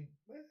a team.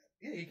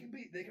 Yeah, he can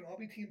be. They can all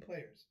be team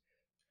players.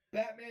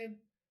 Batman.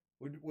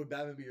 Would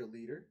Batman be your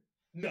leader?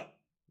 No.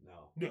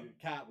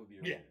 Cap would be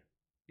your leader.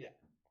 Yeah.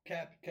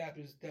 Cap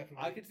is definitely.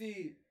 I could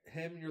see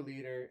him your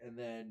leader, and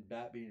then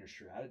Bat being your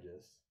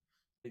strategist.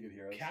 Good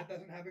heroes. Cap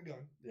doesn't have a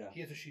gun. Yeah.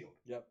 He has a shield.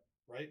 Yep.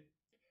 Right.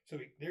 So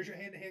there's your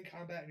hand-to-hand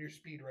combat and your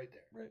speed right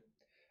there. Right.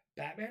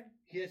 Batman,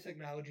 he has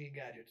technology and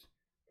gadgets.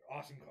 They're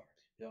awesome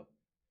cards. Yep.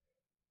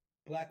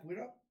 Black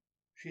Widow,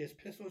 she has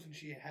pistols and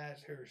she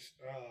has her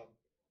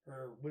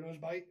Widow's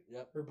Bite.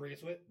 Yep. Her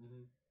bracelet.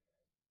 Mm-hmm.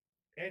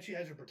 And she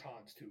has her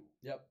batons too.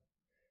 Yep.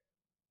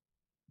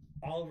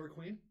 Oliver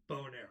Queen,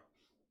 bow and arrow.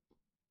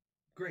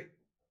 Great.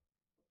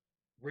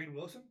 Wade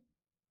Wilson,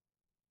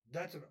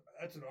 that's an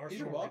arsenal. He's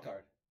your wild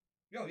card.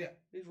 Oh yeah.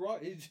 He's raw.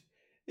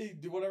 He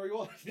do whatever he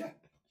wants. Yeah.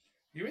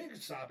 You ain't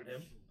stopping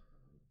him.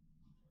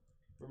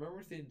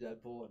 Remember seeing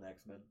Deadpool and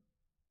X-Men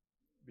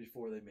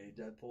before they made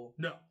Deadpool?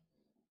 No.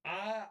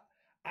 I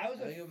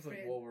think it was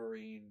like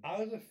Wolverine. I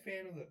was a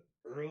fan of the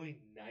early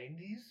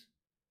 90's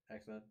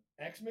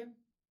X-Men.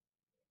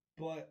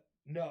 But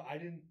no, I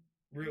didn't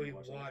really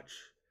watch.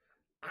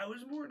 I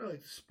was more into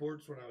like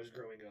sports when I was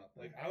growing up.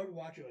 Like I would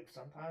watch it like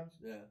sometimes.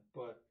 Yeah.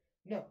 But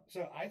no.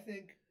 So I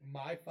think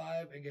my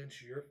 5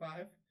 against your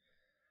 5.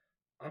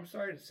 I'm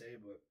sorry to say,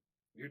 but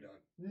you're done.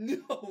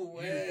 No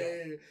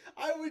way.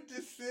 I would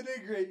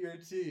disintegrate your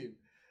team.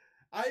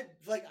 I'm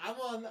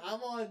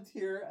on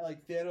tier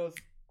like Thanos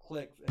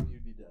clicks and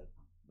you'd be dead.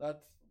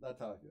 That's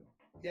how I feel.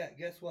 Yeah,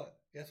 guess what?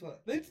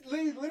 They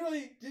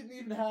literally didn't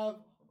even have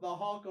the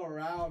Hulk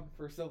around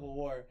for Civil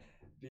War.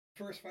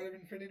 First fight of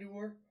Infinity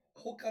War,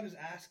 Hulk got his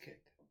ass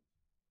kicked.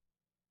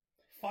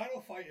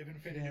 Final fight of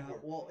Infinity War.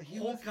 Well,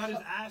 Hulk got his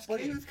ass kicked.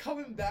 But he was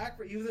coming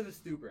back. He was in a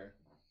stupor.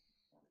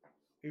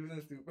 He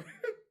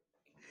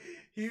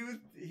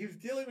was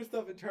dealing with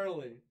stuff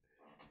internally.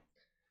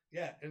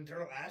 Yeah,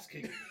 internal ass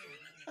kicking.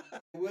 I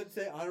would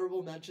say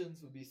honorable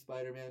mentions would be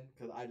Spider-Man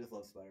because I just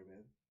love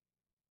Spider-Man.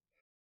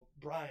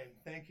 Brian,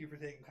 thank you for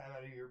taking time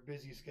out of your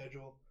busy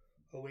schedule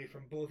away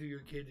from both of your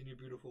kids and your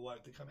beautiful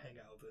wife to come hang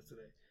out with us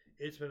today.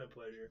 It's been a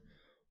pleasure.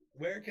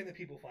 Where can the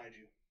people find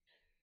you?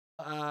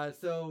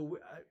 So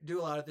I do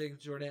a lot of things.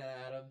 Jordana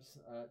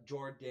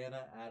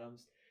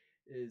Adams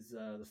is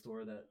the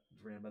store that's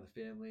ran by the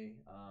family.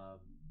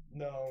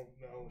 No,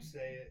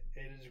 say it.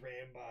 It is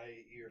ran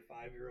by your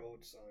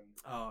 5-year-old son.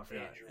 Oh, I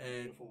forgot. And your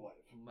beautiful wife.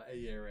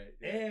 Yeah, right.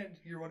 Yeah. And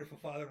your wonderful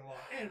father-in-law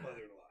and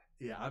mother-in-law.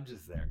 Yeah, I'm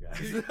just there, guys.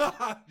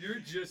 You're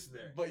just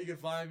there. But you can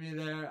find me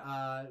there.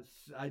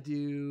 I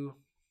do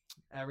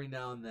every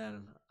now and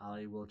then.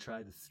 I will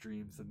try to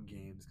stream some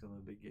games because I'm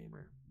a big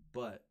gamer.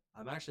 But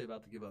I'm actually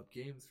about to give up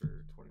games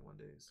for 21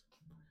 days.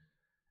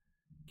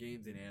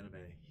 Games and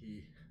anime.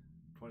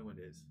 21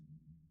 days.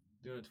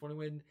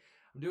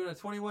 I'm doing a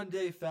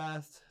 21-day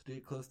fast to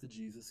get close to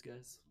Jesus,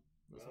 guys.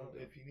 Well,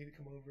 if you need to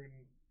come over and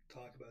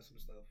talk about some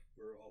stuff,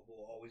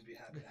 we'll always be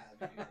happy to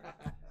have you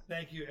here.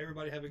 Thank you,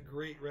 everybody. Have a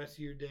great rest of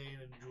your day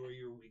and enjoy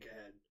your week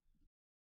ahead.